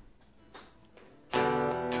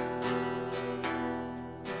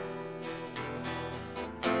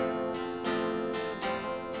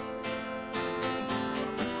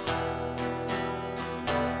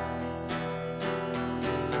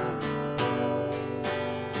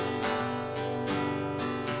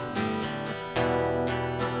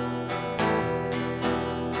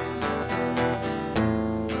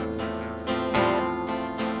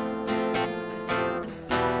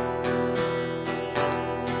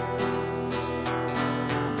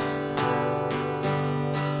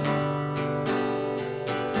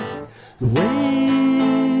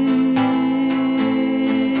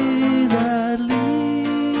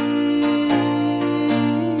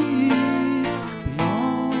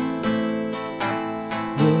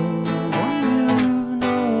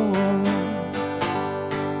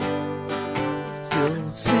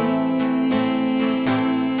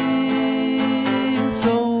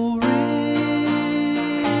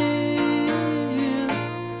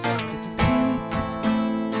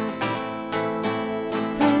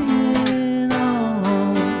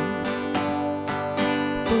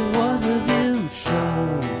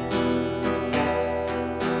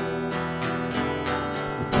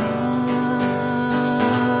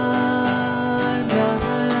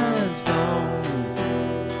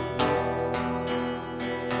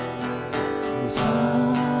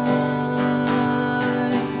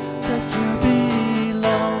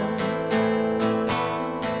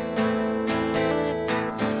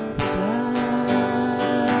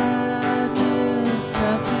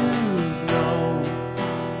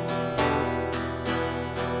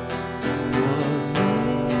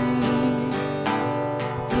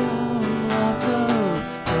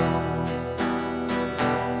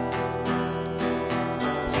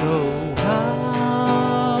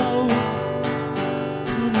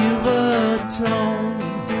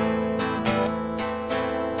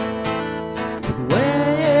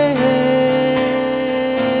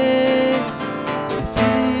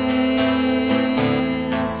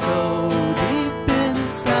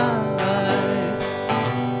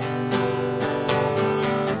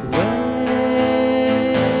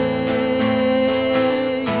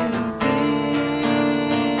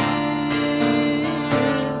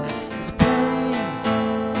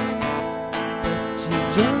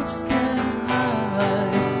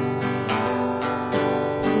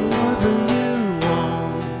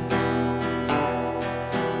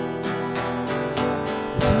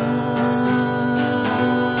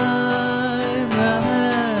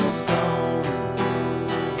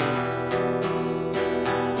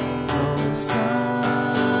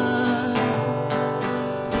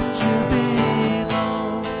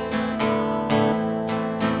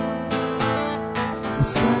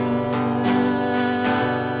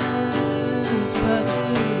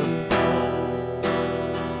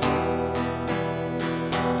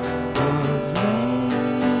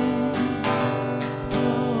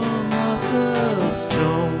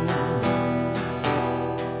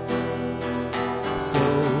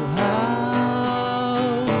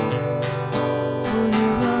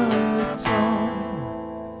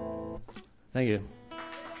 Thank you.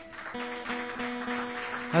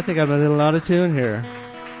 I think I'm a little out of tune here.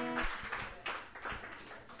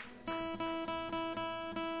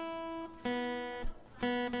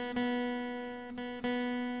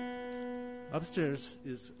 Upstairs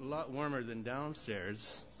is a lot warmer than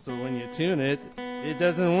downstairs, so when you tune it, it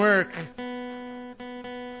doesn't work.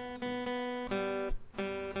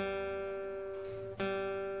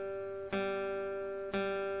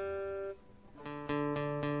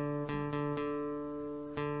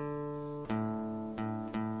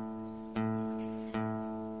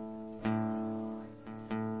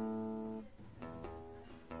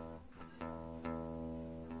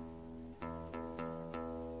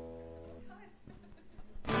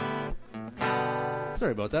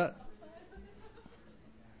 Sorry about that.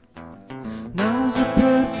 Now's the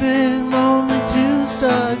perfect moment to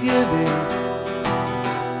start giving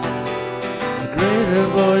a greater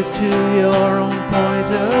voice to your own point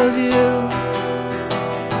of view.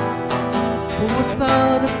 But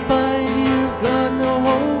without a fight, you've got no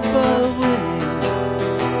hope of winning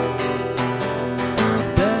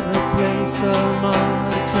a better place among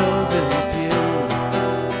the chosen few.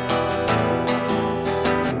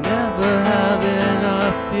 You never have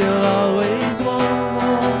enough, you'll always want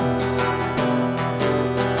more.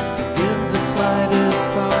 Give the slightest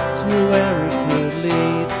thought to where it could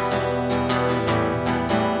lead.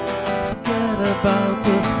 Forget about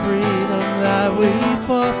the freedom that we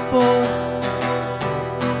fought for.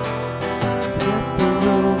 Forget the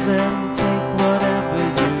rules and take whatever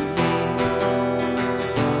you need.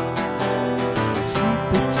 Just keep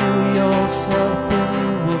it to yourself and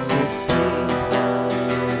you will succeed.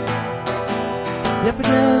 Yeah,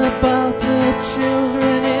 forget about the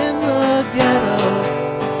children in the ghetto.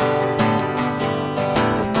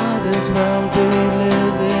 You might as well be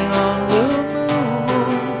living on the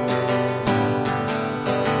moon.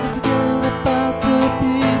 Forget about the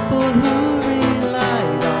people who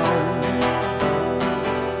relied on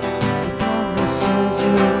the promises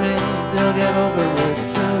you made. They'll get over it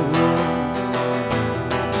soon.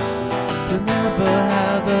 You'll never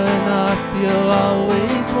have enough, you'll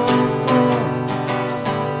always want more.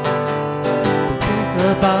 Think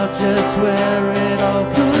about just where it all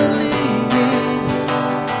could lead.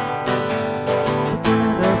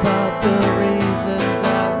 Forget about the reasons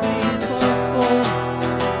that we fought for.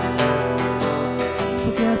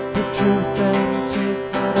 Forget the truth and take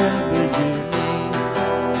whatever you need.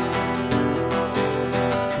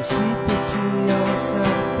 Just keep it to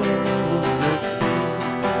yourself and you will succeed.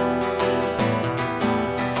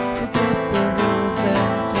 Forget the rules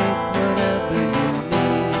and take whatever you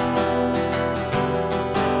need.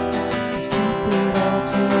 Just keep it all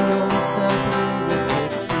to yourself and you will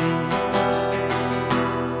succeed.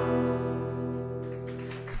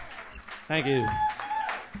 Thank you.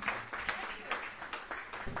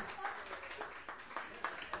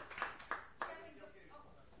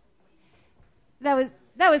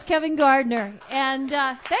 That was Kevin Gardner, and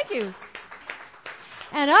thank you.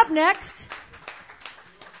 And up next,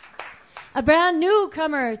 a brand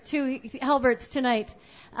newcomer to Halbert's tonight,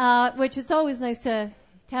 which it's always nice to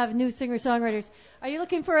have new singer-songwriters. Are you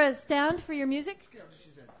looking for a stand for your music?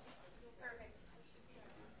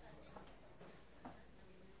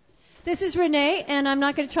 This is Renee, and I'm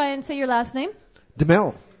not going to try and say your last name.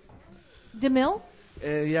 DeMille. DeMille?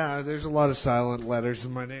 Yeah, there's a lot of silent letters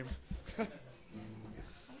in my name.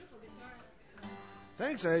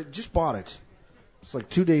 Thanks, I just bought it. It's like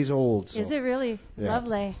 2 days old. So. Is it really? Yeah.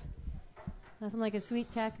 Lovely. Nothing like a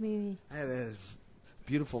sweet tack maybe. I had a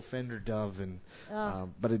beautiful Fender Dove,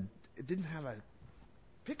 but it didn't have a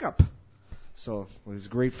pickup. So it was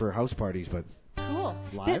great for house parties, but cool.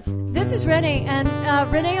 Live? This is Renee, and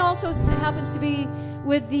Renee also happens to be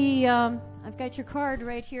with the... I've got your card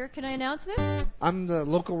right here. Can I announce this? I'm the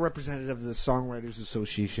local representative of the Songwriters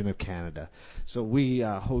Association of Canada. So we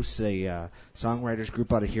host a songwriters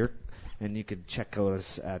group out of here, and you can check out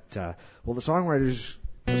us at, the Songwriters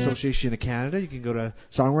Association of Canada. You can go to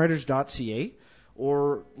songwriters.ca,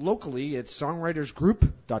 or locally it's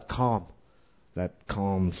songwritersgroup.com. That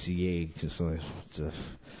com.ca.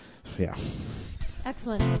 Yeah.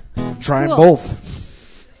 Excellent. Try cool. them both.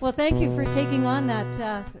 Well, thank you for taking on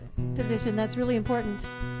that position. That's really important,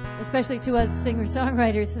 especially to us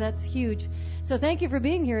singer-songwriters. That's huge. So thank you for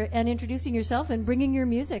being here and introducing yourself and bringing your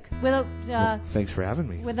music. Thanks for having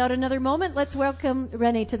me. Without another moment, let's welcome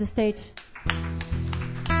Renee to the stage.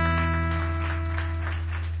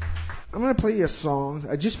 I'm going to play you a song.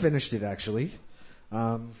 I just finished it, actually.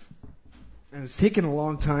 And it's taken a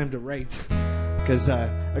long time to write because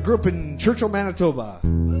I grew up in Churchill, Manitoba,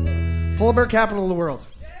 polar bear capital of the world.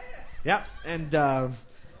 Yeah, and the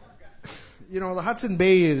Hudson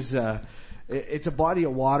Bay is it's a body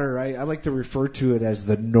of water. I like to refer to it as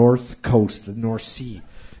the North Coast, the North Sea.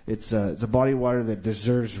 It's a body of water that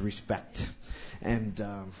deserves respect. And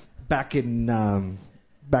back in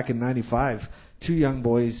 '95, 2 young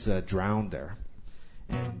boys drowned there,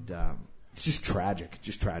 and it's just tragic.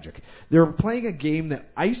 They were playing a game that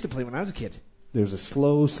I used to play when I was a kid. There was a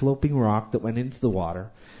slow sloping rock that went into the water,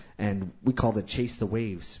 and we called it Chase the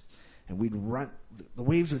Waves. And we'd run, the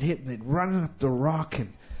waves would hit, and they'd run up the rock,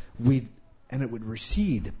 and it would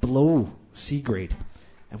recede below sea grade.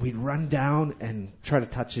 And we'd run down and try to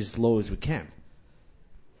touch as low as we can.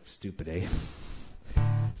 Stupid, eh?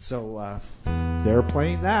 So they were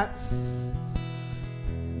playing that. A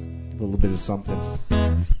little bit of something.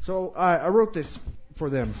 So I wrote this for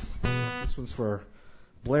them. This one's for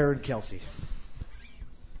Blair and Kelsey.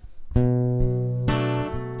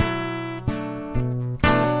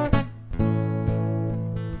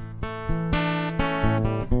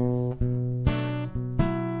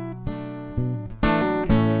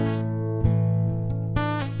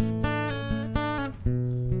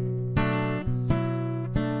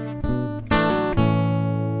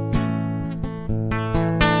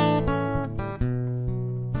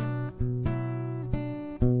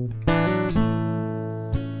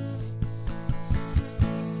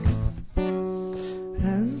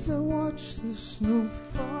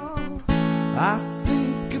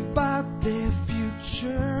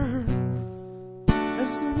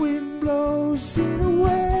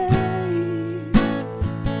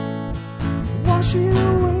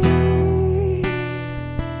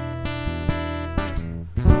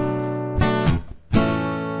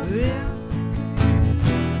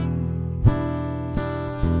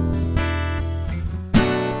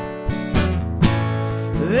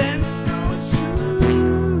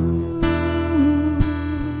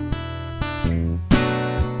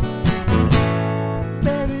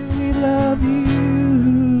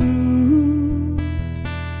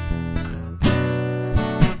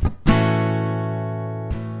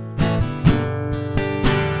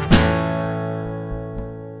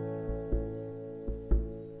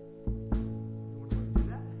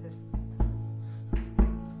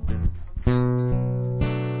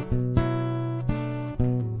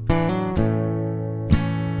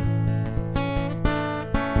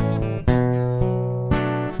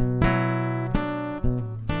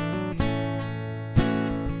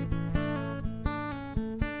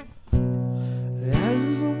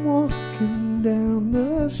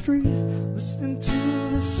 Street, listening to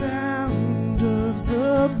the sound of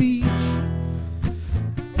the beach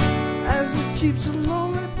as it keeps a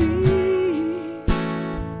lonely beat.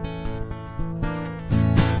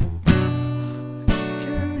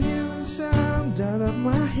 Can hear the sound out of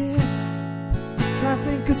my head. Try to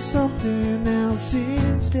think of something else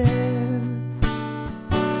instead.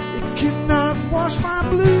 It cannot wash my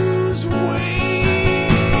blues away.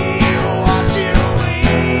 Watching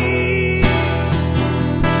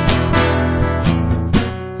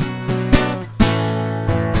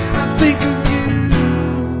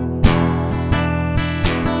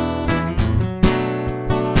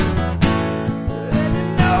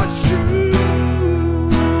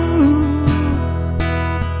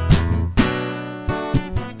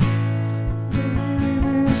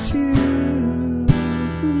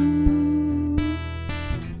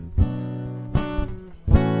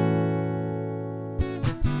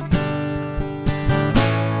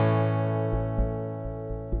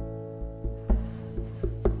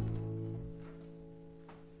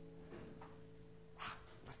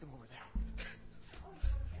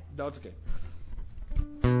No, it's okay.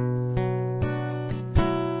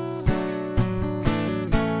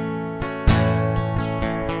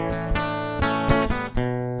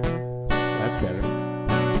 That's better.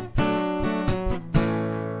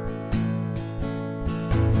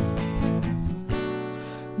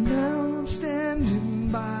 Now I'm standing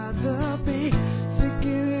by the bay,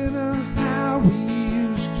 thinking of how we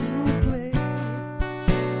used to play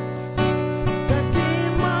that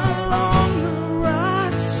game along the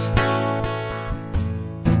rocks.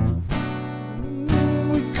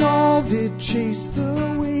 We called it Chase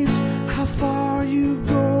the Waves. How far you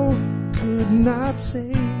go, could not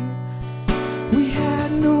say. We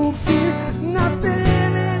had no fear, nothing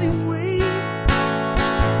anyway.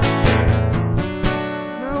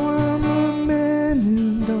 Now I'm a man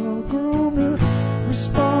and all grown up,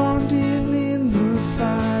 responding in the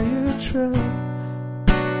fire truck.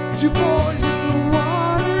 Two boys in the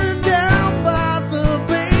water down by the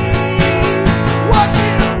bay,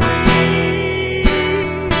 watching rain.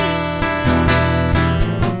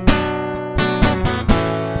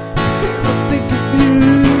 And I think of you.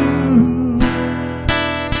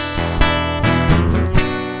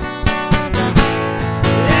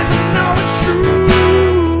 And I know it's true.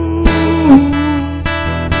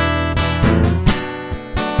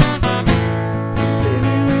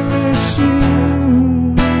 Baby, we miss you.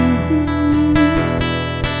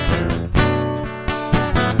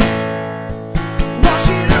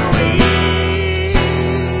 Washing away,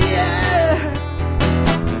 yeah.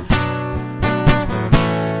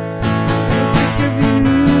 I think of you.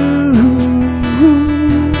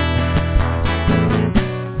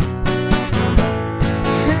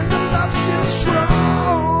 And the love's still strong,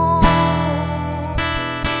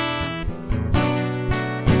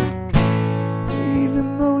 even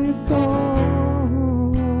though you're gone.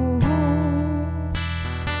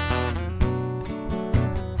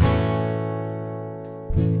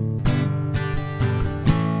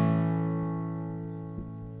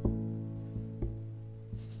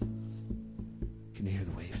 Can you hear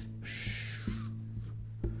the wave?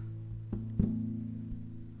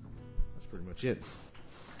 That's pretty much it.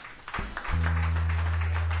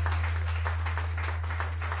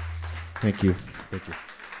 Thank you. Thank you.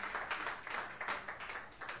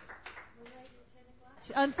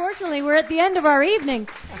 Unfortunately, we're at the end of our evening,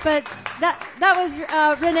 but that was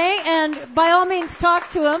Renee, and by all means,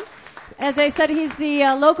 talk to him. As I said, he's the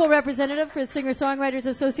local representative for the Singer-Songwriters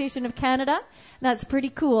Association of Canada. That's pretty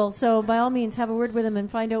cool. So by all means, have a word with him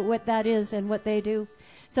and find out what that is and what they do.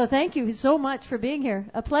 So thank you so much for being here.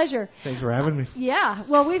 A pleasure. Thanks for having me. Yeah.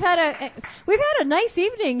 Well, we've had a nice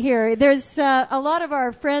evening here. There's a lot of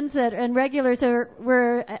our friends and regulars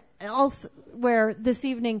were also this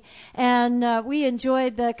evening, and we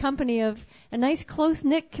enjoyed the company of a nice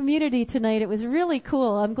close-knit community tonight. It was really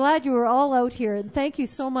cool. I'm glad you were all out here, and thank you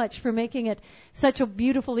so much for making it such a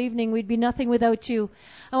beautiful evening. We'd be nothing without you.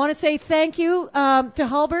 I want to say thank you to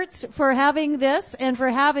Halberts for having this and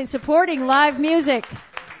for supporting live music.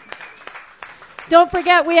 Don't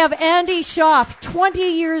forget, we have Andy Schaaf, 20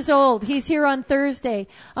 years old. He's here on Thursday.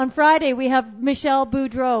 On Friday, we have Michelle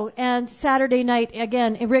Boudreau. And Saturday night,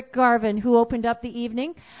 again, Rick Garvin, who opened up the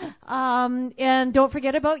evening. And don't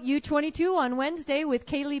forget about U22 on Wednesday with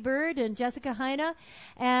Kaylee Bird and Jessica Heine.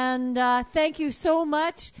 And thank you so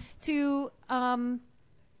much to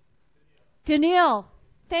Danielle.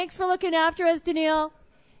 Thanks for looking after us, Danielle.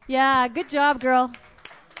 Yeah, good job, girl.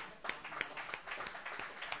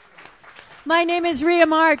 My name is Rhea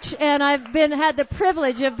March, and I've had the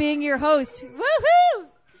privilege of being your host. Woohoo!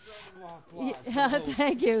 Yeah,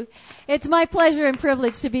 thank you. It's my pleasure and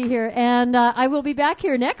privilege to be here, and I will be back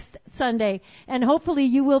here next Sunday, and hopefully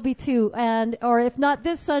you will be too, or if not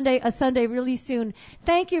this Sunday, a Sunday really soon.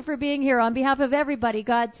 Thank you for being here. On behalf of everybody,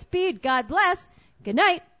 Godspeed, God bless, good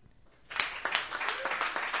night.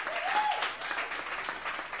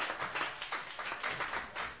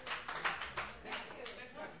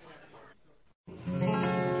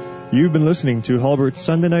 You've been listening to Halbert's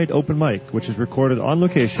Sunday Night Open Mic, which is recorded on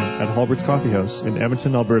location at Halbert's Coffee House in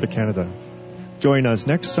Edmonton, Alberta, Canada. Join us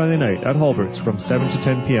next Sunday night at Halbert's from 7 to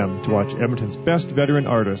 10 p.m. to watch Edmonton's best veteran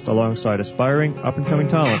artists alongside aspiring, up-and-coming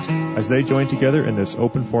talent as they join together in this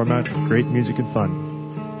open format of great music and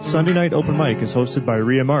fun. Sunday Night Open Mic is hosted by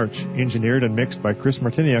Rhea March, engineered and mixed by Chris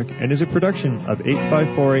Martiniak, and is a production of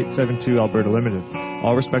 854872 Alberta Limited.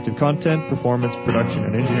 All respected content, performance, production,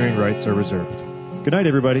 and engineering rights are reserved. Good night,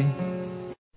 everybody.